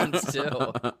he sounds too.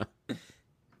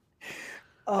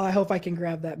 Oh, I hope I can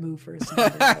grab that moo for a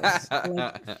second.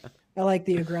 I like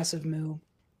the aggressive moo.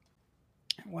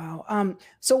 Wow.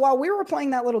 So while we were playing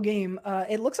that little game,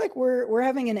 it looks like we're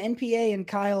having an NPA and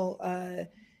Kyle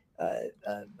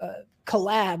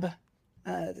collab.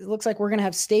 It looks like we're gonna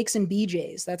have Steaks and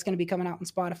BJ's. That's gonna be coming out on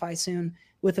Spotify soon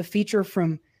with a feature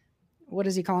from what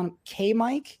is he calling him? K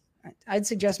Mike? I'd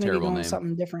suggest maybe Terrible going with name.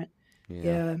 something different. Yeah.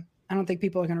 Yeah. I don't think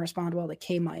people are gonna respond well to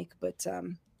K Mike, but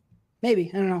maybe.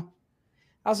 I don't know.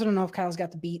 I also don't know if Kyle's got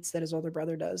the beats that his older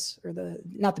brother does, or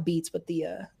not the beats, but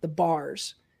the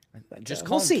bars. But, Just we'll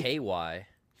call him see. KY.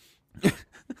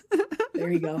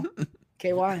 There you go.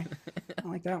 KY. I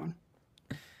like that one.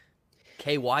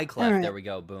 KY Clef. All right. There we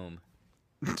go. Boom.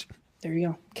 There you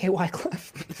go. KY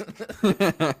Cliff.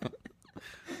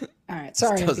 All right.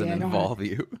 Sorry. This doesn't NPA, I don't involve wanna-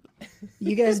 you.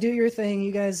 You guys do your thing.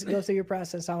 You guys go through your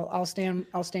process. I'll stand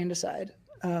aside.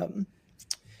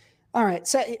 All right.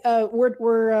 So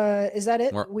we're is that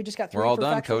it? We just got 3 We're all for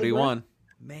done. Factually Cody Brett? won.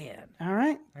 Man. All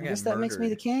right. I I got guess that makes me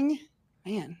the murdered. king.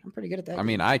 Man, I'm pretty good at that. I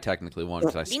mean, game. I technically won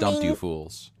because I stumped you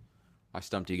fools. I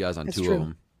stumped you guys on That's 2 true. of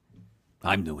them.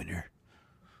 I'm the winner.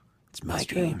 It's my That's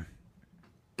true.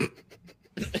 game.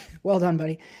 Well done,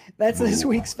 buddy. That's this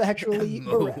week's Factually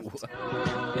Moo. Bereft.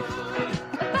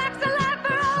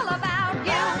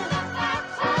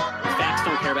 Facts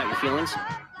don't care about your feelings.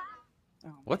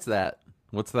 What's that?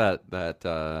 What's that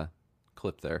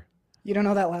clip there? You don't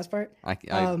know that last part? I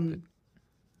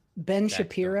Ben Facts don't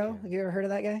Shapiro. care. Have you ever heard of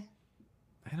that guy?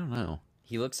 I don't know.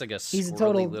 He looks like a He's a squirrely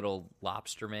total- little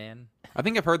lobster man. I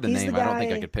think I've heard the He's name. the I don't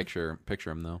think I guy- could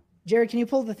picture him though. Jared, can you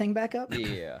pull the thing back up?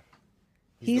 Yeah.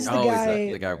 He's the Oh,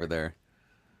 guy. the guy over there.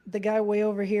 The guy way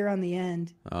over here on the end.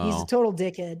 He's Oh. a total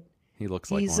dickhead. He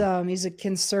looks like He's one. he's a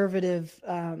conservative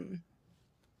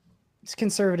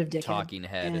conservative dickhead. Talking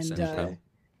head, And, essentially.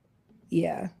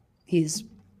 yeah, he's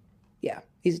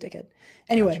a dickhead.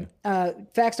 Anyway,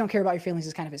 facts don't care about your feelings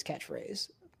is kind of his catchphrase.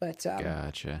 But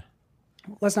Gotcha.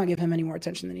 let's not give him any more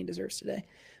attention than he deserves today.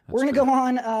 We're That's gonna go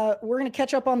on. We're gonna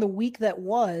catch up on the week that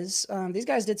was. These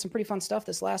guys did some pretty fun stuff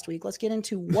this last week. Let's get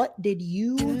into what did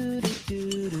you?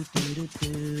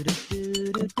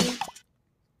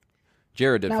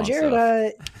 Jared did Now, fun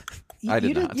Jared, stuff. you, I did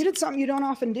you did not. you did something you don't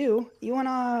often do. You went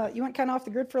kind of off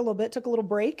the grid for a little bit. Took a little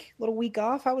break, little week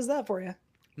off. How was that for you?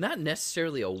 Not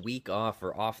necessarily a week off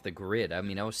or off the grid. I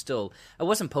mean, I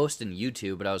wasn't posting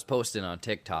YouTube, but I was posting on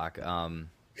TikTok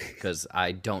because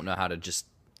I don't know how to just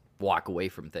walk away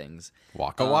from things.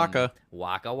 Waka waka.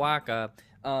 Waka waka.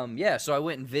 Yeah, so I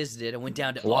went and visited. I went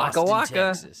down to Waka Austin, waka.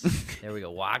 Texas. There we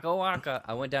go. Waka waka.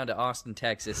 I went down to Austin,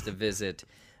 Texas to visit.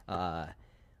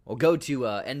 Go to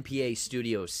NPA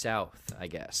Studio South, I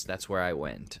guess. That's where I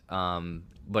went.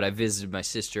 But I visited my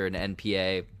sister in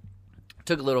NPA.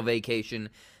 Took a little vacation.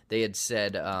 They had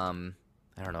said, I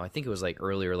don't know, I think it was like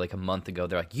earlier, like a month ago.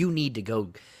 They're like, you need to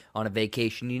go on a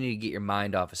vacation. You need to get your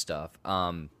mind off of stuff.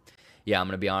 Yeah, I'm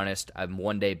going to be honest. I'm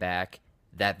 1 day back.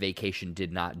 That vacation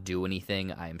did not do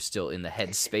anything. I am still in the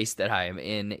headspace that I am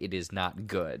in. It is not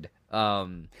good.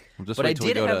 Just but wait I till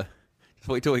we did go have- to. Just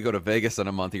wait till we go to Vegas in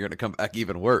a month. You're gonna come back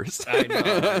even worse.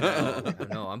 I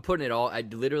know. I'm putting it all. I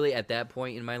literally at that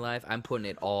point in my life, I'm putting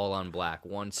it all on black.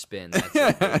 One spin. That's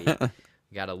it, baby.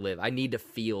 Gotta live. I need to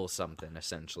feel something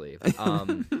essentially.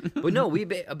 But no, we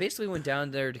basically went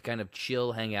down there to kind of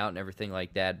chill, hang out, and everything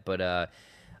like that. But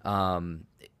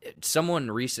someone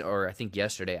recent, or I think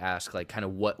yesterday, asked like kind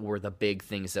of what were the big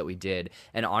things that we did,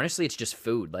 and honestly, it's just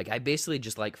food. Like I basically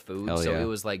just like food, Hell so yeah. it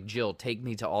was like, Jill, take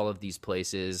me to all of these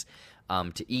places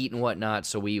to eat and whatnot.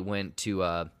 So we went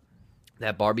to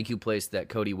that barbecue place that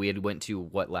Cody we had went to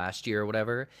last year or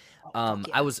whatever. Yeah.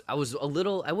 I was a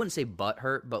little, I wouldn't say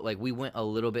butthurt, but like we went a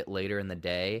little bit later in the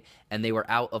day, and they were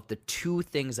out of the two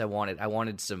things I wanted. I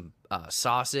wanted some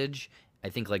sausage. I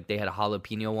think like they had a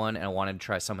jalapeno one, and I wanted to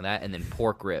try some of that, and then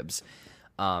pork ribs.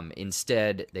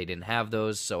 Instead, they didn't have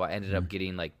those, so I ended up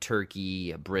getting like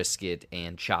turkey, brisket,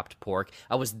 and chopped pork.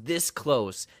 I was this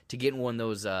close to getting one of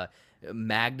those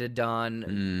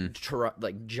Magnadon,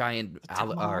 like giant,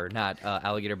 or not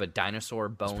alligator, but dinosaur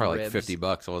bone It's probably ribs. like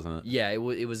 $50, wasn't it? Yeah, it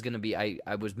was going to be, I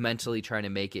was mentally trying to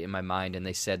make it in my mind, and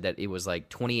they said that it was like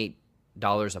 $28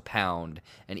 a pound,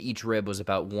 and each rib was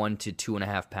about 1 to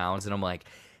 2.5 pounds, and I'm like,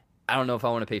 I don't know if I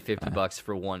want to pay $50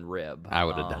 for one rib. I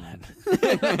would have done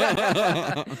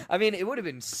it. I mean, it would have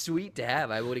been sweet to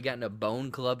have. I would have gotten a bone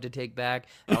club to take back.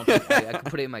 I could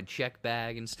put it in my check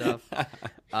bag and stuff.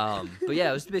 But yeah,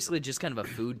 it was basically just kind of a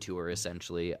food tour,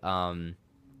 essentially.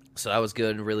 So that was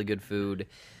good, really good food.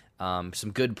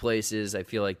 Some good places. I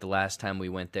feel like the last time we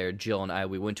went there, Jill and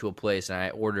we went to a place and I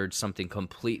ordered something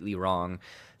completely wrong.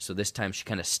 So this time she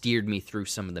kind of steered me through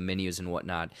some of the menus and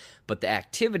whatnot. But the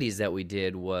activities that we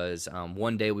did was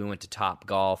one day we went to Top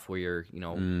Golf where you're,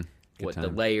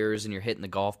 the layers and you're hitting the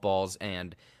golf balls.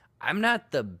 And I'm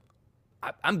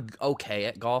okay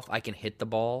at golf. I can hit the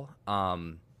ball.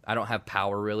 I don't have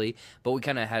power really. But we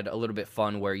kind of had a little bit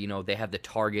fun where, they have the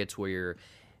targets where you're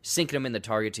sinking them in the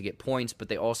target to get points. But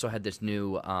they also had this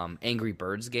new Angry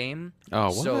Birds game. Oh,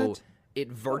 what? So it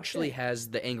virtually has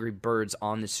the Angry Birds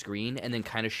on the screen and then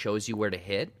kind of shows you where to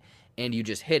hit, and you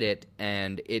just hit it,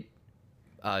 and it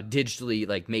digitally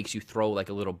like makes you throw like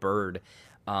a little bird.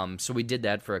 So we did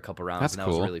that for a couple rounds, That's and that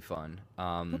cool. was really fun.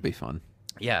 That'd be fun.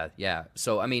 Yeah.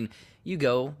 So I mean, you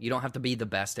don't have to be the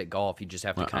best at golf. You just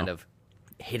have to kind of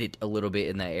hit it a little bit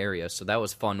in that area. So that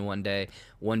was fun one day.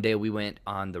 One day we went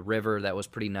on the river. That was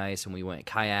pretty nice, and we went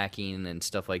kayaking and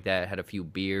stuff like that. Had a few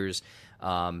beers.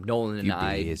 Nolan and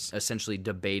I essentially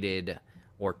debated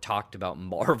or talked about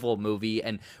Marvel movie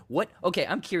and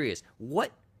I'm curious,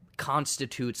 what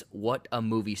constitutes what a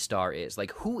movie star is?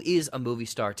 Like, who is a movie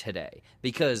star today?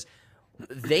 Because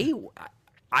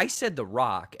I said The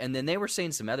Rock, and then they were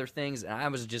saying some other things, and I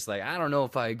was just like, I don't know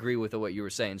if I agree with what you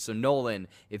were saying. So Nolan,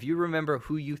 if you remember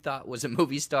who you thought was a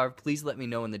movie star, please let me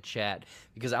know in the chat,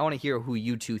 because I want to hear who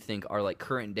you two think are like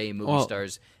current day movie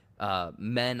stars,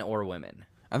 men or women.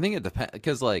 I think it depends,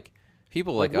 because like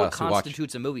people like what us who watch,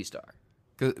 constitutes a movie star?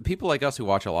 cause people like us who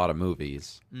watch a lot of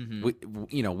movies,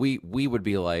 we would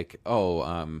be like,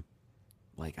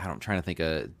 like I'm trying to think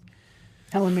of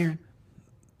Helen Mirren.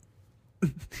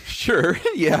 Sure,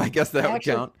 yeah, I guess that would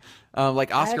count.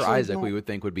 Like Oscar Isaac, don't- we would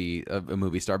think would be a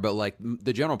movie star, but like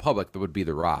the general public, that would be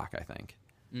The Rock, I think.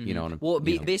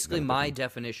 Basically, my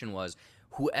definition was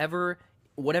whatever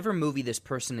movie this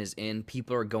person is in,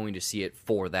 people are going to see it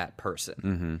for that person.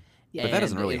 Mm-hmm. But that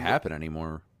doesn't really happen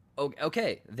anymore.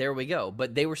 Okay, there we go.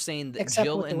 But they were saying that Except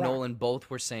Jill with The and Rock. Nolan both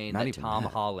were saying Not that even Tom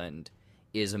that. Holland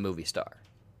is a movie star.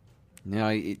 No,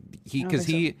 because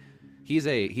he's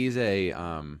a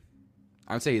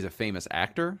I would say he's a famous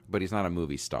actor, but he's not a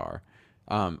movie star.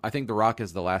 I think The Rock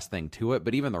is the last thing to it,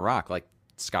 but even The Rock, like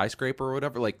Skyscraper or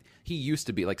whatever, like he used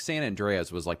to be, like San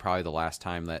Andreas was like probably the last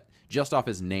time that just off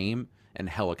his name and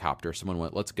Helicopter, someone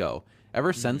went, let's go.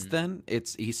 Ever since then,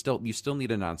 you still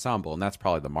need an ensemble, and that's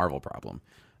probably the Marvel problem.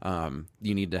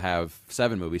 You need to have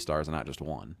 7 movie stars and not just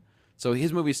one. So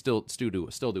his movies still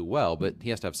do well, but he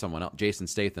has to have someone else. Jason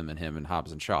Statham and him and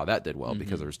Hobbs and Shaw, that did well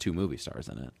because there was 2 movie stars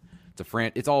in it.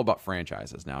 It's all about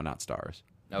franchises now, not stars.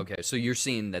 Okay, so you're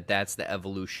seeing that that's the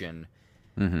evolution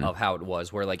of how it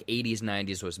was, where like 80s,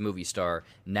 90s was movie star,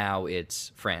 now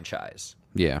it's franchise.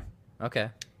 Yeah. Okay,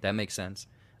 that makes sense.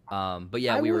 But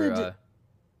yeah,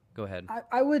 go ahead.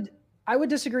 I would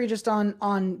disagree just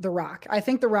on The Rock. I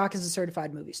think The Rock is a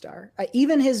certified movie star.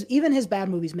 Even his bad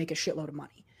movies make a shitload of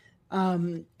money.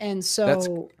 And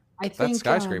so I think that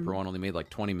Skyscraper one only made like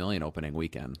 20 million opening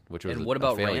weekend, which was what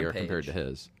about a failure Rampage? compared to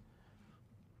his.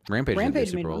 Rampage didn't do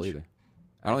Super Bowl either.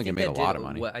 I don't think it made a lot of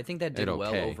money. I think that did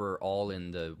well overall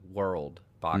in the world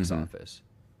box office.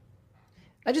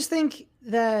 I just think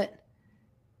that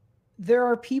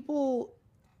there's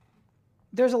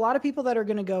a lot of people that are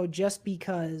going to go just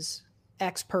because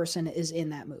X person is in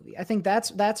that movie. I think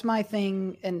that's my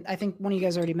thing. And I think one of you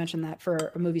guys already mentioned that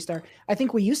for a movie star. I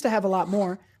think we used to have a lot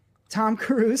more. Tom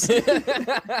Cruise.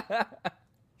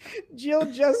 Jill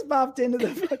just popped into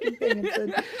the fucking thing and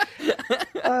said,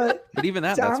 but even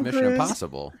that's Mission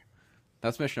Impossible.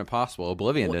 That's Mission Impossible.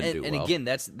 Oblivion didn't do well. And again,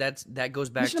 that goes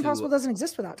back Mission to Impossible doesn't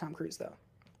exist without Tom Cruise, though.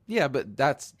 Yeah, but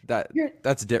that's a Well,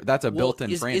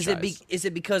 built-in franchise. Is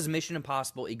it because Mission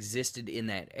Impossible existed in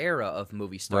that era of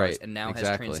movie stars Right, and now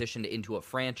exactly. has transitioned into a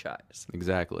franchise?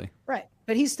 Exactly. Right,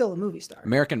 but he's still a movie star.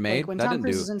 American Made, Like when that Tom didn't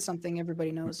Cruise do. is in something,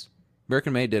 everybody knows.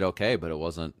 American Made did okay, but it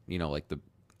wasn't, like the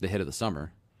hit of the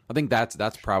summer. I think that's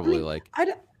probably like I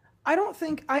don't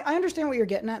think I understand what you're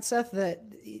getting at, Seth. That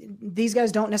these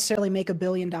guys don't necessarily make $1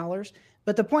 billion,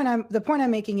 but the point I'm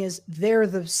making is they're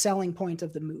the selling point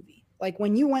of the movie. Like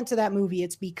when you went to that movie,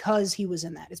 it's because he was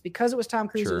in that. It's because it was Tom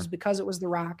Cruise. Sure. It was because it was The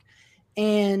Rock,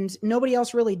 and nobody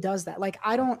else really does that. Like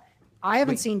I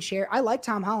haven't seen Cherry. I like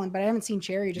Tom Holland, but I haven't seen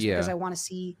Cherry just because I want to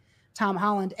see Tom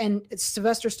Holland. And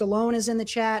Sylvester Stallone is in the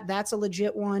chat. That's a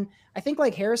legit one. I think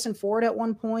like Harrison Ford at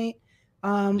one point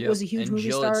was a huge and movie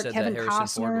Jill had star. said Kevin that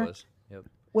Harrison Ford Costner was. Yep.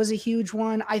 was a huge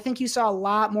one. I think you saw a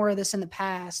lot more of this in the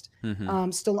past.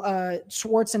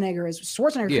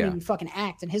 Schwarzenegger couldn't even fucking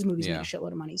act, and his movies made a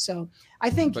shitload of money. So I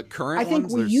think But current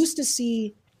ones, we used to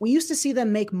see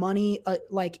them make money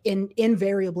like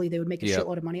invariably they would make a Yep.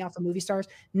 shitload of money off of movie stars.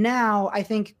 Now I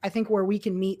think where we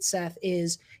can meet, Seth,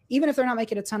 is even if they're not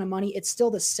making a ton of money, it's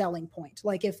still the selling point.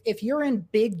 Like if you're in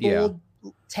big bold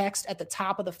text at the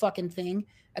top of the fucking thing,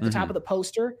 at the top of the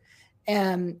poster,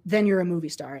 then you're a movie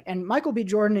star. And Michael B.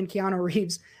 Jordan and Keanu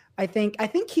Reeves, I think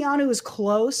Keanu is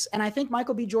close, and I think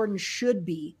Michael B. Jordan should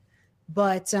be,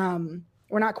 but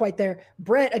we're not quite there.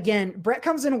 Brett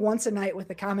comes in once a night with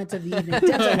the comment of the evening.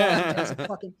 Denzel Washington is a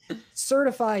fucking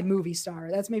certified movie star.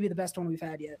 That's maybe the best one we've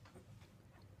had yet.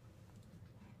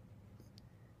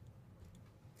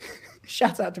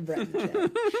 Shouts out to Brett in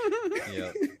the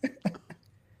chat.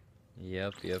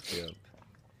 Yep.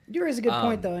 You raise a good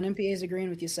point, though, and MPA is agreeing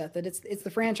with you, Seth, that it's the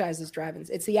franchise that's driving.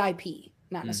 It's the IP,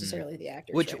 not necessarily the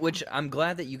actors. Which I'm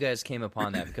glad that you guys came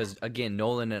upon that because again,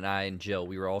 Nolan and I and Jill,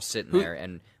 we were all sitting there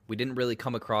and we didn't really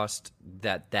come across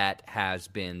that has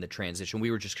been the transition. We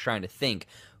were just trying to think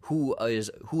who is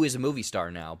a movie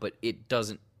star now, but it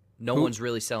doesn't. No one's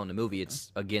really selling the movie.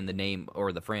 It's again the name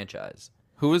or the franchise.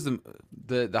 Who is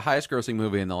the highest grossing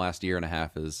movie in the last year and a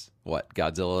half is what?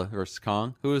 Godzilla vs.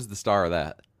 Kong? Who is the star of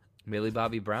that? Millie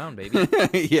Bobby Brown, baby.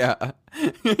 Yeah.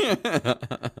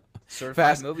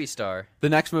 Certified movie star. The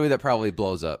next movie that probably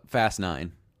blows up, Fast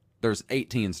 9. There's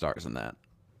 18 stars in that.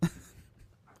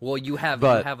 Well, you have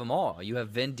them all. You have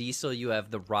Vin Diesel, you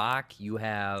have The Rock, you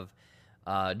have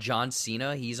John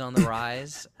Cena, he's on the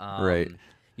rise. Right.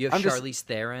 You have Charlize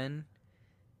Theron.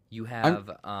 You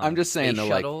have I'm just saying space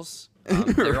though, shuttles.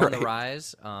 They're on the Right.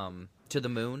 rise to the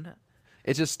moon.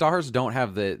 It's just stars don't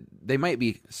have they might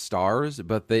be stars,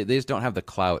 but they just don't have the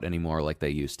clout anymore like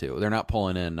they used to. They're not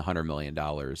pulling in $100 million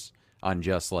on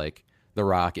just like The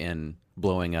Rock and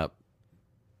blowing up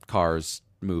Cars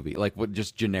movie. Like what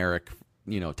just generic,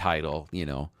 title,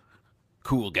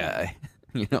 cool guy.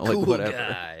 Like Cool whatever.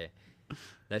 guy.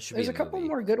 That should There's be a couple movie.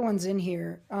 more good ones in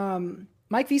here.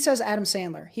 Mike V says Adam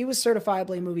Sandler. He was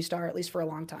certifiably a movie star, at least for a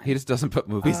long time. He just doesn't put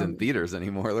movies in theaters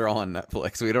anymore. They're all on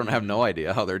Netflix. We don't have no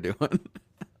idea how they're doing.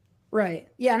 Right.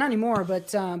 Yeah, not anymore, but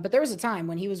there was a time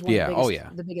when he was one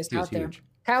of the biggest He was out there. huge.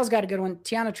 Kyle's got a good one.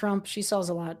 Tiana Trump, she sells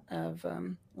a lot of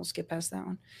we'll skip past that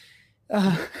one.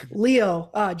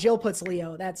 Leo, Jill puts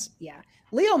Leo.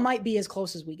 Leo might be as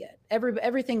close as we get.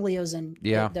 Everything Leo's in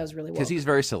does really well. Because he's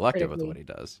very selective with what he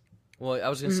does. Well, I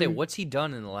was going to say, what's he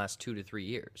done in the last 2 to 3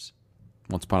 years?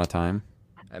 Once Upon a Time.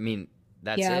 I mean,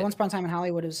 that's it. Once Upon a Time in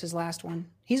Hollywood was his last one.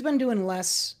 He's been doing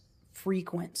less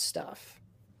frequent stuff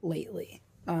lately,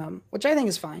 which I think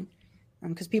is fine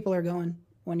because people are going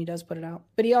when he does put it out.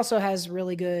 But he also has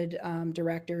really good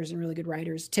directors and really good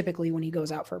writers typically when he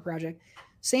goes out for a project.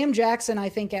 Sam Jackson, I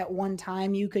think at one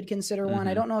time you could consider one.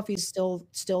 I don't know if he's still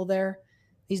there.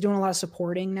 He's doing a lot of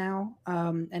supporting now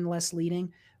and less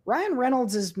leading. Ryan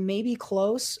Reynolds is maybe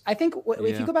close. I think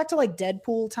if you go back to like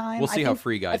Deadpool time, we'll see how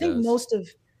Free Guy does. I think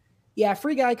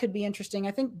Free Guy could be interesting.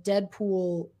 I think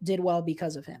Deadpool did well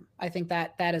because of him. I think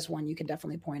that is one you can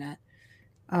definitely point at.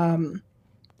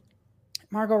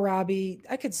 Margot Robbie,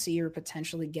 I could see her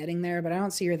potentially getting there, but I don't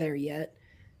see her there yet.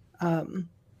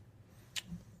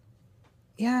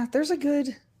 There's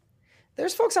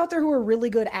folks out there who are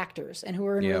really good actors and who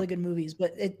are in really good movies,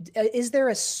 but is there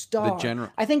a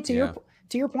star? I think to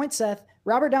your point, Seth,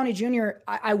 Robert Downey Jr.,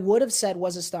 I would have said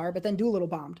was a star, but then Doolittle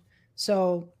bombed.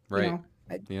 So, I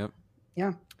think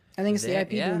it's the IP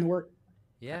doing the work.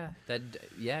 Yeah,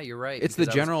 you're right. It's the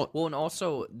general. Well, and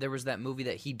also there was that movie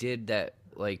that he did that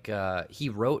he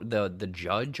wrote the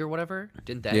Judge or whatever.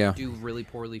 Didn't that do really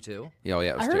poorly too? Yeah,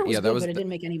 it was I heard it was good, that was but it didn't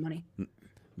make any money.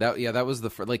 That was the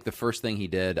first thing he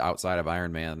did outside of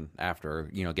Iron Man after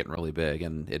getting really big,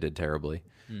 and it did terribly.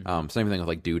 Same thing with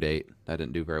like Due Date, that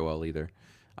didn't do very well either.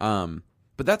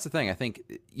 But But that's the thing. I think,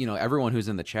 everyone who's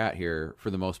in the chat here, for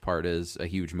the most part, is a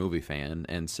huge movie fan.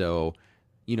 And so,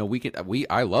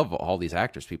 I love all these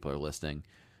actors people are listing.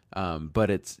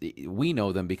 But we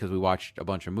know them because we watched a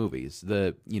bunch of movies.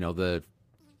 The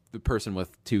person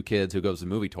with 2 kids who goes to the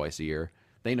movie twice a year,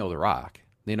 they know The Rock.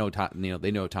 They know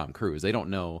Tom Cruise. They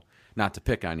don't know, not to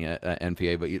pick on you,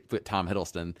 NPA, but Tom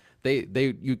Hiddleston.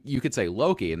 You could say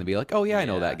Loki and they'd be like, oh yeah, I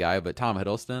know that guy. But Tom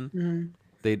Hiddleston,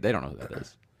 they don't know who that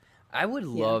is. I would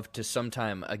love to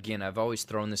sometime, again, I've always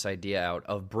thrown this idea out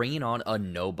of bringing on a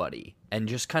nobody and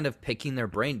just kind of picking their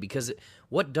brain, because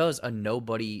what does a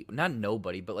nobody, not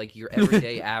nobody, but like your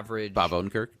everyday average. Bob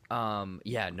Odenkirk?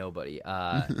 Nobody.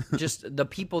 Just the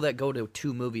people that go to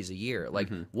 2 movies a year. Like,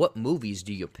 what movies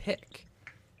do you pick?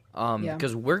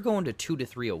 Because we're going to 2 to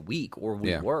 3 a week, or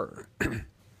we were.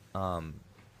 I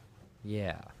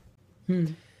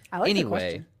like the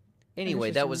question.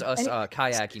 Anyway, that was us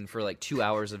kayaking for like 2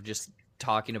 hours of just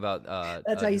talking about.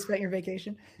 That's how you spent your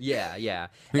vacation. Yeah.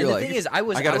 And the thing is, I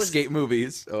got to skate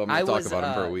movies. Oh, I'm going to talk about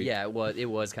them for a week. Yeah, well, it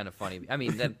was kind of funny. I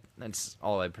mean, that's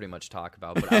all I pretty much talk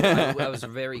about. But I was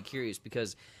very curious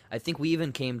because I think we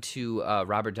even came to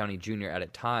Robert Downey Jr. at a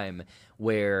time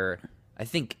where I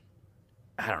think,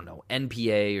 I don't know,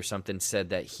 NPA or something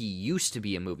said that he used to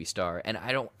be a movie star, and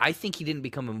I think he didn't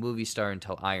become a movie star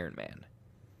until Iron Man.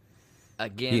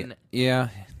 Again,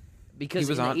 because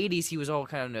in the 80s he was all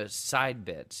kind of side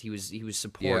bits. He was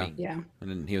supporting. Yeah. And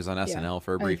then he was on SNL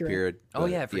for a brief period. Oh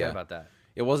yeah, I forgot about that.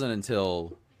 It wasn't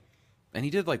until, and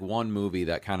he did like one movie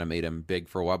that kind of made him big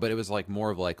for a while, but it was like more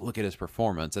of like, look at his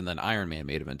performance, and then Iron Man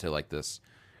made him into like this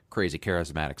crazy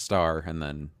charismatic star, and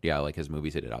then like his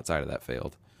movies he did outside of that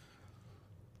failed.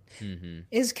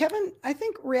 Is Kevin? I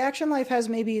think Reaction Life has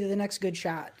maybe the next good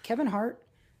shot. Kevin Hart.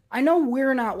 I know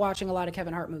we're not watching a lot of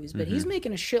Kevin Hart movies, but he's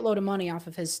making a shitload of money off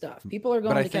of his stuff. People are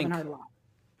going to Kevin Hart a lot.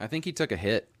 I think he took a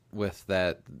hit with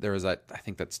that. There was that, I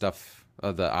think that stuff,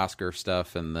 the Oscar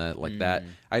stuff and the like that.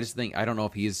 I just think, I don't know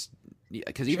if he's,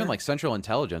 because even like Central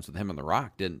Intelligence with him and The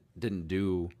Rock didn't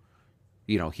do,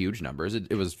 huge numbers.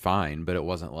 It was fine, but it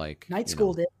wasn't like Night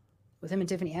School did with him and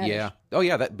Tiffany Haddish. Yeah. Oh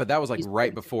yeah. But that was like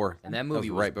right before. And that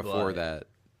movie was right before that.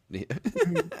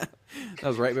 That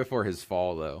was right before his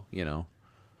fall, though.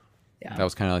 Yeah. That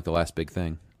was kind of like the last big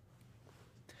thing.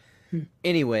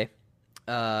 Anyway,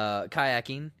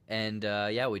 kayaking, and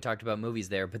we talked about movies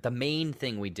there. But the main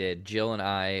thing we did, Jill and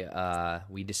I,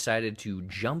 we decided to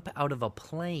jump out of a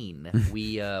plane.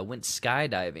 We went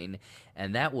skydiving,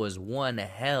 and that was one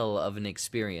hell of an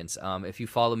experience. If you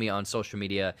follow me on social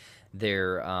media,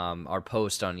 there are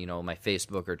posts on my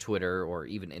Facebook or Twitter or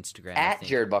even Instagram. At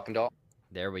Jared Buckendall.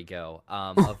 There we go.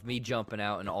 Of me jumping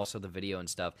out and also the video and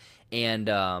stuff. And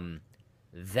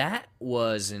that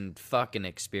was a fucking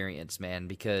experience, man,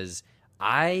 because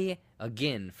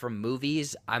again, from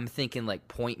movies, I'm thinking like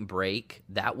Point Break.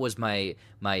 That was my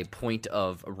point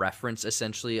of reference,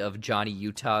 essentially, of Johnny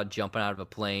Utah jumping out of a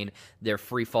plane. They're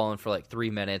free falling for like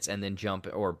 3 minutes and then jump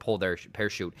or pull their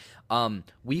parachute.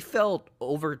 We fell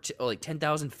over like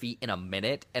 10,000 feet in a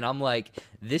minute, and I'm like,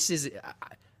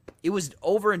 it was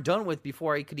over and done with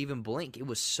before I could even blink. It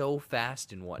was so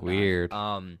fast and whatnot. Weird.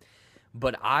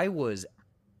 But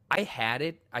I had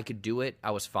it. I could do it.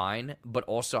 I was fine. But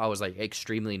also I was like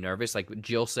extremely nervous. Like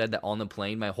Jill said, that on the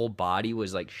plane, my whole body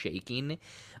was like shaking.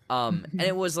 And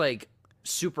it was like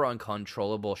super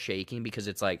uncontrollable shaking because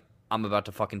it's like, I'm about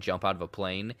to fucking jump out of a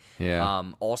plane. Yeah.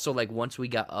 Also, like once we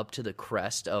got up to the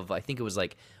crest of, I think it was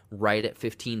like right at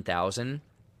 15,000,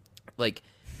 like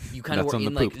you kind of were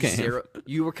in like zero.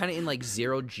 You were kind of in like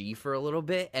 0G for a little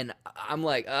bit, and I'm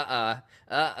like, and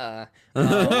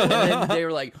then they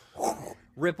were like,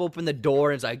 rip open the door,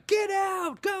 and it's like, get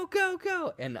out, go, go,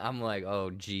 go, and I'm like,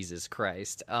 oh Jesus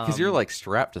Christ, because you're like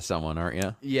strapped to someone, aren't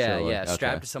you? Yeah, so, like,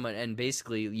 strapped to someone, and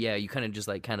basically, you kind of just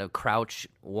like kind of crouch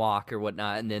walk or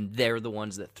whatnot, and then they're the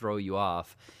ones that throw you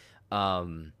off.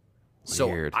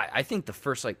 So I think the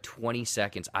first like 20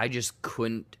 seconds, I just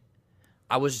couldn't.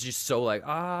 I was just so like,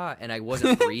 and I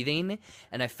wasn't breathing,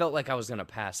 and I felt like I was going to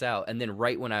pass out. And then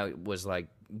right when I was like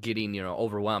getting,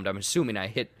 overwhelmed, I'm assuming I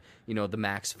hit, the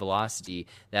max velocity.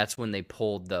 That's when they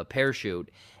pulled the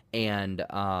parachute. And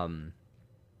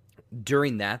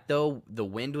during that, though, the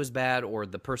wind was bad, or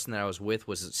the person that I was with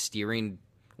was steering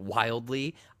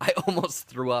wildly. I almost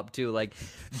threw up too. Like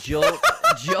Jill,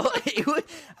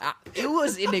 it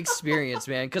was an experience,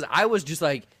 man, because I was just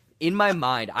like, in my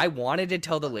mind, I wanted to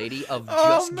tell the lady of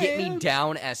Oh, just get me man.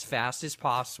 down as fast as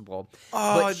possible.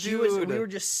 Oh, But we dude. were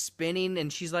just spinning,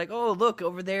 and she's like, "Oh, look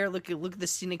over there! Look at the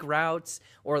scenic routes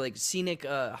or like scenic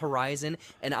horizon."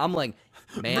 And I'm like,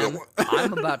 "Man,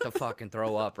 I'm about to fucking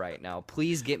throw up right now.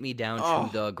 Please get me down Oh.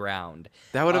 to the ground."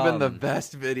 That would have been the Um,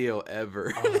 best video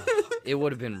ever. It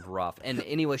would have been rough. And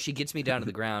anyway, she gets me down to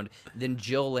the ground. Then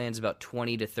Jill lands about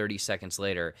 20 to 30 seconds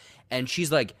later, and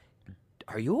she's like,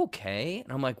 "Are you okay?"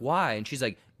 And I'm like, "Why?" And she's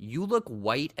like, "You look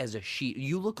white as a sheet.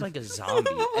 You look like a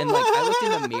zombie." And like, I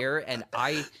looked in the mirror, and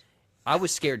I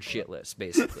was scared shitless,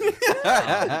 basically.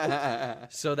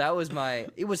 So that was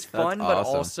it was fun, but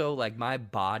awesome. also like my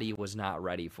body was not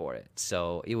ready for it.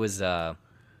 So it was an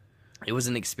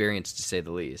experience to say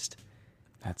the least.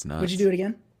 That's nuts. Would you do it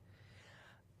again?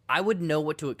 I would know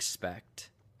what to expect.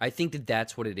 I think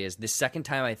that's what it is. The second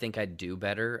time, I think I'd do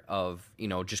better of,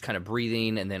 just kind of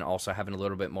breathing and then also having a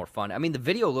little bit more fun. I mean, the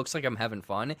video looks like I'm having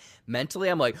fun. Mentally,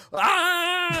 I'm like,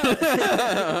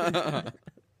 ah!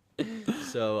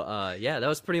 So, yeah, that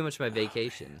was pretty much my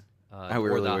vacation. I or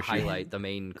really the wish you- highlight, the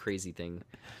main crazy thing.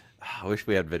 I wish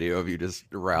we had video of you just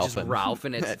Ralph. Just Ralph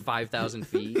and it's 5,000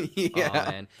 feet. Yeah. Oh,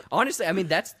 man. Honestly, I mean,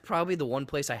 that's probably the one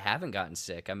place I haven't gotten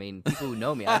sick. I mean, people who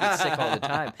know me, I get sick all the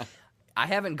time. I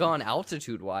haven't gone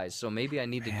altitude-wise, so maybe I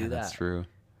need to do that. That's true.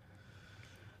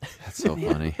 That's so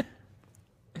funny.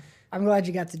 I'm glad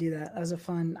you got to do that. That was a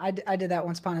fun. I did that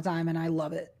once upon a time, and I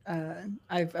love it.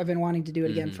 I've been wanting to do it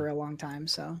again for a long time.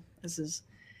 So this is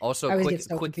Also, I always quick get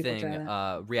stoked when quick people try thing.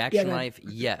 that. Reaction go Life,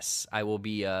 yes, I will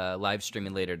be live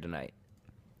streaming later tonight.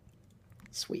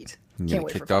 sweet. You Can't get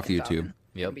wait kicked for off fucking YouTube. Falcon.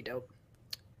 Yep. That'd be dope.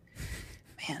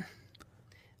 Man.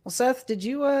 Well, Seth, did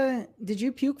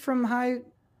you puke from high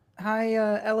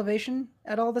elevation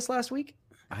at all this last week?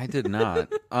 I did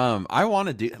not. I want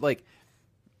to do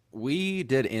we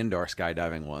did indoor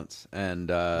skydiving once, and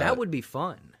That would be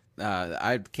fun.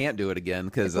 I can't do it again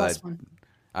because It's less fun.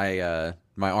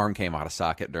 my arm came out of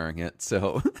socket during it.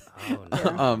 So Oh,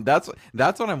 no.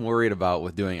 that's what I'm worried about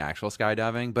with doing actual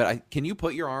skydiving. But can you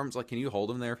put your arms can you hold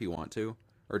them there if you want to,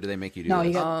 or do they make you do No,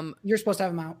 this? you're supposed to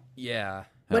have them out. Yeah.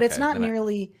 But it's Okay, not then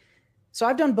nearly. So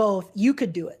I've done both. You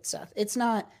could do it, Seth. It's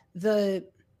not the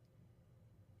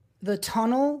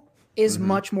tunnel is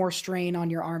much more strain on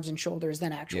your arms and shoulders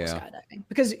than actual Mm-hmm. Yeah. skydiving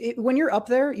because when you're up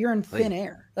there, you're in thin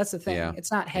air. That's the thing. Yeah.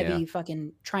 It's not heavy Yeah.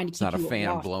 fucking trying to It's keep not a you fan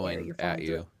aloft there. blowing You're at flying you.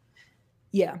 through.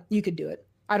 Yeah, you could do it.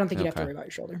 I don't think you'd have to Okay. worry about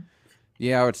your shoulder.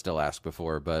 Yeah, I would still ask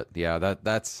before, but yeah,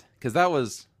 that's because that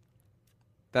was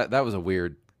a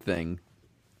weird thing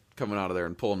coming out of there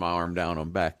and pulling my arm down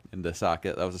and back into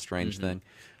socket. That was a strange thing.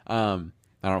 I don't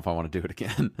know if I want to do it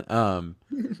again.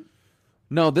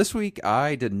 No, this week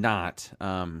I did not.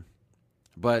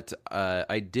 But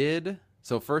I did.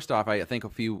 So first off, I think a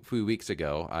few weeks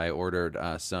ago, I ordered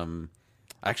some.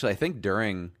 Actually, I think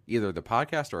during either the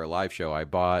podcast or a live show, I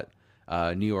bought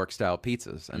New York style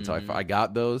pizzas, and so I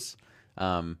got those.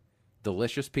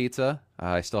 Delicious pizza.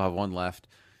 I still have one left,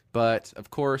 but of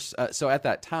course, so at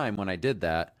that time when I did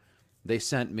that, they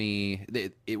sent me.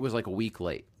 It was like a week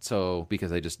late, so because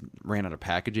they just ran out of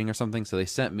packaging or something, so they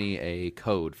sent me a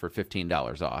code for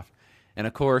 $15 off, and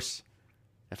of course.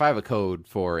 If I have a code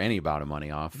for any amount of money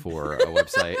off for a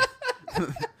website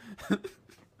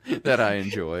that I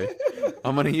enjoy,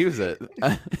 I'm going to use it.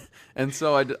 And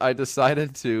so I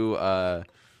decided to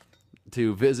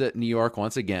visit New York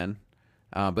once again,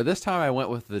 but this time I went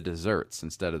with the desserts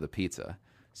instead of the pizza.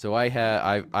 So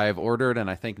I've ordered, and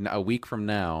I think a week from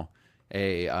now,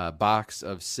 a box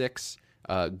of 6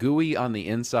 gooey on the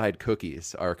inside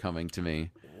cookies are coming to me.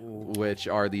 Which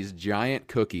are these giant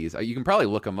cookies. You can probably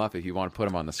look them up if you want to put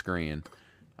them on the screen.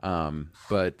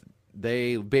 But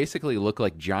they basically look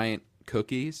like giant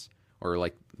cookies or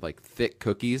like thick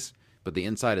cookies, but the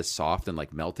inside is soft and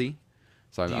like melty.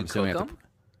 So Do you I'm assuming cook 'em?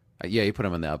 Yeah, you put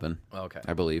them in the oven. Okay.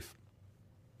 I believe.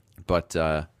 But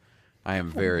I am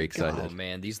very excited. Oh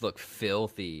man, these look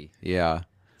filthy. Yeah.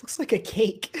 Looks like a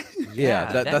cake.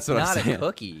 Yeah, that's what I'm not saying. a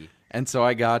cookie. And so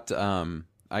I got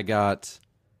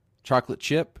chocolate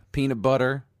chip, peanut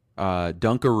butter,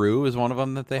 Dunkaroo is one of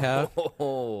them that they have.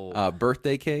 Oh.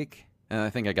 Birthday cake, and I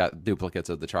think I got duplicates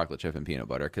of the chocolate chip and peanut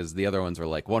butter because the other ones were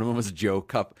like one of them was Joe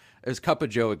Cup. It was Cup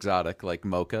of Joe Exotic, like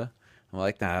mocha. I'm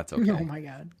like, nah, that's okay. Oh my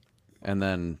god. And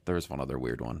then there was one other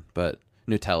weird one, but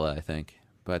Nutella, I think.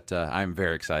 But I'm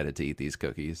very excited to eat these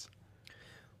cookies.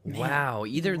 Wow.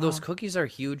 Either those cookies are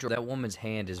huge or that woman's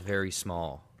hand is very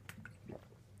small.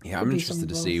 Yeah, Could I'm be some interested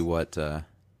to of see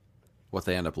what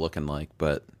they end up looking like,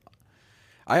 but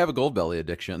I have a Goldbelly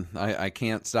addiction. I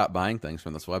can't stop buying things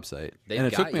from this website. They've And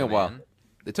it got took me you, a while. man.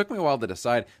 It took me a while to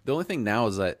decide. The only thing now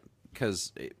is that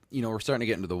because we're starting to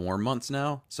get into the warm months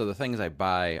now. So the things I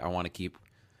buy, I want to keep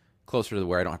closer to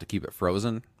where I don't have to keep it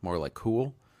frozen, more like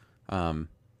cool,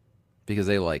 because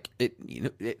they like it.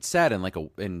 It sat in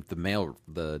in the mail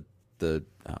the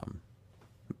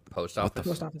Post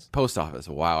office. Post office.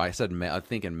 Wow, I said I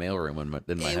think in mailroom in my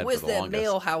head for Where's the that longest.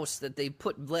 mail house that they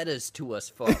put letters to us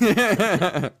for?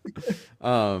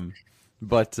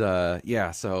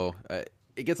 Yeah, so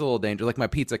it gets a little dangerous. Like my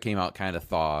pizza came out kind of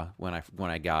thaw when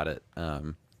I got it.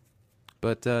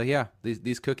 Yeah,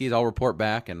 these cookies, I'll report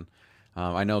back, and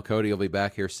I know Cody will be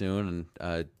back here soon,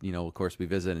 and of course, be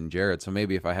visiting Jared. So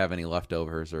maybe if I have any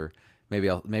leftovers, or maybe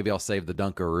I'll save the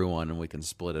Dunkaroo one and we can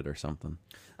split it or something.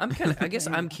 I guess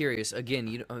I'm curious.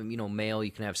 Again, mail,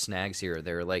 you can have snags here or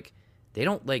there. Like, they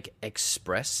don't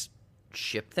express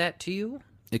ship that to you.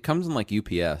 It comes in like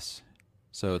UPS,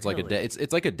 so it's like a day.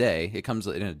 It's like a day. It comes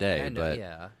in a day, but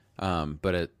yeah.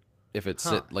 If it's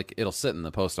it'll sit in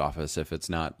the post office if it's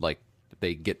not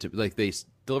they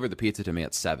delivered the pizza to me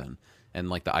at 7,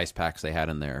 and the ice packs they had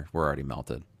in there were already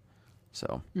melted.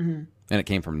 So and it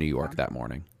came from New York that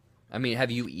morning. I mean,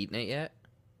 have you eaten it yet?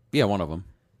 Yeah, one of them.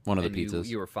 One of the And pizzas.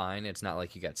 You were fine. It's not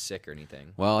like you got sick or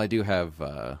anything. Well, I do have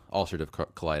ulcerative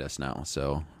colitis now,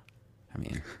 so I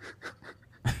mean.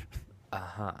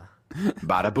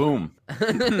 Bada boom.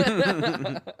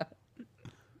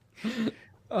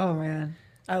 Oh man,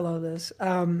 I love this.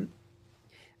 There's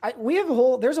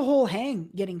a whole hang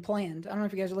getting planned. I don't know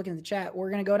if you guys are looking at the chat.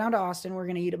 We're gonna go down to Austin. We're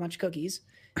gonna eat a bunch of cookies,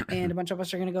 and a bunch of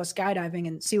us are gonna go skydiving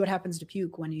and see what happens to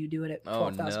puke when you do it at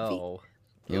 12,000 feet.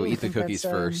 Yeah, we eat the cookies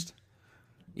first.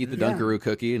 Eat the Dunkaroo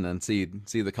cookie and then see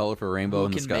the colorful rainbow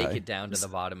in the sky. Who can make it down to the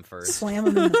bottom first? Slam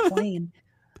them in the plane.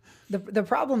 The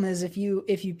problem is if you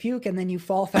puke and then you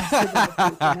fall faster than the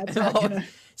puke, and that's not gonna...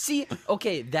 See,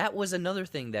 okay, that was another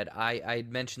thing that I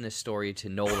mentioned this story to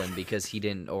Nolan because he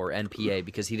didn't, or NPA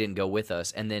because he didn't go with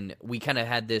us, and then we kind of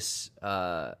had this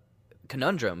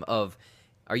conundrum of,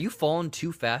 are you falling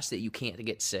too fast that you can't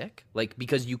get sick?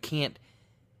 Because you can't.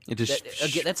 It just that's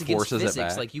against forces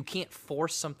physics. it back. You can't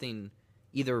force something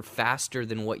either faster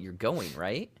than what you're going,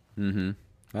 right? Mm-hmm.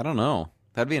 I don't know.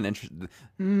 That'd be an interesting.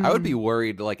 I would be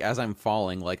worried, as I'm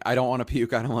falling, I don't want to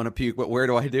puke, but where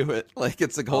do I do it?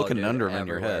 It's a whole conundrum in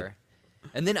your head.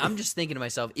 And then I'm just thinking to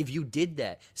myself, if you did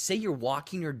that, say you're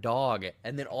walking your dog,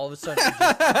 and then all of a sudden you're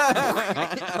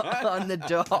just on the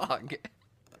dog.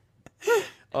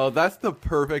 Oh, that's the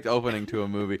perfect opening to a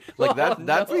movie.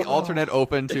 That's the alternate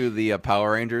open to the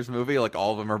Power Rangers movie.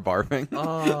 All of them are barfing.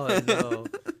 Oh no.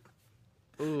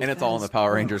 Ooh, and it's all in the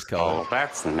Power Rangers color. Oh,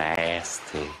 that's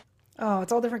nasty. Oh,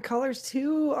 it's all different colors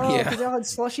too. Oh, because they all had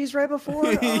slushies right before.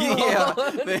 Oh. Yeah,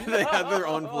 they had their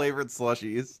own flavored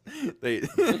slushies.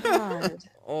 God.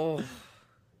 Oh,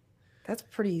 that's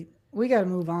pretty. We got to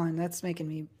move on. That's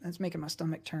making my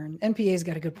stomach turn. NPA's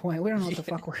got a good point. We don't know what the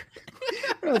fuck we're. I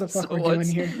don't know what the fuck we're doing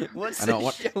here. What's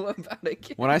the show about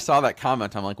again? When I saw that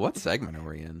comment, I'm like, what segment are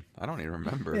we in? I don't even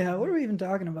remember. Yeah, what are we even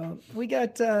talking about? We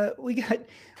got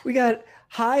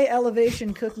high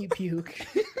elevation cookie puke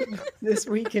this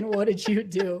week in What Did You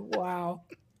Do? Wow.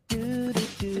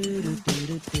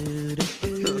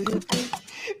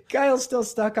 Kyle's still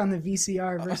stuck on the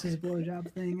VCR versus blowjob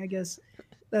thing. I guess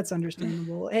that's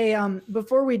understandable. Hey,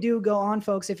 before we do go on,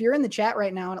 folks, if you're in the chat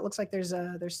right now and it looks like there's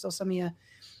still some of you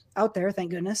out there,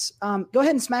 thank goodness. Go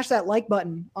ahead and smash that like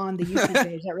button on the YouTube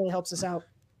page. That really helps us out.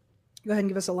 Go ahead and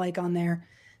give us a like on there.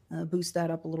 Boost that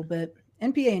up a little bit.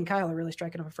 NPA and Kyle are really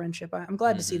striking up a friendship. I'm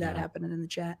glad to see that happening in the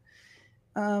chat.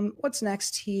 What's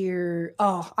next here?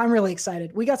 Oh, I'm really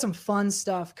excited. We got some fun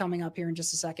stuff coming up here in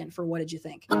just a second for What Did You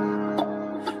Think?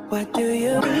 What do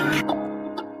you think?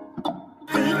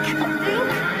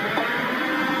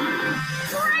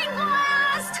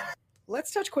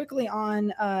 Let's touch quickly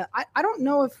on I don't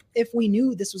know if we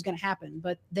knew this was going to happen,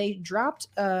 but they dropped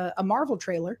a Marvel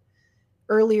trailer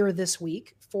earlier this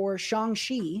week for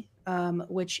Shang-Chi,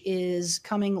 which is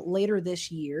coming later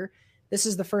this year. This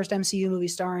is the first MCU movie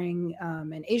starring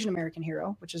an Asian American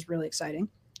hero, which is really exciting.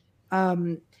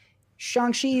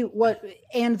 Shang-Chi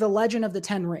and the Legend of the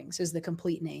Ten Rings is the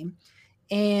complete name.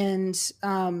 And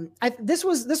this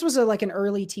was an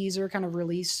early teaser kind of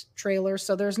release trailer,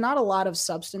 so there's not a lot of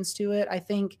substance to it. I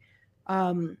think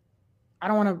I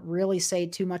don't want to really say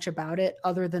too much about it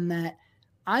other than that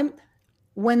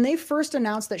when they first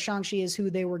announced that Shang-Chi is who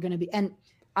they were going to be, and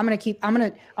I'm going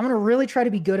to really try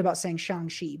to be good about saying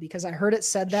Shang-Chi because I heard it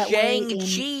said that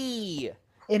way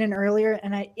in an earlier,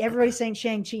 and everybody's saying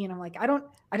Shang-Chi, and I'm like, I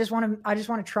just want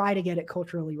to try to get it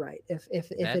culturally right. If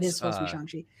it is supposed to be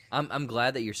Shang-Chi. I'm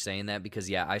glad that you're saying that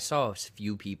because I saw a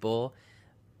few people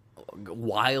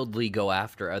wildly go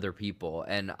after other people,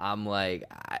 and I'm like,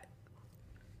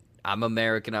 I'm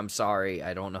American. I'm sorry.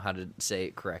 I don't know how to say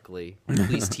it correctly.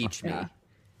 Please teach me.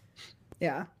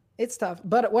 Yeah, it's tough.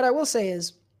 But what I will say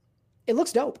is, it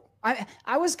looks dope.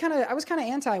 I was kind of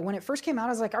anti when it first came out. I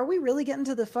was like, are we really getting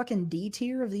to the fucking D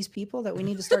tier of these people that we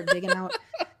need to start digging out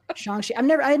Shang-Chi?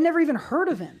 I had never even heard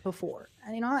of him before,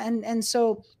 and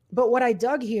so, but what I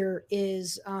dug here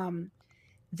is,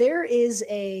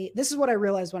 this is what I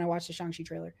realized when I watched the Shang-Chi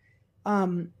trailer.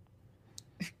 And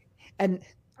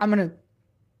I'm going to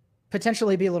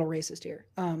potentially be a little racist here.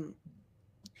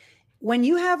 When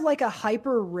you have like a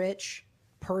hyper rich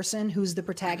person who's the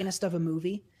protagonist of a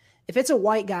movie, if it's a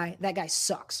white guy, that guy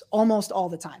sucks almost all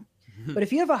the time. But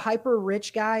if you have a hyper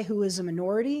rich guy who is a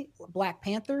minority, Black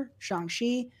Panther,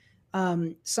 Shang-Chi,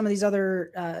 some of these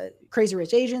other Crazy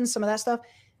Rich Asians, some of that stuff,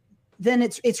 then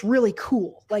it's really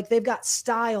cool. Like they've got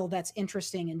style that's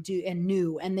interesting and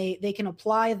new, and they can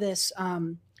apply this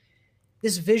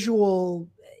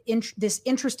this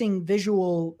interesting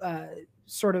visual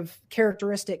sort of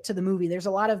characteristic to the movie. There's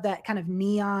a lot of that kind of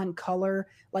neon color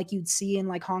like you'd see in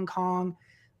like Hong Kong.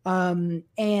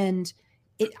 And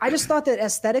I just thought that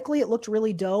aesthetically it looked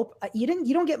really dope. You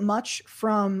don't get much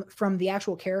from the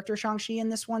actual character Shang-Chi in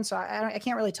this one, so I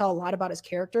can't really tell a lot about his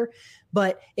character,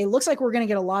 but it looks like we're going to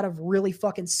get a lot of really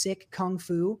fucking sick kung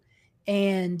fu,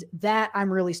 and that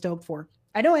I'm really stoked for.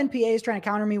 I know NPA is trying to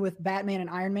counter me with Batman and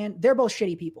Iron Man. They're both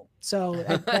shitty people, so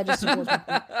that just supports my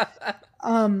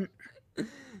point.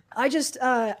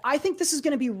 I think this is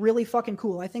going to be really fucking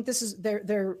cool. I think this is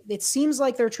it seems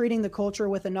like they're treating the culture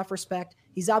with enough respect.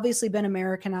 He's obviously been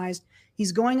Americanized.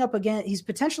 He's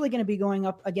potentially going to be going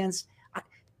up against,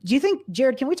 do you think,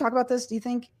 Jared, can we talk about this? Do you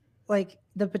think like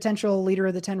the potential leader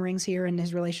of the 10 Rings here and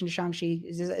his relation to Shang-Chi,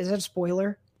 is that a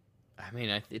spoiler? I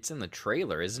mean, it's in the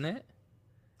trailer, isn't it?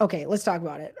 Okay, let's talk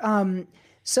about it.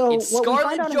 So it's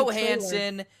Scarlett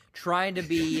Johansson trying to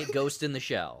be Ghost in the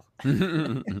Shell.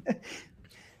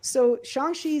 So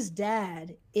Shang-Chi's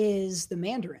dad is the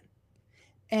Mandarin.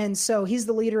 And so he's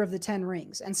the leader of the 10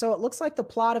 Rings. And so it looks like the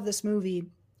plot of this movie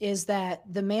is that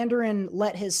the Mandarin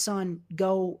let his son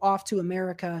go off to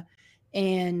America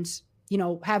and,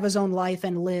 have his own life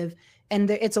and live. And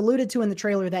it's alluded to in the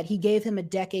trailer that he gave him a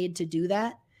decade to do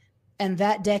that. And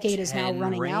that decade is now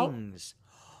running out.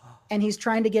 And he's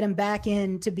trying to get him back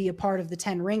in to be a part of the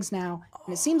 10 Rings now.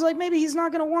 And it seems like maybe he's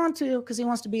not going to want to because he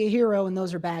wants to be a hero and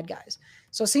those are bad guys.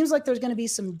 So it seems like there's going to be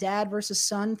some dad versus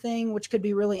son thing, which could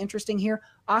be really interesting here.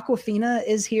 Awkwafina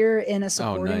is here in a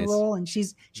supporting role, and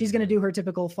she's going to do her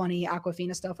typical funny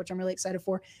Awkwafina stuff, which I'm really excited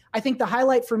for. I think the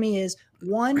highlight for me is,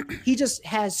 one, he just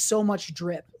has so much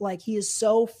drip. Like, he is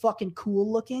so fucking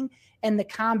cool looking, and the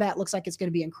combat looks like it's going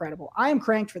to be incredible. I am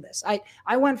cranked for this.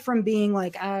 I went from being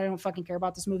like, I don't fucking care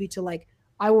about this movie to like,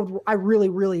 I really,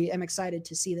 really am excited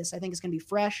to see this. I think it's going to be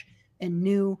fresh and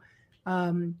new.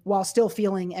 While still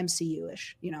feeling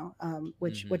MCU-ish,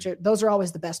 which those are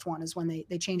always the best one, is when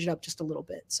they change it up just a little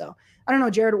bit. So I don't know,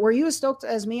 Jared, were you as stoked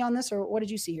as me on this, or what did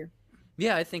you see here?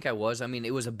 Yeah, I think I was. I mean,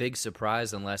 it was a big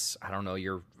surprise, unless, I don't know,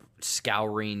 you're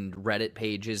scouring Reddit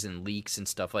pages and leaks and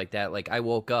stuff like that. Like, I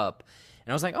woke up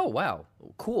and I was like, oh, wow,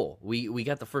 cool. We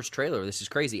got the first trailer. This is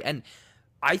crazy. And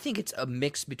I think it's a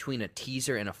mix between a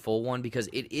teaser and a full one, because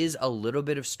it is a little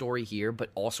bit of story here, but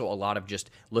also a lot of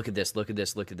just look at this, look at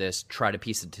this, look at this, try to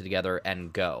piece it together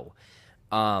and go.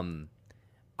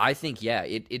 I think, yeah,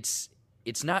 it's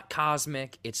not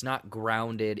cosmic, it's not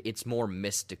grounded, it's more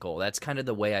mystical. That's kind of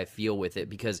the way I feel with it,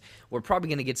 because we're probably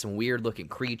going to get some weird looking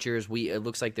creatures. It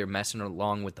looks like they're messing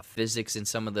along with the physics in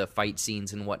some of the fight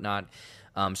scenes and whatnot.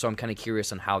 So I'm kind of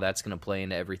curious on how that's going to play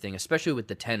into everything, especially with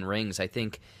the 10 Rings. I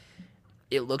think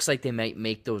it looks like they might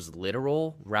make those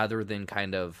literal rather than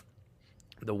kind of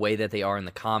the way that they are in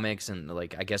the comics. And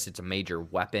like, I guess it's a major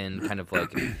weapon, kind of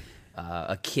like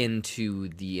akin to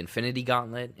the Infinity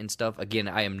Gauntlet and stuff. Again,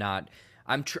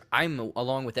 I'm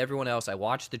along with everyone else. I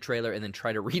watch the trailer and then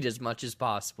try to read as much as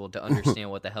possible to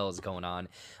understand what the hell is going on.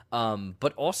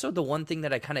 But also the one thing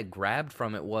that I kind of grabbed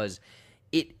from it was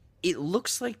it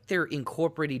looks like they're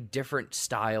incorporating different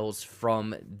styles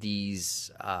from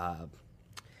these, I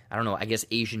don't know, I guess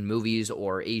Asian movies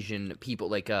or Asian people,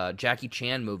 like Jackie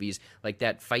Chan movies, like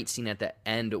that fight scene at the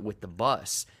end with the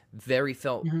bus. Very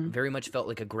much felt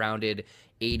like a grounded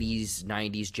 80s,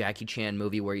 90s Jackie Chan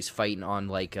movie where he's fighting on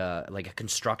like a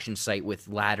construction site with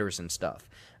ladders and stuff.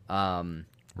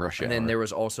 Rush Hour. And then there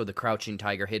was also the Crouching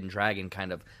Tiger, Hidden Dragon,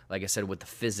 kind of, like I said, with the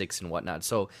physics and whatnot.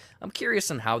 So I'm curious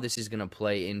on how this is going to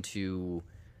play into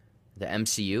the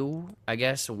MCU, I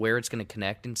guess, where it's going to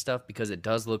connect and stuff, because it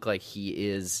does look like he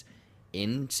is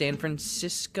in San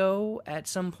Francisco at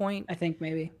some point. I think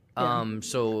maybe.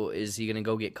 So is he gonna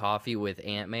go get coffee with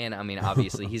Ant-Man? I mean,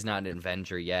 obviously he's not an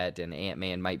Avenger yet, and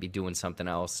Ant-Man might be doing something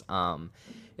else.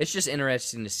 It's just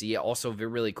interesting to see. Also,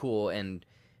 really cool, and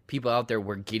people out there,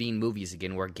 we're getting movies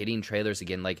again. We're getting trailers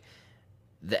again. Like,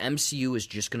 the MCU is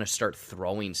just gonna start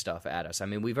throwing stuff at us. I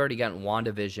mean, we've already gotten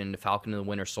WandaVision, Falcon and the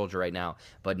Winter Soldier right now,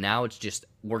 but now it's just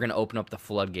we're gonna open up the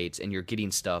floodgates, and you're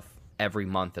getting stuff every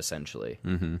month essentially.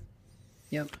 Mm-hmm.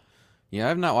 Yep. Yeah,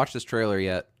 I've not watched this trailer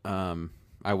yet.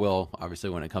 I will, obviously,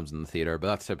 when it comes in the theater, but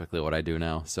that's typically what I do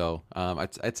now. So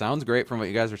it sounds great from what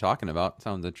you guys are talking about. It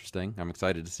sounds interesting. I'm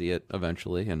excited to see it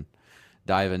eventually and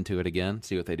dive into it again,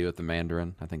 see what they do with the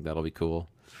Mandarin. I think that'll be cool.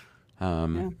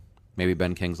 Maybe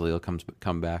Ben Kingsley will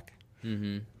come back.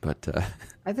 Mm-hmm. But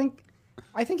I think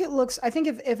it looks. I think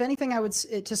if anything,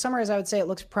 to summarize, I would say it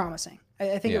looks promising.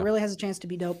 I think it really has a chance to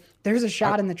be dope. There's a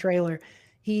shot in the trailer.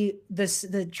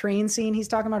 The train scene he's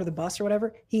talking about, or the bus or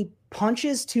whatever, he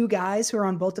punches two guys who are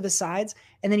on both of his sides,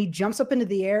 and then he jumps up into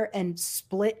the air and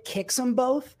split kicks them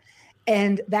both.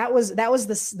 And that was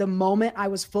the moment I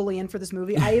was fully in for this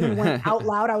movie. I even went out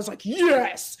loud. I was like,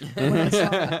 yes! When I saw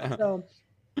that. So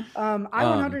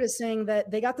I100 is saying that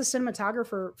they got the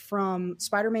cinematographer from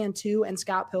Spider-Man 2 and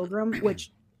Scott Pilgrim,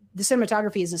 which the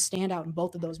cinematography is a standout in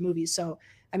both of those movies. So,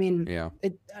 I mean,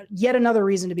 yet another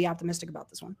reason to be optimistic about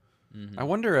this one. Mm-hmm. I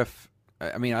wonder if,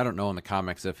 I mean, I don't know in the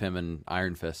comics if him and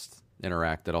Iron Fist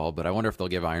interact at all, but I wonder if they'll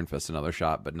give Iron Fist another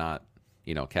shot, but not,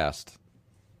 cast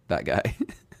that guy.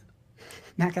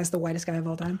 That guy's the whitest guy of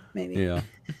all time, maybe. Yeah.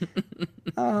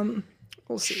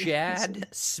 We'll see. Chad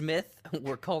Smith,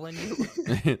 we're calling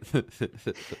you.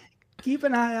 Keep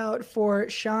an eye out for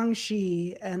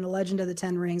Shang-Chi and the Legend of the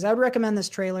Ten Rings. I would recommend this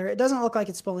trailer. It doesn't look like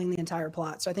it's spoiling the entire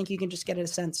plot, so I think you can just get a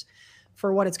sense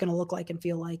for what it's going to look like and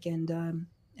feel like, and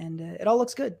it all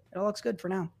looks good. It all looks good for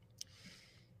now.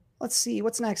 Let's see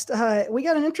what's next. We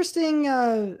got an interesting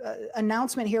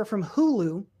announcement here from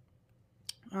Hulu.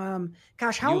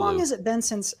 Gosh, how long has it been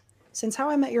since How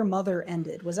I Met Your Mother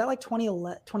ended? Was that like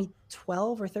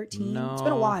 2012 or 13? No. It's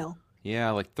been a while.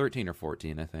 Yeah, like 13 or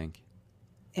 14, I think.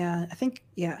 Yeah, I think,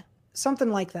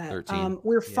 something like that. 13.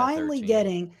 We're finally 13.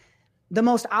 getting the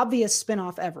most obvious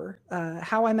spinoff ever.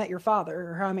 How I Met Your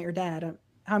Father, or How I Met Your Dad.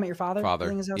 How I Met Your Father. I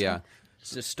think is how it's called.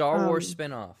 It's a Star Wars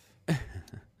spinoff.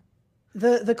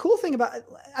 The cool thing about,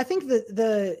 I think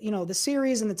the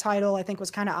series and the title, I think,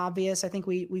 was kind of obvious. I think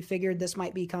we figured this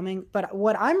might be coming. But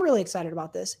what I'm really excited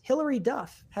about this, Hilary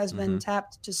Duff has been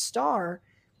tapped to star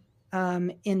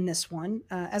in this one.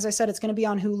 As I said, it's going to be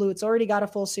on Hulu. It's already got a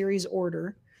full series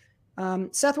order.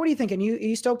 Seth, what are you thinking? Are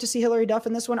you stoked to see Hilary Duff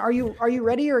in this one? Are you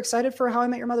ready or excited for How I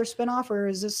Met Your Mother spinoff, or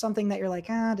is this something that you're like,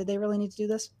 did they really need to do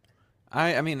this?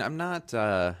 I mean, I'm not.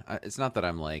 It's not that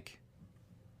I'm like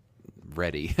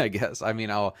ready, I guess. I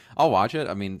mean, I'll watch it.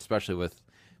 I mean, especially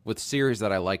with series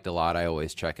that I liked a lot, I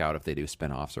always check out if they do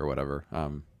spinoffs or whatever.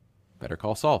 Better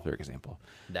Call Saul, for example.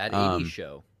 That 80s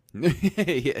show.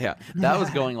 Yeah, that was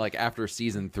going like after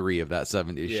season 3 of that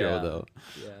 70s show, though.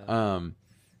 Yeah.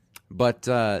 But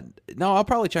no, I'll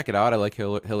probably check it out. I like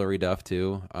Hilary Duff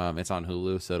too. It's on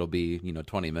Hulu, so it'll be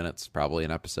 20 minutes probably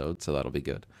an episode, so that'll be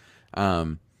good.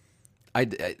 The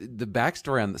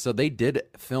backstory on so they did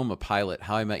film a pilot,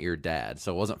 How I Met Your Dad.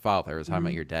 So it wasn't Father, it was How I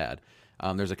Met Your Dad.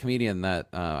 There's a comedian that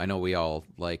I know we all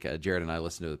like. Jared and I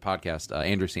listened to the podcast.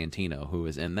 Andrew Santino, who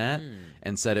was in that,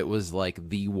 and said it was like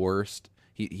the worst.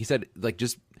 He said like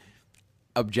just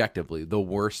objectively the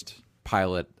worst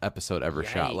pilot episode ever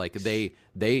shot. Like they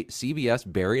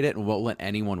CBS buried it and won't let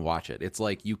anyone watch it. It's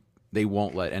like they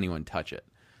won't let anyone touch it.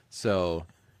 So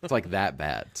it's like that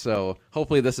bad. So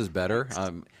hopefully this is better.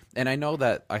 And I know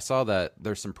that I saw that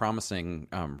there's some promising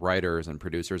writers and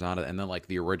producers on it, and then like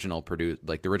the original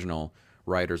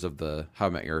writers of the How I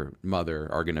Met Your Mother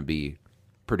are going to be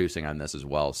producing on this as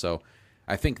well. So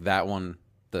I think that one,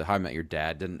 the How I Met Your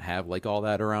Dad, didn't have like all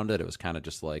that around it. It was kind of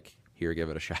just like, here, give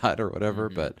it a shot or whatever.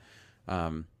 But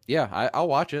yeah, I'll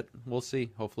watch it. We'll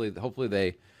see. Hopefully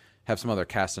they have some other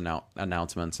cast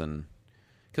announcements, and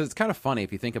because it's kind of funny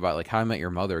if you think about like How I Met Your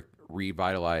Mother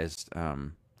revitalized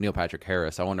Neil Patrick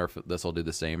Harris. I wonder if this will do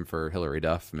the same for Hilary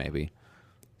Duff, maybe.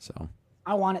 So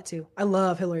I want it to. I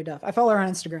love Hilary Duff. I follow her on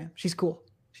Instagram. She's cool.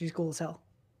 She's cool as hell.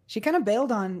 She kind of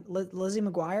bailed on Lizzie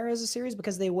McGuire as a series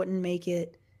because they wouldn't make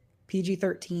it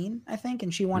PG-13, I think,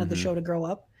 and she wanted the show to grow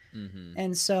up.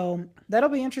 And so that'll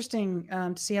be interesting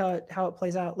to see how it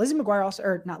plays out. Lizzie McGuire also,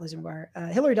 or not Lizzie McGuire,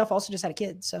 Hilary Duff also just had a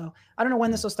kid. So I don't know when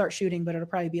this will start shooting, but it'll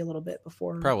probably be a little bit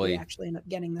before we actually end up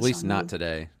getting this. At least not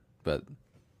today, but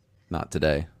not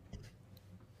today.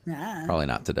 Nah. Probably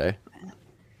not today.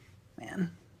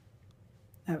 Man.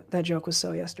 That joke was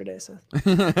so yesterday, Seth. Oh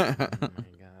my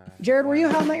gosh. Jared, were you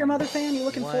a How I Met Your Mother fan? You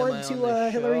looking Why forward am I to on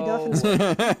the Hillary Duff and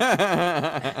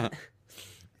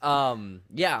show?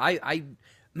 Yeah, I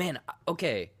man,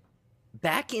 okay.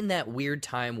 Back in that weird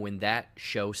time when that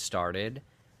show started,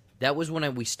 that was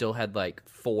when we still had like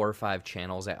 4 or 5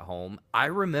 channels at home. I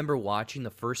remember watching the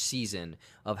first season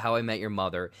of How I Met Your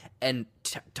Mother and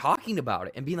talking about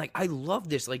it and being like, I love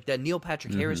this. Like that Neil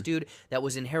Patrick Harris dude that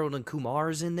was in Harold and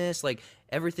Kumar's in this, like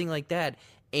everything like that.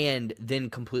 And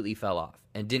then completely fell off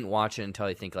and didn't watch it until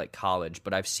I think like college.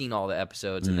 But I've seen all the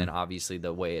episodes and then obviously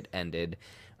the way it ended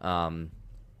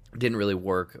didn't really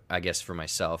work, I guess, for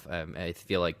myself. I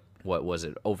feel like, what was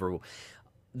it?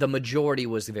 The majority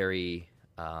was very...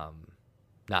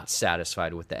 not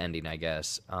satisfied with the ending, I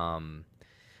guess.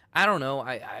 I don't know.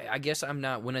 I guess I'm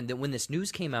not. When this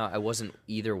news came out, I wasn't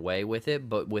either way with it.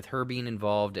 But with her being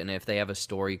involved, and if they have a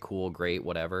story, cool, great,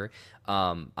 whatever.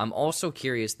 I'm also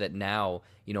curious that now,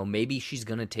 maybe she's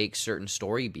gonna take certain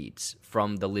story beats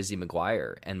from the Lizzie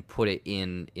McGuire and put it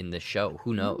in the show.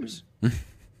 Who knows?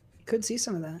 could see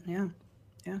some of that. Yeah.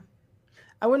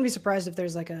 I wouldn't be surprised if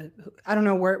there's like I don't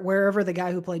know, wherever the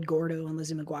guy who played Gordo and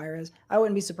Lizzie McGuire is. I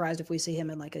wouldn't be surprised if we see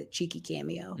him in like a cheeky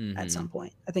cameo at some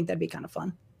point. I think that'd be kind of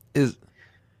fun.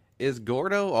 Is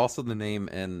Gordo also the name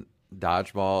in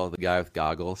Dodgeball, the guy with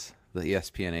goggles, the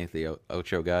ESPN 8, the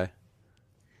Ocho guy?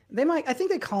 They might. I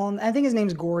think they call him. I think his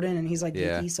name's Gordon, and he's like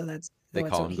Mickey, so they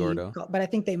call him Gordo. But I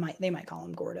think they might call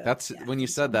him Gordo. That's when you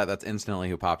said that. That's instantly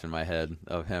who popped in my head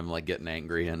of him like getting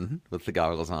angry and with the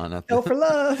goggles on. Hell for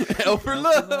love. Hell for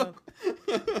love.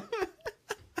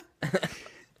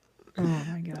 Oh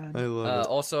my god. I love it.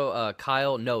 Also,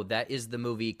 Kyle, no, that is the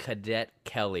movie Cadet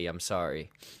Kelly. I'm sorry.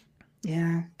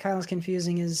 Yeah, Kyle's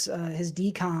confusing his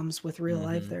DComs with real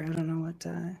life there. I don't know what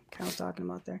Kyle's talking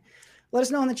about there. Let us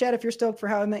know in the chat if you're stoked for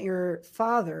How I Met Your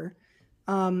Father.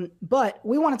 But I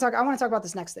want to talk about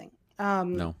this next thing.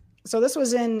 No. So this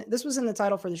was in the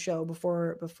title for the show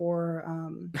before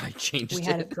I changed we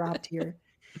had it dropped here.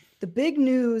 The big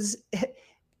news,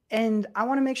 and I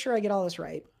want to make sure I get all this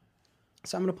right.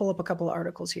 So I'm going to pull up a couple of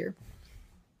articles here.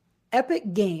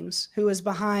 Epic Games, who is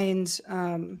behind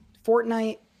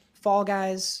Fortnite, Fall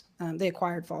Guys, they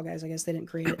acquired Fall Guys, I guess they didn't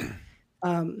create it,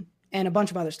 and a bunch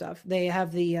of other stuff. They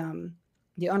have the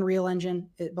Unreal Engine;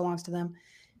 it belongs to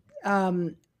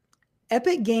them.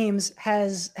 Epic Games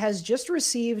has just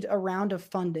received a round of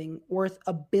funding worth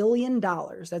 $1 billion.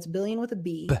 That's billion with a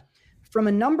B, from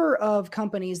a number of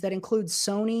companies that include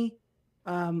Sony,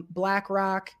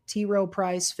 BlackRock, T. Rowe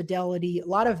Price, Fidelity. A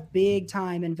lot of big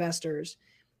time investors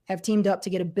have teamed up to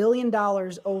get $1 billion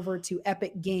over to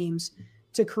Epic Games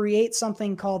to create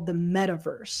something called the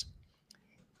Metaverse.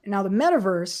 Now, the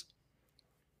Metaverse,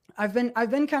 I've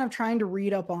been kind of trying to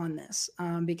read up on this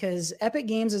because Epic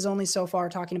Games is only so far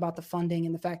talking about the funding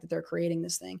and the fact that they're creating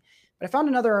this thing. But I found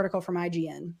another article from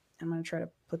IGN. I'm going to try to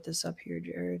put this up here,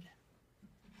 Jared.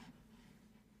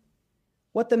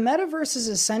 What the Metaverse is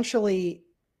essentially,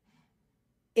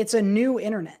 it's a new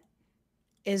internet,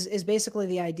 is basically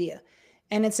the idea.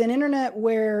 And it's an internet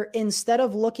where instead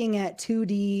of looking at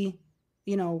 2D,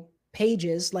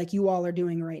 pages like you all are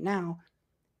doing right now,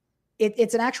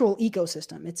 it's an actual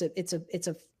ecosystem. It's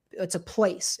a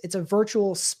place. It's a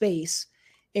virtual space.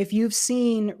 If you've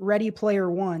seen Ready Player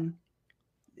One,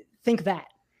 think that.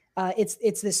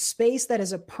 It's this space that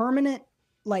is a permanent,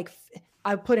 like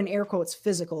I put in air quotes,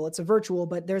 physical. It's a virtual,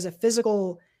 but there's a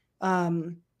physical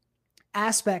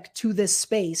aspect to this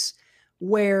space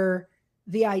where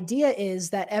the idea is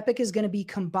that Epic is going to be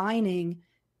combining,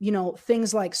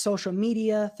 things like social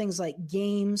media, things like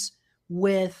games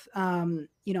with,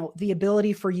 the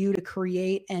ability for you to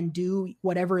create and do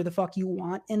whatever the fuck you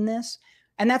want in this.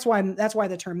 And that's why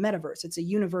the term metaverse, it's a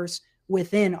universe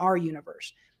within our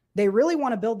universe. They really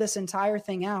want to build this entire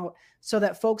thing out so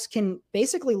that folks can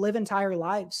basically live entire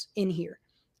lives in here.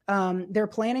 They're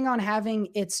planning on having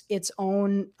its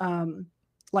own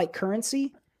like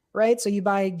currency, right? So you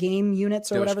buy game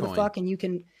units or whatever the fuck, and you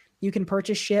can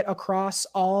purchase shit across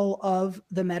all of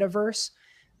the metaverse.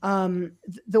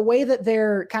 The way that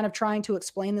they're kind of trying to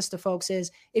explain this to folks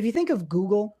is if you think of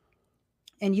Google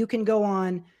and you can go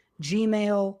on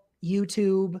Gmail,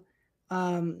 YouTube,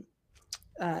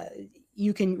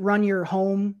 you can run your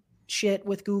home shit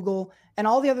with Google and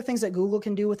all the other things that Google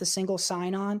can do with a single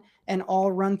sign-on and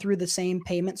all run through the same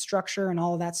payment structure and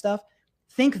all of that stuff.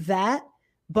 Think that,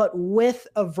 but with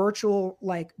a virtual,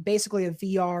 like basically a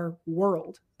VR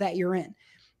world that you're in.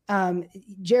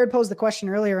 Jared posed the question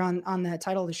earlier on the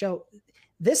title of the show.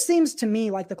 This seems to me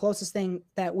like the closest thing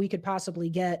that we could possibly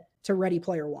get to Ready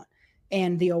Player One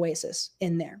and the Oasis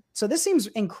in there. So this seems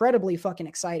incredibly fucking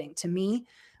exciting to me.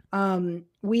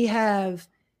 We have,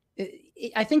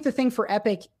 I think the thing for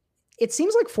Epic, it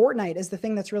seems like Fortnite is the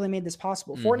thing that's really made this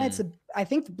possible. Fortnite's, I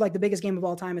think, like the biggest game of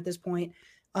all time at this point.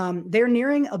 They're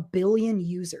nearing 1 billion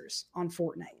users on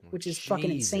Fortnite, which is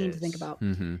fucking insane to think about.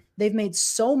 They've made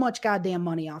so much goddamn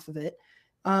money off of it.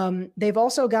 They've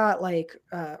also got like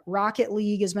Rocket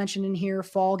League is mentioned in here.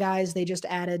 Fall Guys, they just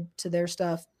added to their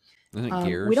stuff. We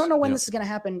don't know when this is going to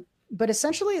happen, but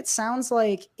essentially it sounds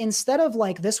like instead of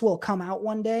like this will come out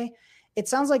one day, it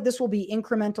sounds like this will be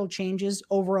incremental changes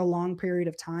over a long period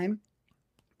of time.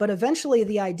 But eventually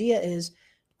the idea is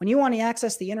when you want to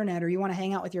access the internet or you want to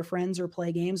hang out with your friends or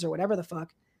play games or whatever the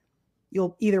fuck,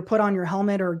 you'll either put on your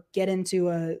helmet or get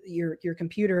into your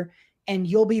computer, and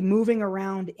you'll be moving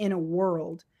around in a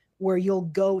world where you'll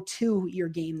go to your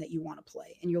game that you want to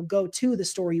play, and you'll go to the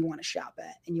store you want to shop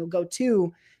at, and you'll go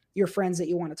to your friends that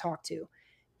you want to talk to.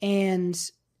 And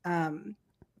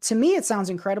to me, it sounds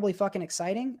incredibly fucking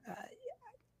exciting.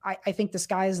 I think the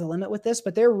sky is the limit with this,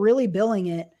 but they're really billing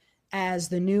it as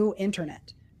the new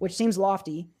internet, which seems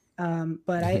lofty.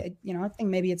 But I think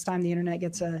maybe it's time the internet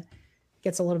gets a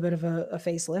little bit of a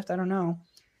facelift. I don't know.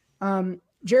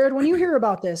 Jared, when you hear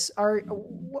about this,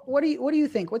 what do you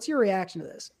think? What's your reaction to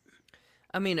this?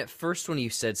 I mean, at first when you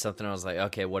said something, I was like,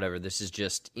 okay, whatever. This is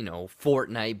just,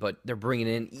 Fortnite, but they're bringing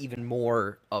in even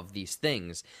more of these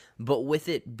things. But with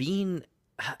it being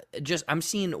I'm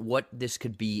seeing what this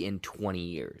could be in 20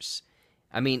 years.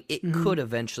 I mean, it could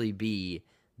eventually be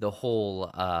the whole,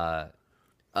 a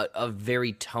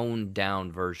very toned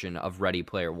down version of Ready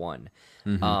Player One.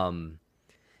 And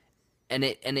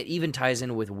it even ties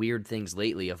in with weird things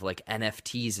lately of like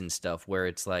NFTs and stuff where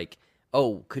it's like,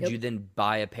 oh, could you then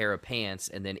buy a pair of pants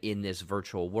and then in this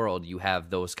virtual world you have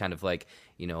those kind of like,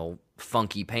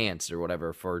 funky pants or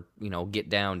whatever for, Get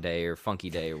Down Day or Funky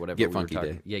Day or whatever. Get Funky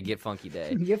Day. Yeah, Get Funky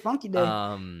Day. Get Funky Day.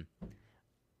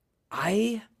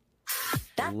 I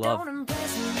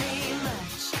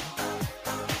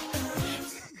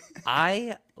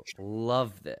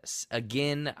love this.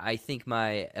 Again, I think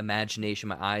my imagination,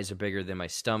 my eyes are bigger than my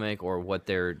stomach or what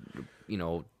their,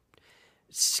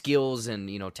 skills and,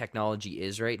 technology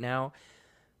is right now.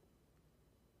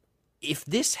 If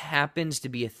this happens to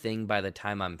be a thing by the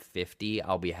time I'm 50,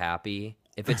 I'll be happy.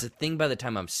 If it's a thing by the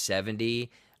time I'm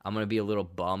 70, I'm going to be a little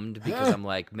bummed because I'm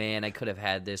like, man, I could have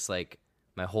had this like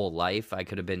my whole life. I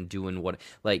could have been doing what,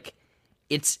 like,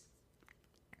 it's,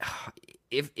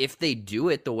 if they do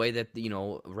it the way that,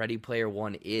 Ready Player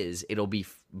One is, it'll be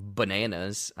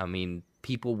bananas. I mean,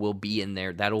 people will be in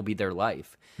there. That'll be their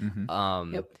life.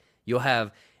 You'll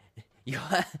have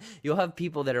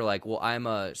people that are like, well, I'm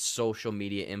a social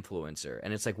media influencer.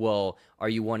 And it's like, well, are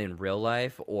you one in real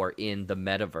life or in the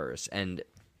metaverse? And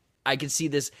I can see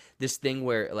this thing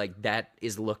where like that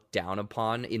is looked down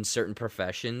upon in certain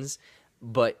professions,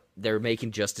 but they're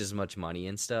making just as much money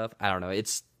and stuff. I don't know.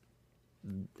 It's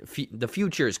the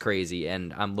future is crazy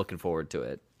and I'm looking forward to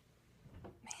it.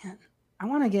 Man, I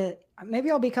want to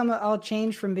maybe I'll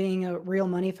change from being a real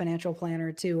money financial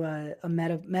planner to a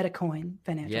Metacoin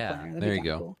financial planner. That'd there be you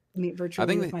go. Cool. Meet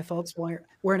virtually with my folks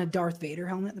wearing a Darth Vader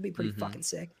helmet. That'd be pretty fucking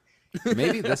sick.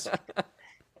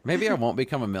 Maybe I won't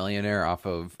become a millionaire off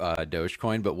of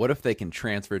Dogecoin, but what if they can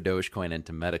transfer Dogecoin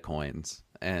into Metacoins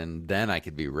and then I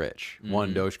could be rich?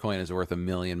 One Dogecoin is worth 1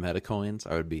 million Metacoins.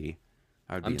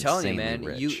 I'm telling you, man.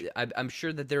 Rich. I'm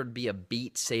sure that there would be a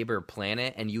Beat Saber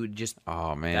planet, and you would just.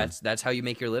 Oh man, that's how you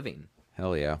make your living.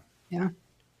 Hell yeah. Yeah,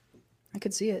 I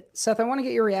could see it. Seth, I want to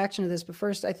get your reaction to this, but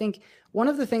first, I think one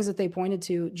of the things that they pointed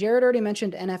to, Jared already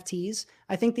mentioned NFTs.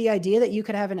 I think the idea that you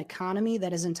could have an economy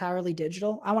that is entirely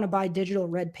digital. I want to buy digital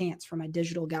red pants for my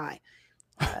digital guy.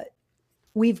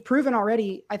 We've proven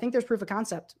already. I think there's proof of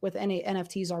concept with any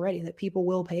NFTs already that people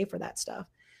will pay for that stuff.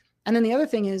 And then the other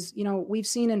thing is, we've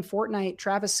seen in Fortnite,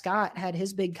 Travis Scott had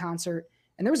his big concert,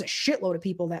 and there was a shitload of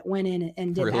people that went in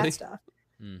and did that stuff.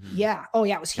 Yeah. Oh,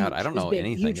 yeah. It was huge. God, I don't know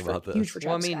anything about this. Huge for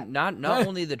Travis Scott. Not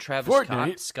only the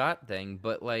Travis Scott thing,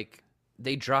 but like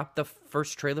they dropped the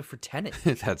first trailer for Tenet.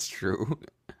 That's true.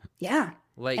 Yeah.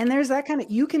 And there's that kind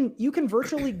of you can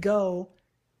virtually go.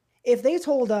 If they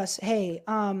told us, hey,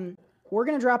 we're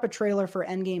gonna drop a trailer for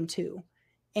Endgame 2.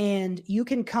 And you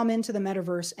can come into the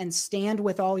metaverse and stand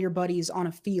with all your buddies on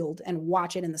a field and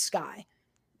watch it in the sky.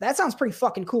 That sounds pretty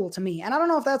fucking cool to me. And I don't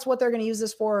know if that's what they're going to use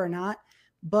this for or not,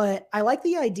 but I like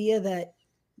the idea that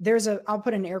there's I'll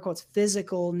put in air quotes,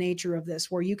 physical nature of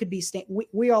this, where you could be,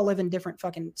 we all live in different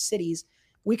fucking cities.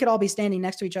 We could all be standing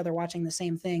next to each other watching the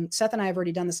same thing. Seth and I have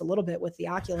already done this a little bit with the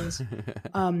Oculus.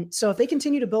 So if they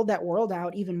continue to build that world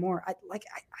out even more,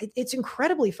 it's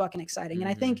incredibly fucking exciting. And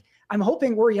I think I'm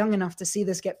hoping we're young enough to see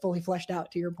this get fully fleshed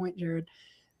out, to your point, Jared.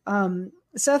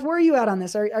 Seth, where are you at on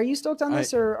this? Are you stoked on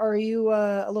this, or are you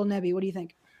a little nebby? What do you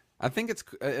think? I think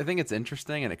it's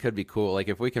interesting, and it could be cool. Like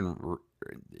if we can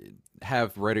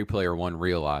have Ready Player One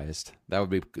realized, that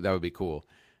would be cool.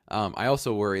 I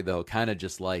also worry though, kind of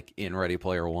just like in Ready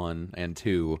Player One and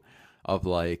Two, of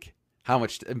like how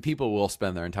much and people will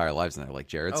spend their entire lives in there, like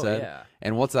Jared said. Yeah.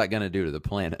 And what's that going to do to the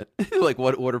planet? Like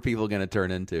what are people going to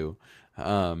turn into?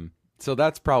 So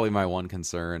that's probably my one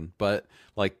concern. But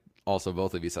like also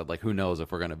both of you said, like who knows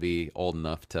if we're going to be old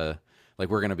enough to, like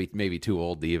we're going to be maybe too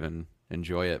old to even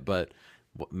enjoy it. But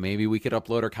maybe we could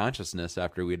upload our consciousness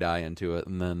after we die into it,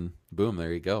 and then boom,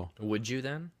 there you go. Would you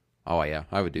then? Oh yeah,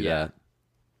 I would do that.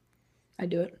 I'd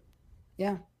do it.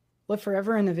 Yeah. Live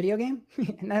forever in the video game?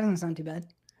 That doesn't sound too bad.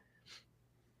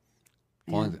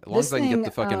 As long as I can get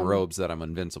the fucking robes that I'm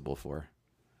invincible for.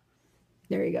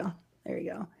 There you go. There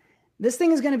you go. This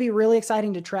thing is going to be really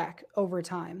exciting to track over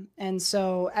time. And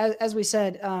so, as we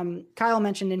said, Kyle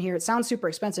mentioned in here, it sounds super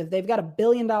expensive. They've got $1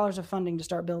 billion of funding to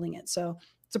start building it. So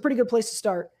it's a pretty good place to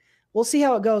start. We'll see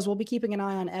how it goes. We'll be keeping an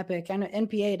eye on Epic. I know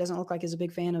NPA doesn't look like is a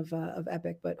big fan of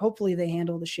Epic, but hopefully they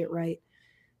handle the shit right.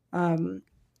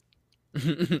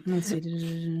 Let's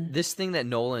see. This thing that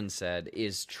Nolan said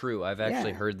is true. I've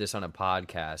actually heard this on a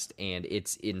podcast, and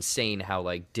it's insane how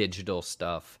like digital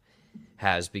stuff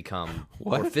has become,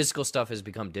 or physical stuff has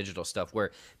become digital stuff,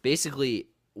 where basically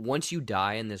once you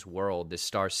die in this world, this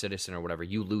Star Citizen or whatever,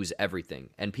 you lose everything.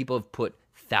 And people have put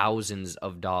thousands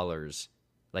of dollars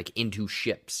like into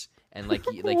ships, and like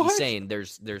he's saying,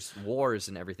 there's wars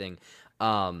and everything.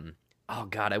 Oh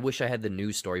God, I wish I had the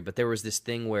news story, but there was this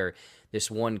thing where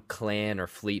this one clan or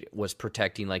fleet was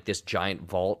protecting like this giant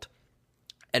vault,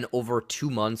 and over 2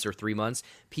 months or 3 months,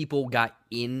 people got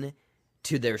in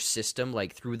to their system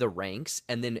like through the ranks,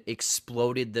 and then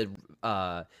exploded the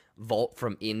vault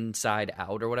from inside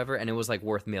out or whatever, and it was like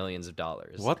worth millions of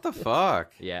dollars. What the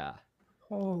fuck? Yeah.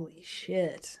 Holy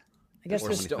shit. I guess or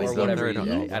whatever.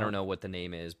 I don't know what the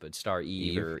name is, but Star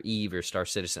Eve or Star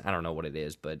Citizen. I don't know what it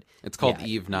is, but it's called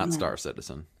Eve, not Star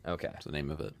Citizen. Okay, that's the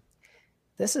name of it.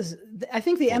 This is, I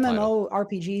think, the MMO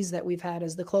RPGs that we've had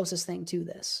is the closest thing to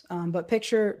this. But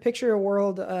picture a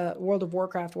World of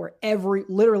Warcraft where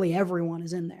literally everyone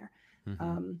is in there.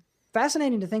 Mm-hmm.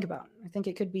 Fascinating to think about. I think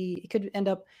it could be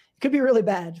really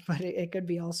bad, but it could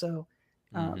be also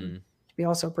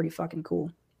pretty fucking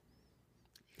cool.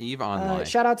 Eve Online.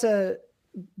 Shout out to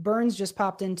Burns just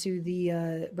popped into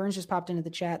the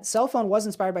chat. Cell phone was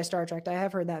inspired by Star Trek. I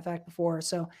have heard that fact before.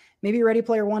 So maybe Ready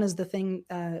Player One is the thing.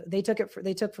 They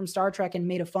took from Star Trek and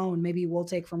made a phone. Maybe we'll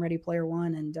take from Ready Player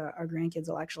One, and our grandkids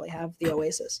will actually have the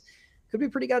Oasis. Could be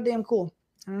pretty goddamn cool.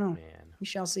 I don't know. Man. We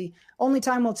shall see. Only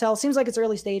time will tell. Seems like it's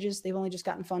early stages. They've only just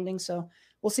gotten funding, so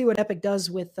we'll see what Epic does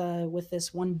with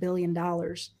this $1 billion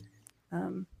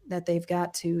that they've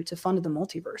got to fund the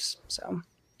multiverse. So.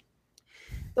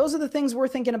 Those are the things we're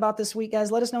thinking about this week, guys.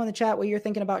 Let us know in the chat what you're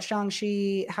thinking about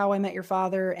Shang-Chi, How I Met Your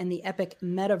Father, and the Epic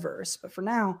Metaverse. But for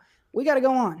now, we got to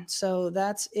go on. So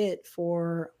that's it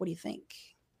for What Do You Think?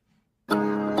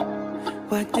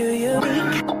 What do you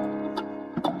think?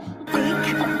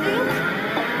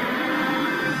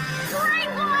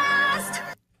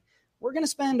 We're going to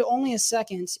spend only a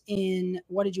second in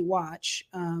What Did You Watch?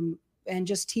 And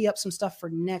just tee up some stuff for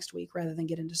next week rather than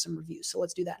get into some reviews. So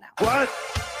let's do that now. What?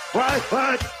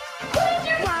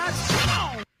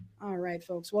 All right,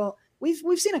 folks. Well,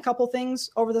 we've seen a couple things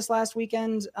over this last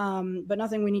weekend, but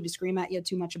nothing we need to scream at you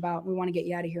too much about. We want to get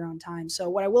you out of here on time. So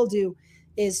what I will do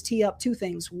is tee up two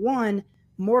things. One,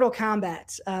 Mortal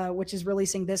Kombat, which is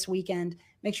releasing this weekend.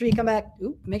 Make sure you come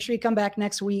back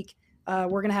next week.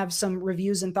 We're gonna have some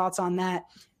reviews and thoughts on that.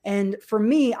 And for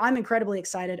me, I'm incredibly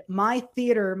excited. My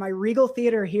Regal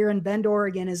Theater here in Bend,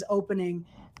 Oregon, is opening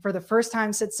for the first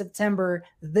time since September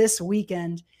this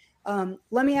weekend.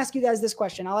 Let me ask you guys this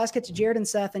question. I'll ask it to Jared and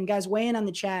Seth, and guys, weigh in on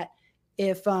the chat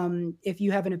if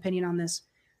you have an opinion on this.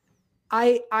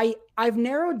 I've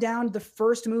narrowed down the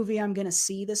first movie I'm going to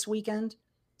see this weekend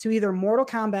to either Mortal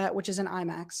Kombat, which is in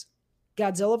IMAX,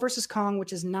 Godzilla vs. Kong,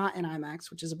 which is not in IMAX,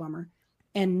 which is a bummer,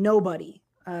 and Nobody,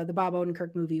 the Bob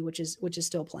Odenkirk movie, which is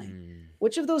still playing.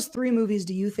 Which of those three movies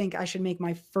do you think I should make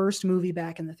my first movie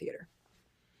back in the theater?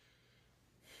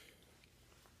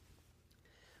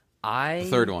 The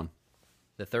third one.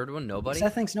 The third one, Nobody?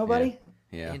 Seth thinks Nobody?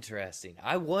 Yeah. Interesting.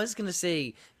 I was going to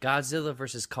say Godzilla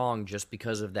versus Kong just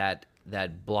because of that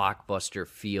blockbuster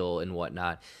feel and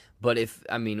whatnot. But if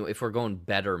we're going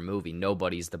better movie,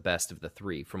 Nobody's the best of the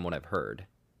three from what I've heard.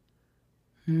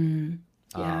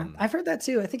 Yeah, I've heard that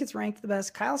too. I think it's ranked the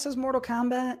best. Kyle says Mortal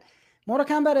Kombat. Mortal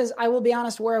Kombat is, I will be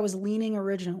honest, where I was leaning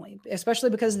originally, especially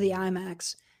because of the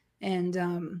IMAX.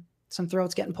 And some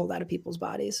throats getting pulled out of people's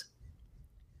bodies.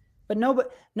 But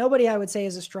nobody I would say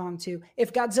is a strong 2.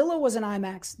 If Godzilla was an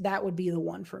IMAX, that would be the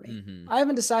one for me. Mm-hmm. I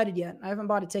haven't decided yet. I haven't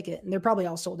bought a ticket, and they're probably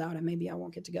all sold out, and maybe I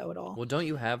won't get to go at all. Well, don't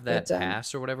you have that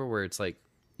pass or whatever where it's like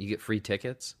you get free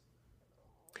tickets?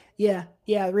 Yeah,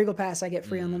 Regal Pass, I get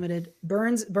free unlimited.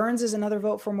 Burns is another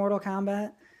vote for Mortal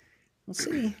Kombat. We'll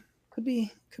see. Could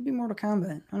be Mortal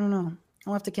Kombat. I don't know.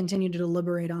 I'll have to continue to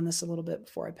deliberate on this a little bit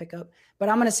before I pick up. But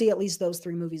I'm going to see at least those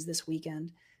 3 movies this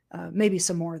weekend. Maybe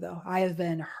some more, though. I have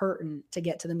been hurting to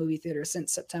get to the movie theater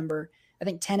since September. I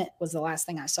think Tenet was the last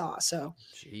thing I saw. So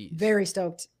very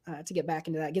stoked to get back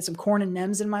into that. Get some corn and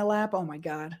Nems in my lap. Oh, my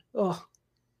God. Oh,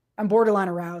 I'm borderline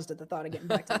aroused at the thought of getting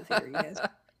back to the theater, you guys.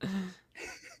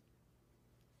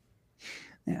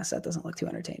 Yeah, Seth doesn't look too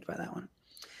entertained by that one.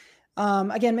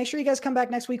 Again, make sure you guys come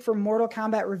back next week for Mortal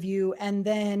Kombat review. And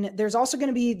then there's also going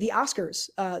to be the Oscars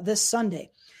this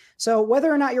Sunday. So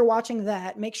whether or not you're watching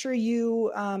that, make sure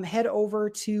you head over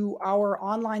to our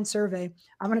online survey.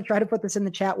 I'm going to try to put this in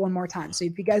the chat one more time. So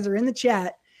if you guys are in the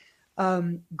chat,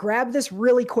 grab this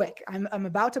really quick. I'm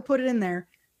about to put it in there.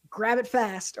 Grab it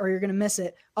fast or you're going to miss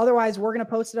it. Otherwise, we're going to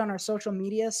post it on our social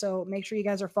media. So make sure you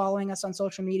guys are following us on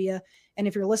social media. And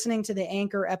if you're listening to the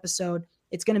Anchor episode,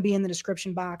 it's going to be in the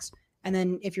description box. And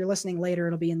then if you're listening later,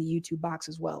 it'll be in the YouTube box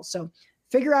as well. So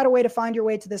figure out a way to find your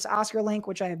way to this Oscar link,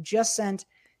 which I have just sent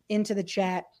into the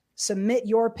chat. Submit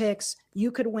your picks.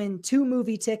 You could win 2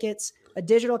 movie tickets, a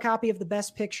digital copy of the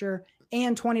Best Picture,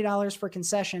 and $20 for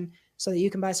concession so that you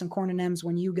can buy some corn and M's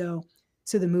when you go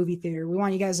to the movie theater. We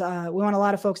want you guys, we want a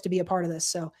lot of folks to be a part of this.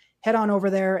 So head on over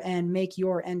there and make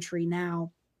your entry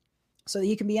now so that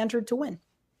you can be entered to win.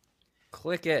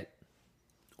 Click it.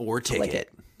 Or ticket.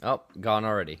 it. Oh, gone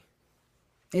already.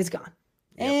 It's gone.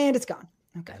 Yep. And it's gone.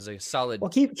 Okay. That's a solid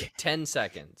 10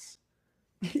 seconds.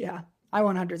 Yeah.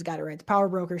 I-100's got it right. The power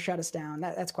broker shut us down.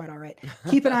 That's quite all right.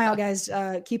 Keep an eye out, guys.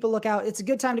 Keep a lookout. It's a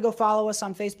good time to go follow us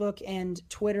on Facebook and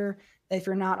Twitter if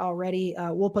you're not already.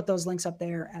 We'll put those links up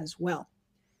there as well.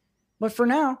 But for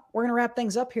now, we're going to wrap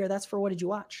things up here. That's for What Did You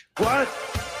Watch? What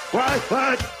did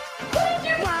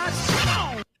you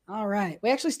watch? All right. We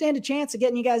actually stand a chance of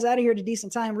getting you guys out of here at a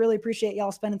decent time. Really appreciate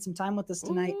y'all spending some time with us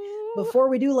tonight. Before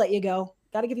we do let you go,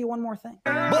 got to give you one more thing.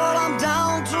 But I'm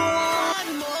down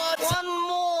to one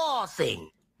more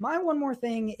thing. My one more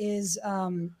thing is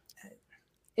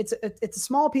it's a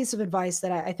small piece of advice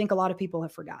that I think a lot of people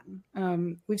have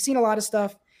forgotten. We've seen a lot of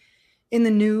stuff in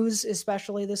the news,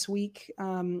 especially this week,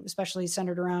 especially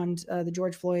centered around the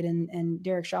George Floyd and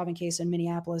Derek Chauvin case in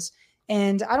Minneapolis.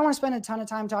 And I don't want to spend a ton of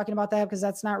time talking about that because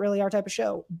that's not really our type of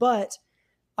show. But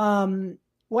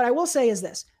what I will say is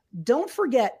this. Don't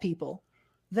forget, people,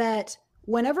 that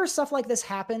whenever stuff like this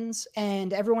happens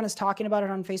and everyone is talking about it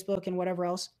on Facebook and whatever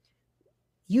else,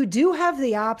 you do have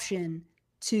the option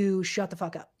to shut the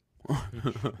fuck up.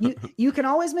 You can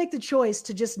always make the choice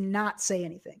to just not say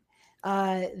anything.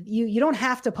 You don't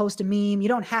have to post a meme. You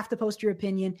don't have to post your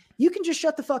opinion. You can just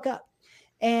shut the fuck up.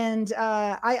 And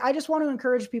I just want to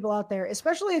encourage people out there,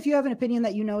 especially if you have an opinion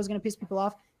that you know is going to piss people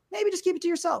off, maybe just keep it to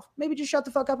yourself. Maybe just shut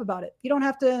the fuck up about it. You don't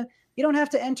have to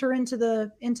enter into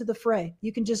the fray.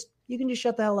 You can just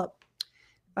shut the hell up.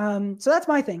 So that's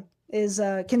my thing is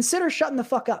consider shutting the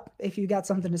fuck up if you got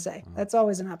something to say. That's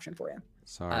always an option for you.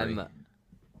 Sorry. I'm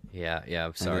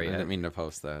sorry. I didn't mean to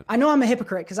post that. I know I'm a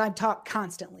hypocrite because I talk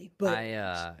constantly, but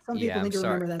some people I'm need to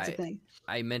sorry. remember that's a thing.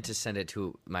 I meant to send it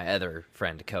to my other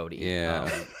friend, Cody. Yeah.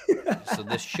 So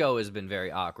this show has been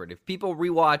very awkward. If people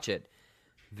rewatch it,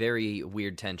 very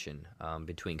weird tension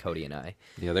between Cody and I.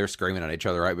 Yeah, they were screaming at each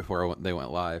other right before they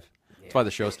went live. That's why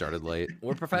the show started late.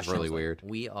 We're professionals. It's really weird.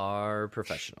 We are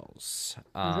professionals.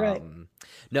 Right.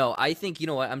 No, I think, you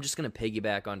know what, I'm just going to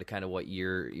piggyback onto kind of what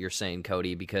you're saying,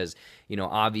 Cody, because, you know,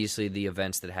 obviously the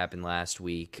events that happened last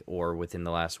week or within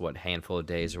the last, handful of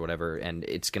days or whatever, and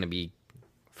it's going to be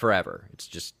forever. It's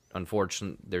just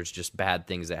unfortunate. There's just bad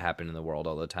things that happen in the world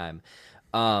all the time.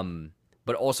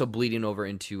 But also bleeding over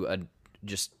into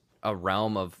a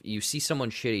realm of you see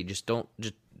someone shitty, just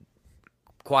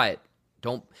quiet.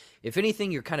 Don't, if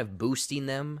anything, you're kind of boosting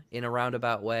them in a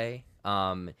roundabout way.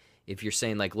 If you're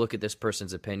saying like, look at this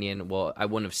person's opinion, well, I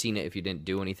wouldn't have seen it if you didn't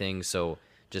do anything. So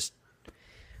just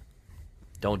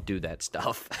don't do that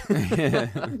stuff.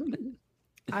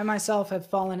 I myself have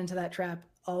fallen into that trap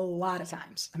a lot of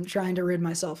times. I'm trying to rid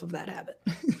myself of that habit.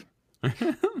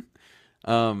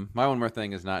 My one more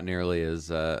thing is not nearly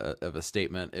as of a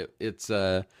statement.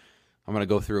 I'm going to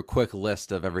go through a quick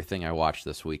list of everything I watched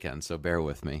this weekend, so bear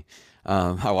with me.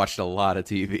 I watched a lot of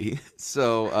TV.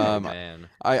 So Man.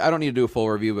 I don't need to do a full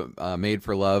review, but Made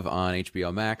for Love on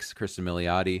HBO Max, Kristen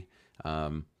Milioti.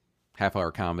 Had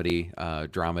half-hour comedy,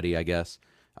 dramedy, I guess.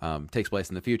 Takes place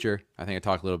in the future. I think I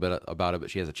talked a little bit about it, but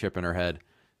she has a chip in her head.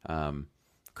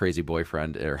 Crazy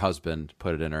boyfriend or husband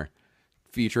put it in her.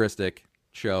 Futuristic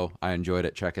show. I enjoyed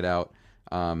it. Check it out.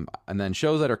 And then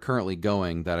shows that are currently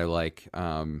going that I like,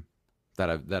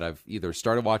 that I've either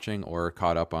started watching or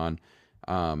caught up on,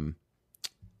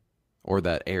 or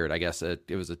that aired. I guess it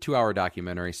was a 2-hour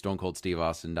documentary, Stone Cold Steve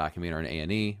Austin documentary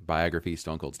on A&E, biography,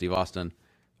 Stone Cold Steve Austin.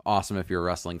 Awesome if you're a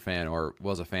wrestling fan or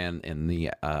was a fan in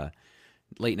the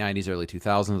late 90s, early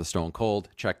 2000s, the Stone Cold.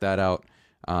 Check that out.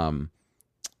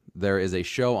 There is a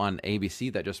show on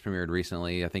ABC that just premiered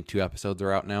recently. I think 2 episodes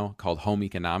are out now, called Home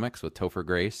Economics with Topher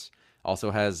Grace.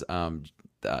 Also has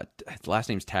his last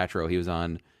name's Tatro. He was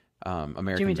on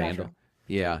American Jimmy Vandal. Tatro.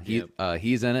 Yeah,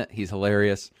 he's in it. He's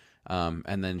hilarious.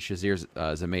 And then Shazir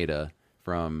Zameda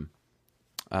from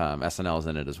SNL is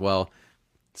in it as well.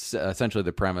 Essentially,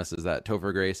 the premise is that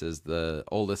Topher Grace is the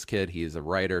oldest kid. He's a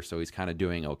writer, so he's kind of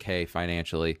doing okay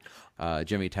financially.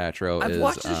 Jimmy Tatro I've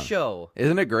watched this show.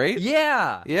 Isn't it great?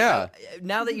 Yeah. Yeah.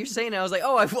 Now that you're saying it, I was like,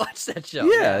 oh, I've watched that show.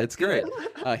 Yeah, it's great.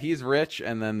 He's rich,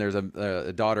 and then there's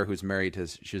a daughter who's married to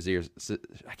Shazir.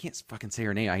 I can't fucking say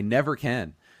her name. I never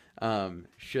can.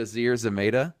 Shazir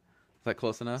Zameda. Is that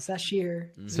close enough?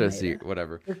 Sashir. Shazir,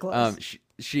 whatever. You're close.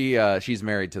 She's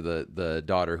married to the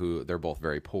daughter, who they're both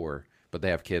very poor, but they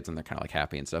have kids and they're kind of like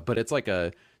happy and stuff. But it's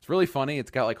it's really funny.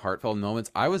 It's got like heartfelt moments.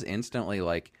 I was instantly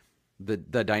like, the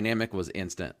dynamic was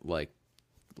instant, like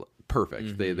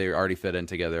perfect. Mm-hmm. They already fit in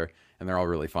together, and they're all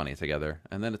really funny together.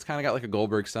 And then it's kind of got like a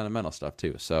Goldberg sentimental stuff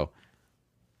too. So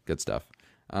good stuff.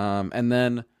 And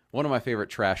then one of my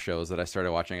favorite trash shows that I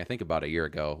started watching, I think about a year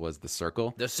ago, was The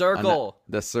Circle. The Circle.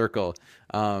 The Circle.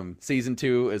 Season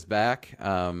 2 is back.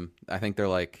 I think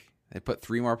they put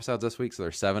 3 more episodes this week, so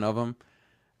there's 7 of them.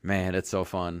 Man, it's so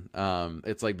fun.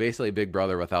 It's like basically Big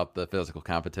Brother without the physical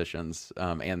competitions,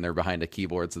 and they're behind a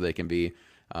keyboard so they can be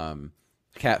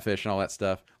catfish and all that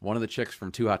stuff. One of the chicks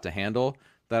from Too Hot to Handle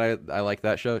that I like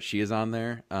that show. She is on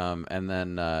there. And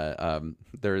then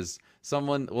there's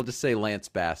someone, we'll just say Lance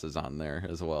Bass is on there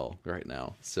as well right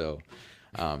now. So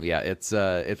yeah, it's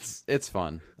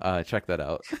fun. Check that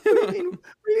out.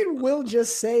 We'll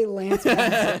just say Lance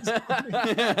Bass.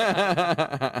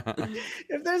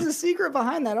 If there's a secret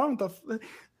behind that, I don't know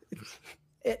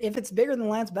if it's bigger than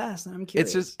Lance Bass, then I'm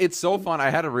curious. It's so fun.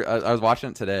 I was watching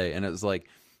it today, and it was like,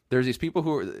 there's these people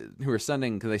who are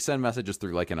sending, because they send messages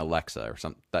through like an Alexa or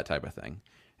that type of thing,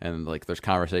 and like there's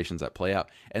conversations that play out,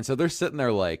 and so they're sitting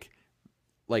there like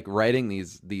writing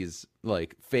these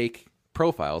like fake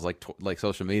profiles, like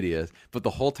social media, but the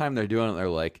whole time they're doing it, they're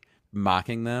like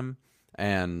mocking them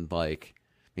and like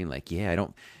being like, yeah,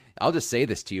 I'll just say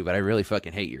this to you, but I really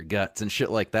fucking hate your guts and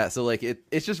shit like that. So like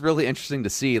it's just really interesting to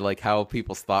see like how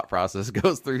people's thought process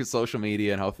goes through social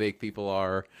media and how fake people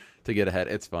are to get ahead.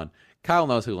 It's fun. Kyle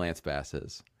knows who Lance Bass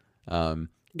is.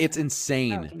 It's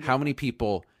insane how many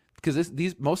people, because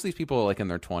most of these people are like in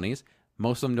their 20s.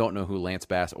 Most of them don't know who Lance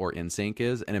Bass or NSYNC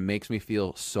is, and it makes me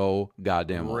feel so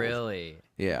goddamn old. Really?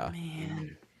 Yeah.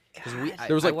 Man.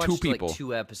 There was like I watched 2 people. Like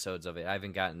 2 episodes of it. I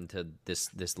haven't gotten to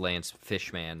this Lance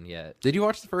Fishman yet. Did you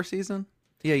watch the first season?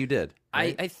 Yeah, you did.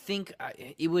 Right? I think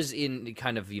it was in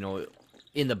kind of,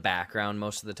 in the background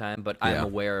most of the time, but I'm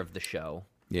aware of the show.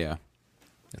 Yeah.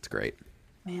 That's great.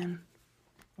 Man.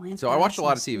 So I watched a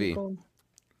lot of TV.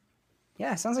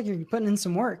 Yeah, sounds like you're putting in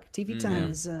some work. TV time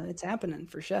is it's happening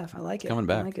for Chef. I like it. Coming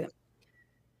back. I like it.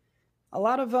 A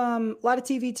lot of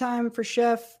TV time for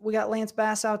Chef. We got Lance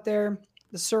Bass out there.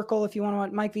 The Circle, if you want to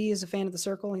watch. Mike V is a fan of The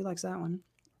Circle. He likes that one.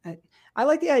 I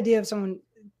like the idea of someone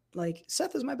like,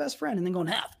 Seth is my best friend, and then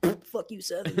going, fuck you,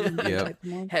 Seth.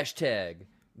 Hashtag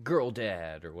girl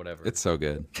dad or whatever. It's so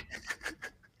good.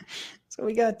 So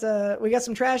we got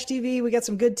some trash TV, we got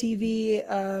some good TV,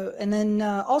 and then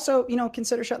also,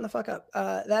 consider shutting the fuck up.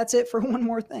 That's it for one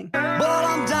more thing. But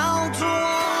I'm down to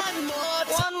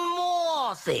one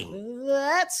more thing.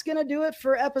 That's gonna do it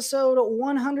for episode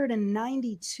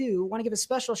 192. Want to give a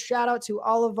special shout out to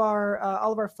all of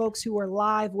our folks who are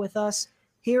live with us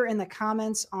here in the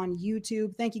comments on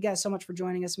YouTube. Thank you guys so much for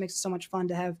joining us. It makes it so much fun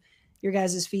to have your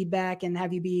guys' feedback and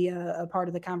have you be a part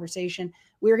of the conversation.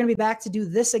 We are going to be back to do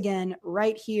this again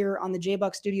right here on the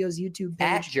J-Buck Studios YouTube page.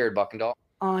 At Jared Buckendahl.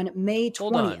 On May 20th.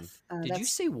 Hold on. Did you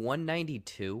say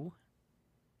 192?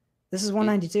 This is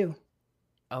 192.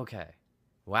 Okay.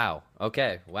 Wow.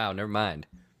 Okay. Wow. Never mind.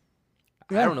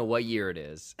 Yeah. I don't know what year it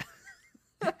is.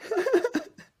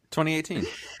 2018.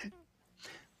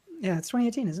 Yeah, it's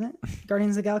 2018, isn't it?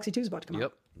 Guardians of the Galaxy 2 is about to come out.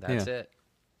 Yep. That's it.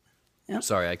 Yep.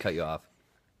 Sorry, I cut you off.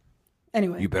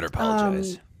 Anyway. You better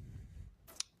apologize.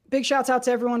 Big shouts out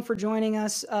to everyone for joining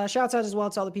us. Shouts out as well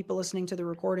to all the people listening to the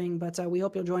recording, but we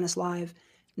hope you'll join us live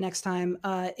next time.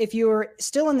 If you're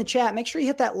still in the chat, make sure you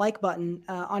hit that like button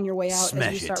on your way out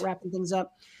as we start wrapping things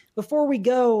up. Before we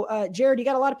go, Jared, you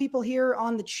got a lot of people here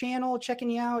on the channel checking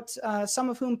you out, some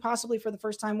of whom possibly for the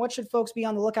first time. What should folks be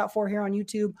on the lookout for here on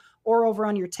YouTube or over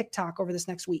on your TikTok over this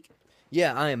next week?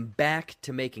 Yeah, I am back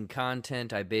to making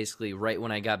content. I basically, right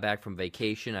when I got back from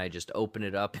vacation, I just opened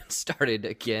it up and started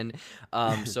again.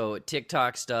 So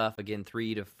TikTok stuff, again,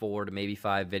 3 to 4 to maybe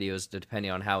 5 videos,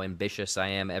 depending on how ambitious I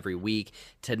am every week.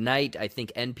 Tonight, I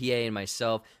think NPA and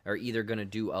myself are either going to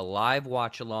do a live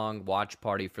watch-along watch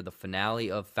party for the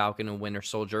finale of Falcon and Winter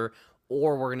Soldier,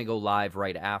 or we're going to go live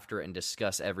right after and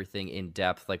discuss everything in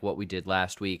depth like what we did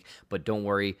last week. But don't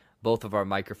worry, both of our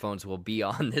microphones will be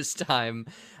on this time.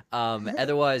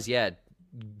 Otherwise, yeah,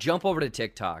 jump over to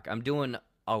TikTok. I'm doing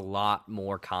a lot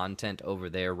more content over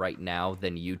there right now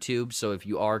than YouTube. So if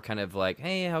you are kind of like,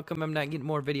 hey, how come I'm not getting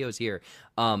more videos here?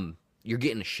 You're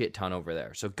getting a shit ton over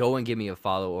there. So go and give me a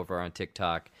follow over on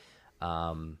TikTok.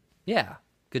 Yeah,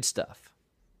 good stuff.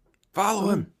 Follow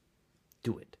him.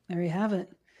 Do it. There you have it.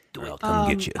 I'll come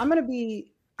get you. I'm gonna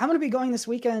be going this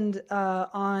weekend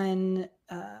on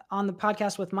the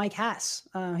podcast with Mike Hass.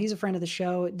 He's a friend of the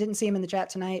show. Didn't see him in the chat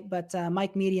tonight, but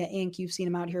Mike Media Inc. You've seen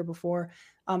him out here before.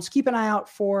 So keep an eye out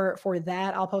for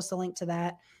that. I'll post a link to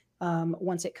that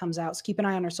once it comes out. So keep an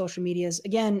eye on our social medias.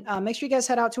 Again, make sure you guys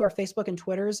head out to our Facebook and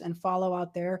Twitters and follow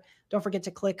out there. Don't forget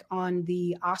to click on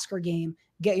the Oscar game.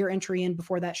 Get your entry in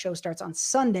before that show starts on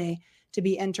Sunday to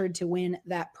be entered to win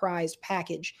that prized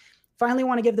package. Finally,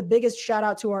 want to give the biggest shout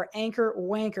out to our Anchor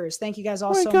Wankers. Thank you guys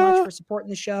all so much for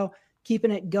supporting the show, keeping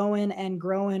it going and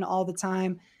growing all the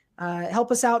time.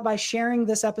 Help us out by sharing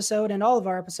this episode and all of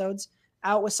our episodes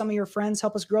out with some of your friends.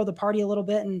 Help us grow the party a little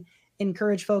bit and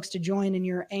encourage folks to join in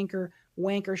your Anchor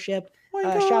Wankership.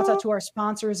 Shouts out to our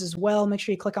sponsors as well. Make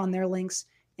sure you click on their links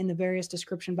in the various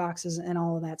description boxes and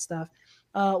all of that stuff.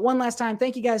 One last time,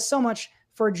 thank you guys so much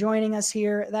for joining us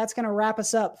here. That's going to wrap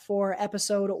us up for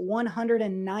episode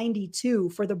 192.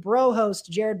 For the bro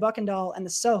host, Jared Buckendahl, and the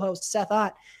so host, Seth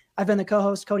Ott, I've been the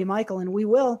co-host, Cody Michael, and we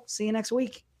will see you next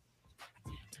week.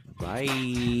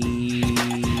 Bye.